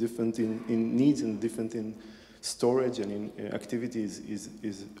course, the different in needs and different in storage and in activities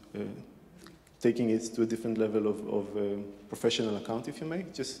is taking it to a different level of professional account, if you may.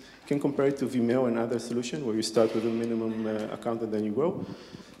 Just can compare it to Vimeo and other solution, where you start with a minimum account and then you grow.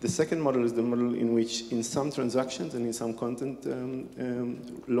 The second model is the model in which in some transactions and in some content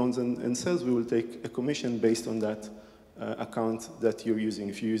loans and sales, we will take a commission based on that account that you're using.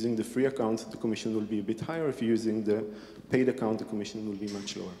 If you're using the free account, the commission will be a bit higher. If you're using the paid account, the commission will be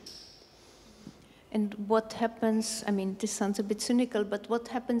much lower. And what happens, I mean, this sounds a bit cynical, but what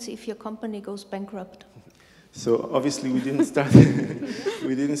happens if your company goes bankrupt? So obviously we didn't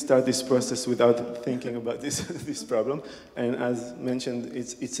start this process without thinking about this problem. And as mentioned,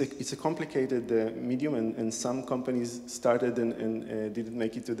 it's a complicated medium, and some companies started and didn't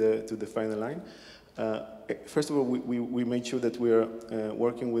make it to the final line. First of all, we made sure that we're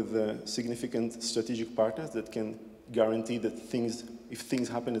working with significant strategic partners that can guarantee that if things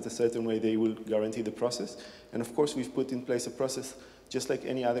happen in a certain way, they will guarantee the process. And of course, we've put in place a process just like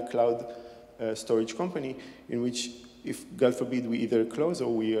any other cloud storage company, in which, if God forbid, we either close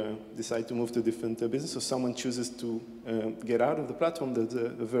or we decide to move to a different business, or someone chooses to get out of the platform, there's a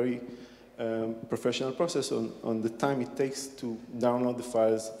very professional process on the time it takes to download the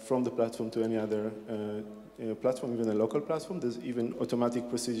files from the platform to any other platform, even a local platform. There's even automatic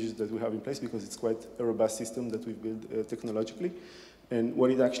procedures that we have in place, because it's quite a robust system that we've built technologically. And what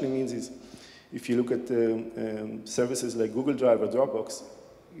it actually means is, if you look at services like Google Drive or Dropbox,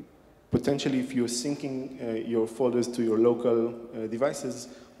 potentially if you're syncing your folders to your local devices,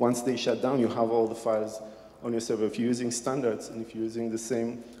 once they shut down, you have all the files on your server. If you're using standards and if you're using the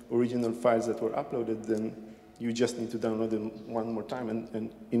same original files that were uploaded, then You just need to download them one more time,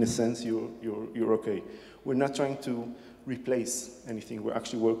 and in a sense, you're okay. We're not trying to replace anything. We're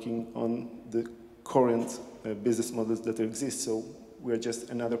actually working on the current business models that exist. So we're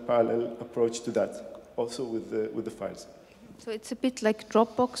just another parallel approach to that, also with the files. So it's a bit like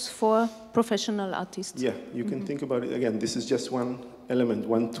Dropbox for professional artists. Yeah, you can think about it. Again, this is just one element,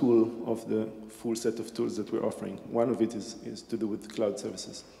 one tool of the full set of tools that we're offering. One of it is to do with cloud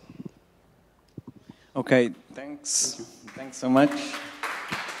services. Okay, thanks. Thanks so much.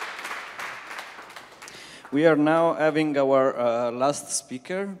 We are now having our last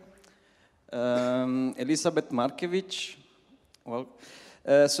speaker, Elizabeth Markevitch. Well,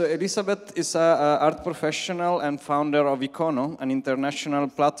 so Elizabeth is an art professional and founder of Ikono, an international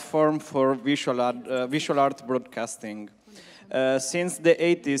platform for visual art broadcasting. Since the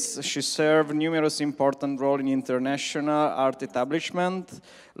 80s, she served numerous important roles in international art establishments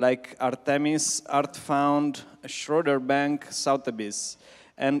like Artemis, Art Found, Schroeder Bank, Sotheby's.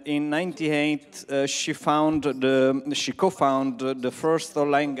 And in '98, she co-founded the first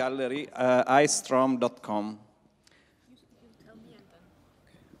online gallery, iStrom.com.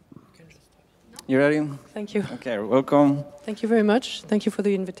 You ready? Thank you. Okay, welcome. Thank you very much. Thank you for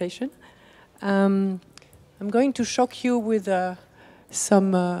the invitation. I'm going to shock you with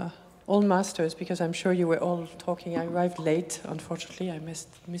some old masters, because I'm sure you were all talking. I arrived late, unfortunately. I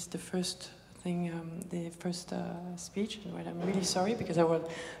missed the first thing, the first speech, and I'm really sorry, because I was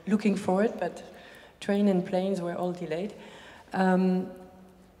looking forward, but train and planes were all delayed.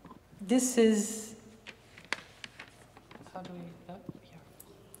 This is, how do we, here.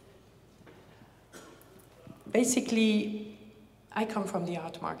 Basically, I come from the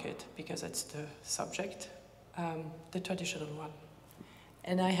art market, because that's the subject, the traditional one.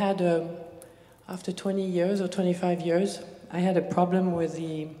 And I had, after 20 years or 25 years, I had a problem with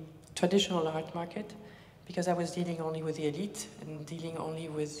the traditional art market, because I was dealing only with the elite and dealing only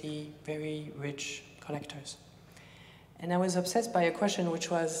with the very rich collectors. And I was obsessed by a question,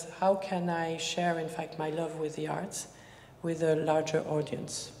 which was, how can I share, in fact, my love with the arts with a larger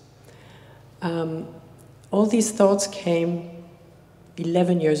audience? All these thoughts came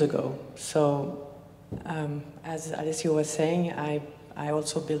 11 years ago. So, as Alessio was saying, I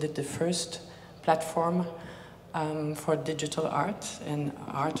also built the first platform for digital art and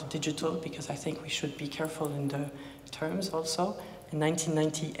art digital, because I think we should be careful in the terms also. In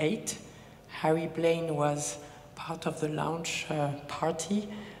 1998, Harry Blaine was part of the launch party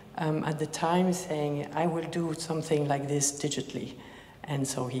at the time, saying, I will do something like this digitally. And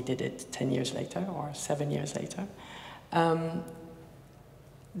so he did it 10 years later, or 7 years later.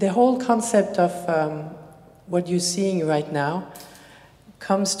 The whole concept of what you're seeing right now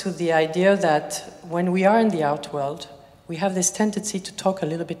comes to the idea that when we are in the art world, we have this tendency to talk a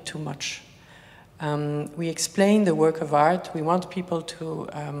little bit too much. We explain the work of art, we want people to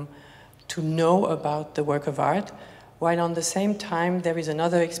know about the work of art, while on the same time there is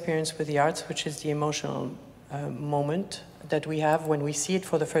another experience with the arts, which is the emotional moment that we have when we see it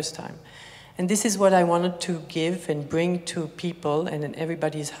for the first time. And this is what I wanted to give and bring to people and in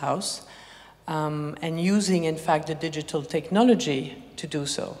everybody's house, and using, in fact, the digital technology to do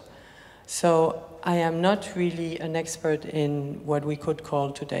so. So I am not really an expert in what we could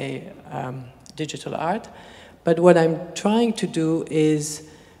call today digital art, but what I'm trying to do is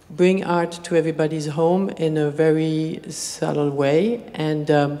bring art to everybody's home in a very subtle way, and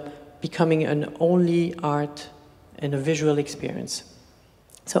becoming an only art and a visual experience.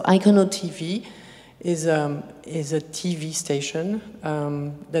 So Ikono TV is a TV station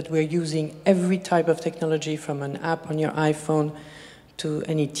that we're using every type of technology, from an app on your iPhone to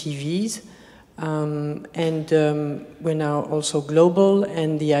any TVs. We're now also global,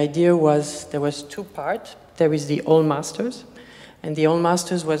 and the idea was, there was two parts. There is the All Masters, and the All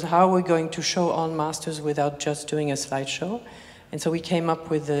Masters was how we're going to show All Masters without just doing a slideshow. And so we came up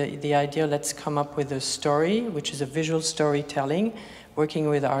with the idea, let's come up with a story, which is a visual storytelling, working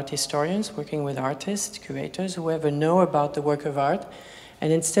with art historians, working with artists, curators, whoever know about the work of art.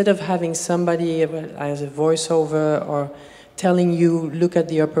 And instead of having somebody as a voiceover or telling you, look at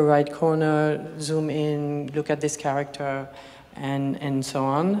the upper right corner, zoom in, look at this character, and so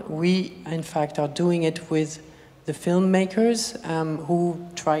on, we, in fact, are doing it with the filmmakers who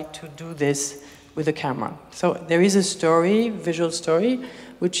try to do this with a camera. So there is a story, visual story,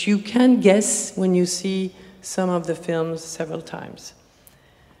 which you can guess when you see some of the films several times.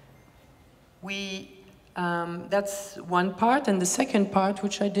 That's one part, and the second part,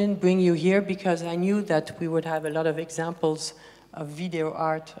 which I didn't bring you here because I knew that we would have a lot of examples of video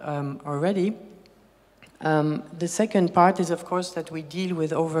art already. The second part is, of course, that we deal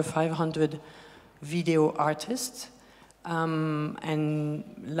with over 500 video artists. And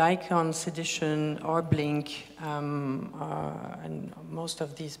like on Sedition or Blink and most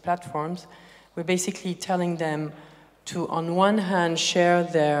of these platforms, we're basically telling them to, on one hand, share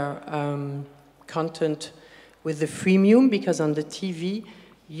their content with the freemium, because on the TV,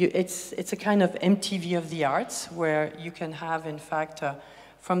 it's a kind of MTV of the arts, where you can have, in fact,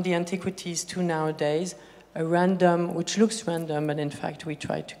 from the antiquities to nowadays, a random, which looks random, but in fact we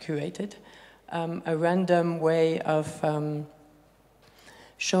try to curate it, a random way of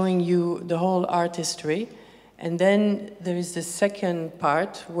showing you the whole art history. And then there is the second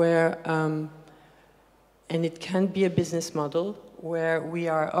part where, and it can be a business model, where we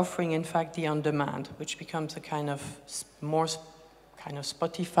are offering, in fact, the on-demand, which becomes a kind of more kind of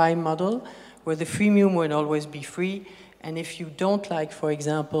Spotify model, where the freemium will always be free. And if you don't like, for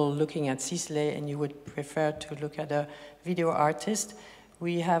example, looking at Sisley and you would prefer to look at a video artist,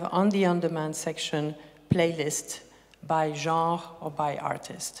 we have on the on-demand section playlist by genre or by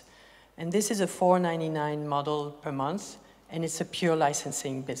artist. And this is a $4.99 model per month, and it's a pure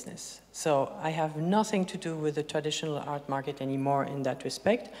licensing business. So I have nothing to do with the traditional art market anymore in that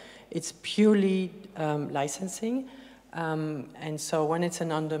respect. It's purely licensing. And so when it's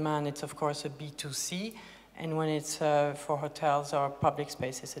an on-demand, it's of course a B2C. And when it's for hotels or public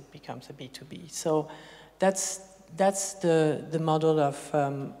spaces, it becomes a B2B. So that's the model of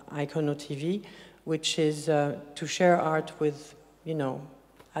Ikono TV, which is to share art with, you know,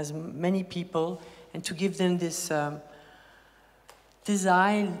 as many people, and to give them this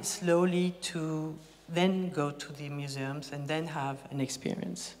desire slowly to then go to the museums and then have an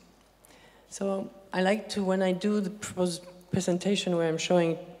experience. So I like to, when I do the presentation where I'm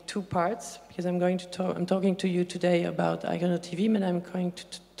showing two parts, because I'm talking to you today about Ikono TV, but I'm going to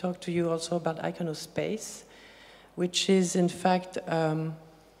talk to you also about Ikono Space, which is in fact the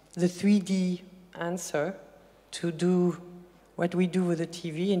 3D answer to do what we do with the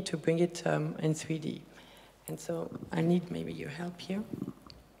TV and to bring it in 3D. And so I need maybe your help here.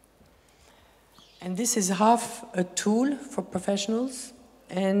 And this is half a tool for professionals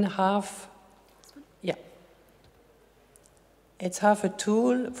and half, yeah. It's half a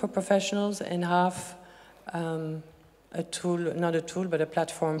tool for professionals and half a tool, not a tool, but a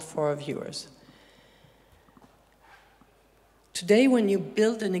platform for viewers. Today, when you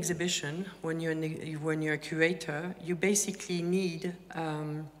build an exhibition, when you're a curator, you basically need,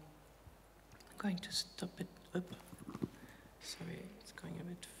 I'm going to stop it, oops. Sorry, it's going a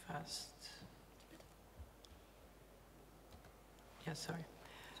bit fast. Yeah, sorry.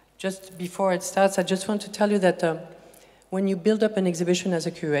 Just before it starts, I just want to tell you that when you build up an exhibition as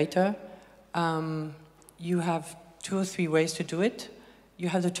a curator, you have 2 or 3 ways to do it. You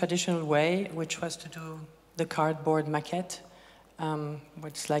have the traditional way, which was to do the cardboard maquette,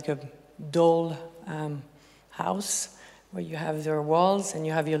 which is like a doll house, where you have your walls and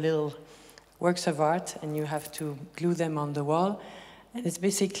you have your little works of art and you have to glue them on the wall. And it's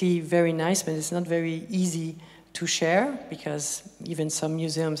basically very nice, but it's not very easy to share, because even some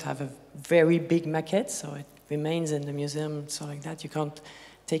museums have a very big maquette, so it remains in the museum, so like that, you can't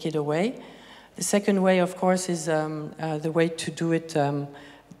take it away. The second way, of course, is the way to do it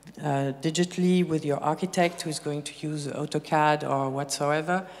digitally with your architect, who's going to use AutoCAD or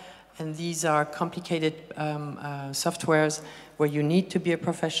whatsoever. And these are complicated softwares where you need to be a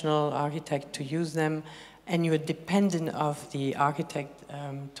professional architect to use them, and you're dependent of the architect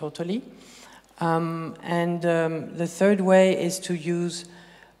totally. The third way is to use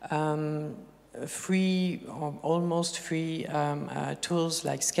free or almost free tools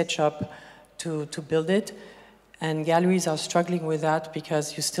like SketchUp to build it. And galleries are struggling with that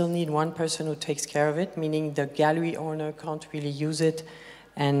because you still need one person who takes care of it, meaning the gallery owner can't really use it,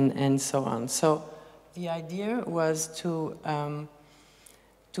 and so on. So the idea was to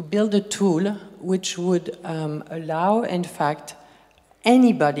build a tool which would allow, in fact,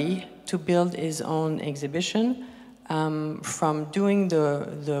 anybody to build his own exhibition, from doing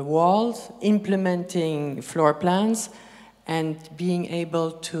the walls, implementing floor plans, and being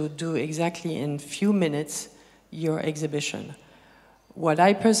able to do exactly in few minutes your exhibition. What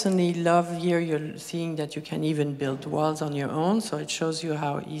I personally love here, you're seeing that you can even build walls on your own, so it shows you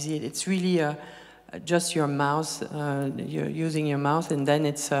how easy it's really just your mouse, you're using your mouse, and then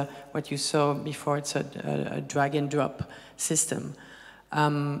it's what you saw before, it's a drag and drop system.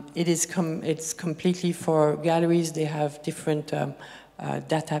 It's completely for galleries. They have different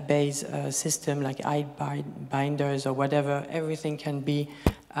database system like binders or whatever. Everything can be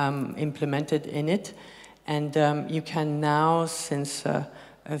implemented in it. And you can now, since a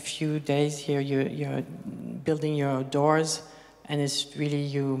few days here, you're building your doors And it's really,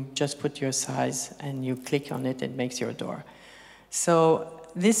 you just put your size and you click on it, it makes your door. So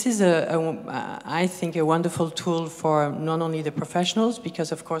this is, I think, a wonderful tool for not only the professionals,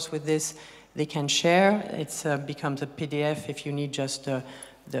 because of course with this they can share. It becomes a PDF if you need just the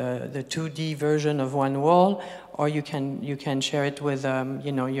 2D version of one wall, or you can share it with,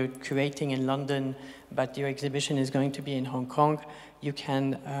 you know, you're curating in London, but your exhibition is going to be in Hong Kong. You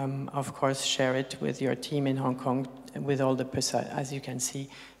can, of course, share it with your team in Hong Kong with all the, as you can see,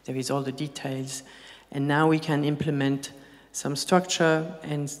 there is all the details. And now we can implement some structure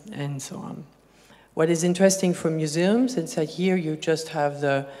and so on. What is interesting for museums is that here you just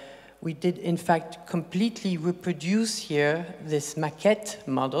have we did in fact completely reproduce here this maquette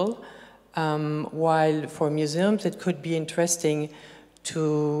model, while for museums it could be interesting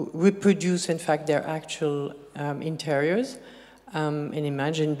to reproduce in fact their actual interiors. And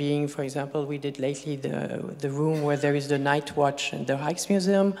imagine being, for example, we did lately the room where there is the night watch in the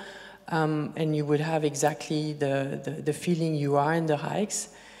Rijksmuseum, and you would have exactly the feeling you are in the Rijks,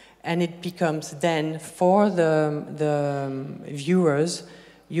 and it becomes then for the viewers,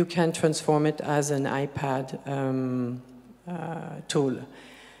 you can transform it as an iPad tool,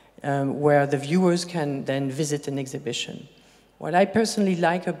 where the viewers can then visit an exhibition. What I personally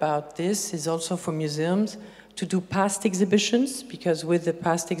like about this is also for museums to do past exhibitions, because with the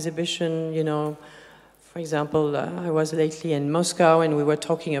past exhibition, you know, for example, I was lately in Moscow and we were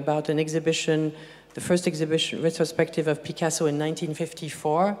talking about an exhibition, the first exhibition retrospective of Picasso in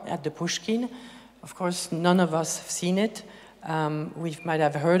 1954 at the Pushkin. Of course, none of us have seen it. We might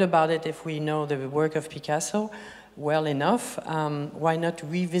have heard about it if we know the work of Picasso well enough. Why not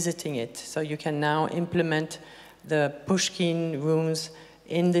revisiting it? So you can now implement the Pushkin rooms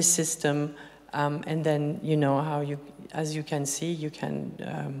in this system, and then you know how you, as you can see, you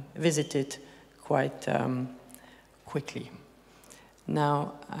can visit it quite quickly.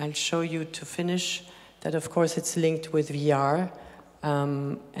 Now, I'll show you to finish that, of course, it's linked with VR,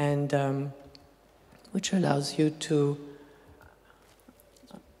 which allows you to,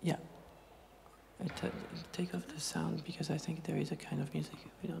 take off the sound, because I think there is a kind of music,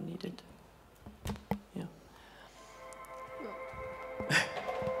 we don't need it. Yeah.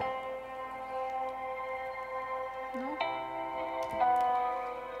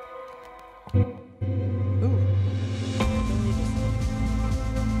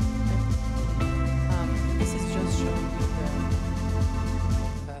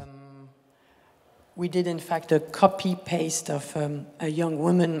 We did, in fact, a copy-paste of a young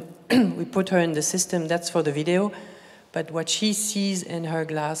woman. We put her in the system, that's for the video, but what she sees in her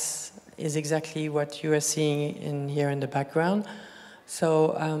glass is exactly what you are seeing here in the background.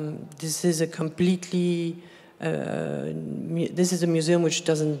 So this is a completely, this is a museum which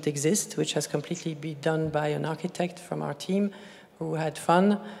doesn't exist, which has completely been done by an architect from our team who had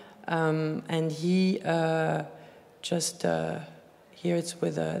fun, and he just, here it's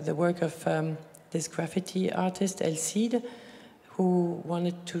with the work of this graffiti artist, El Cid, who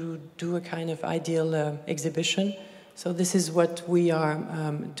wanted to do a kind of ideal exhibition. So this is what we are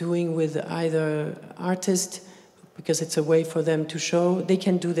doing with either artists, because it's a way for them to show. They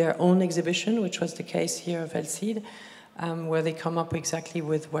can do their own exhibition, which was the case here of El Cid, where they come up exactly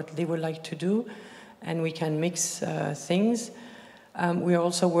with what they would like to do, and we can mix things. We are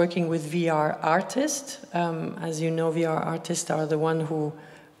also working with VR artists. As you know, VR artists are the one who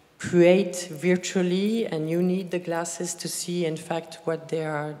create virtually, and you need the glasses to see, in fact, what they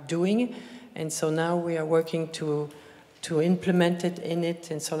are doing. And so now we are working to implement it in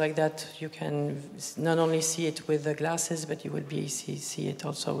it, and so like that you can not only see it with the glasses, but you will see it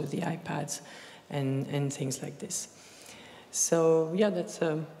also with the iPads and things like this. So yeah, that's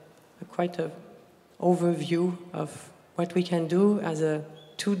quite an overview of what we can do as a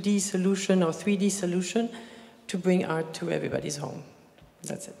 2D solution or 3D solution to bring art to everybody's home.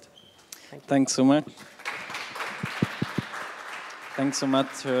 That's it. Thanks so much. Thanks so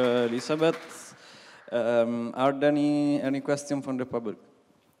much, Elisabeth. Are there any questions from the public?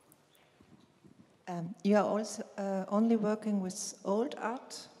 You are also only working with old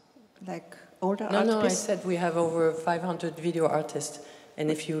art, like older art? No, I said we have over 500 video artists, and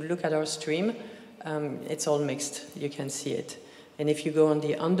if you look at our stream, it's all mixed. You can see it. And if you go on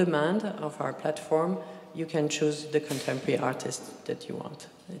the on-demand of our platform, you can choose the contemporary artist that you want.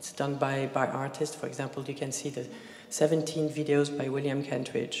 It's done by artists. For example, you can see the 17 videos by William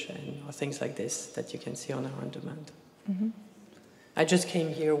Kentridge or things like this that you can see on our on-demand. Mm-hmm. I just came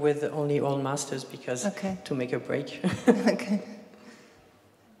here with only all masters because to make a break. Okay.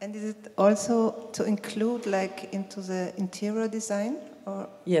 And is it also to include like into the interior design? Or?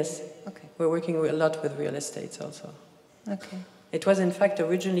 Yes. Okay. We're working a lot with real estates also. Okay. It was in fact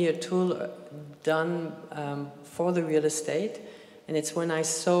originally a tool done for the real estate, and it's when I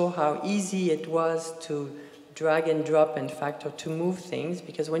saw how easy it was to drag and drop, in fact, or to move things,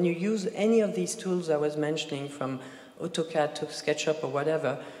 because when you use any of these tools I was mentioning, from AutoCAD to SketchUp or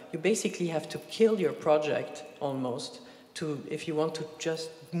whatever, you basically have to kill your project almost if you want to just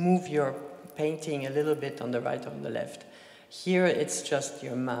move your painting a little bit on the right or on the left. Here it's just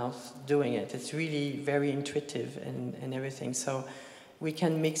your mouth doing it. It's really very intuitive and everything. So we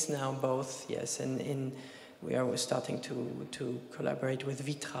can mix now both, yes, and we are starting to collaborate with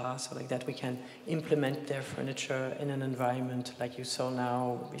Vitra, so like that we can implement their furniture in an environment like you saw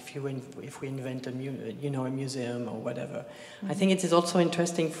now, if we invent a museum or whatever. Mm-hmm. I think it is also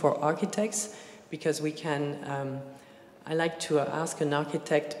interesting for architects, because we can, I like to ask an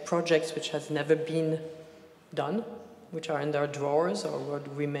architect projects which has never been done, which are in their drawers or would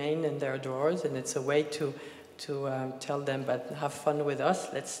remain in their drawers, and it's a way to tell them, but have fun with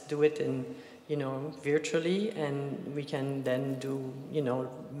us, let's do it in, virtually, and we can then do,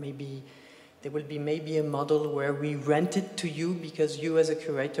 maybe there will be maybe a model where we rent it to you because you as a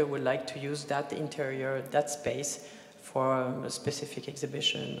curator would like to use that interior, that space for a specific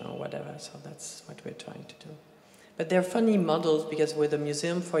exhibition or whatever. So that's what we're trying to do. But they're funny models, because with the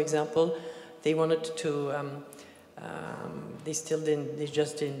museum, for example, they wanted to,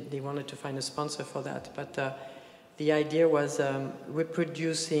 they wanted to find a sponsor for that, but the idea was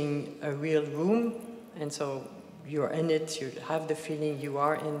reproducing a real room, and so you're in it, you have the feeling you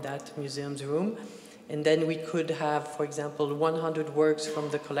are in that museum's room, and then we could have, for example, 100 works from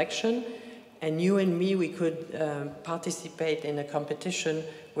the collection, and you and me, we could participate in a competition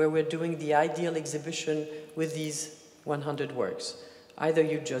where we're doing the ideal exhibition with these 100 works. Either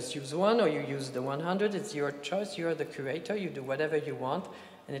you just use one or you use the 100, it's your choice, you're the curator, you do whatever you want,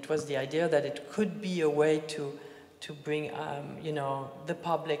 and it was the idea that it could be a way to bring, the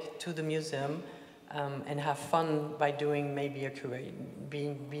public to the museum and have fun by doing maybe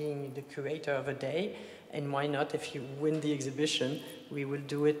being the curator of a day. And why not, if you win the exhibition, we will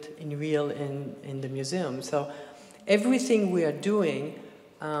do it in real in the museum. So everything we are doing,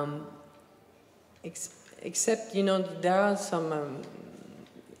 except, there are some,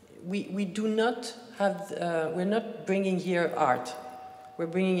 we do not have, we're not bringing here art, we're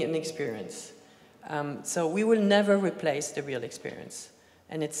bringing an experience. So we will never replace the real experience.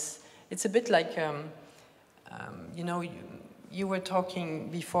 And it's a bit like, you were talking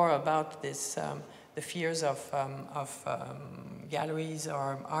before about this, the fears of galleries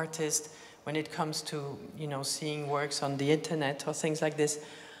or artists when it comes to, seeing works on the internet or things like this.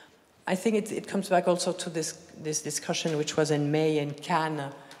 I think it comes back also to this discussion which was in May in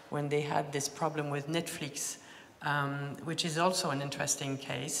Cannes, when they had this problem with Netflix, which is also an interesting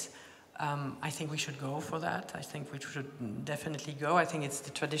case. I think we should go for that. I think we should definitely go. I think it's the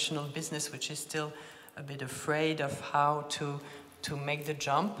traditional business which is still a bit afraid of how to make the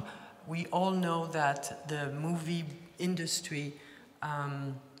jump. We all know that the movie industry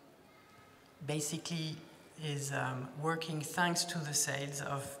basically is working thanks to the sales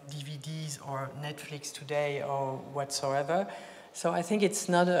of DVDs or Netflix today or whatsoever. So I think it's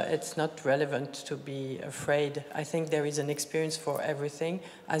not relevant to be afraid. I think there is an experience for everything.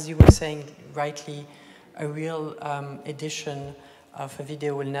 As you were saying rightly, a real edition of a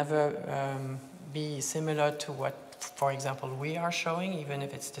video will never be similar to what, for example, we are showing, even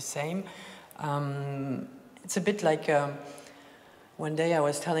if it's the same. It's a bit like, one day I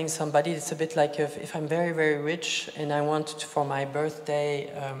was telling somebody, it's a bit like if I'm very, very rich and I want to, for my birthday,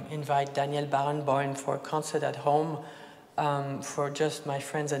 invite Daniel Barenboim for a concert at home, for just my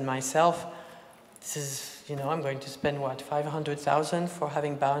friends and myself. This is, I'm going to spend, what, 500,000 for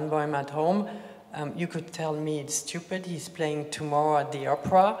having Barenboim at home. You could tell me it's stupid, he's playing tomorrow at the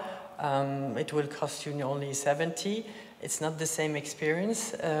opera. It will cost you only 70. It's not the same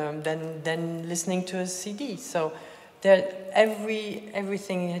experience than listening to a CD. So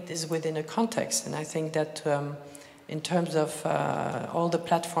everything is within a context. And I think that in terms of all the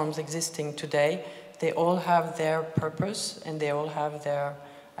platforms existing today, they all have their purpose and they all have their,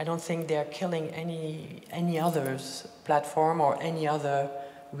 I don't think they're killing any other's platform or any other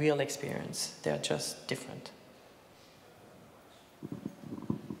real experience. They're just different.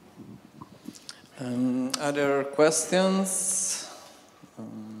 Other questions?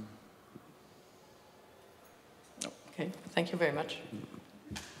 Okay, thank you very much.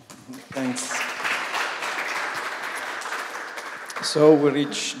 Thanks. So we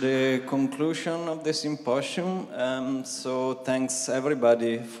reach the conclusion of the symposium. So thanks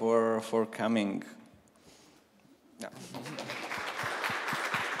everybody for coming. Yeah.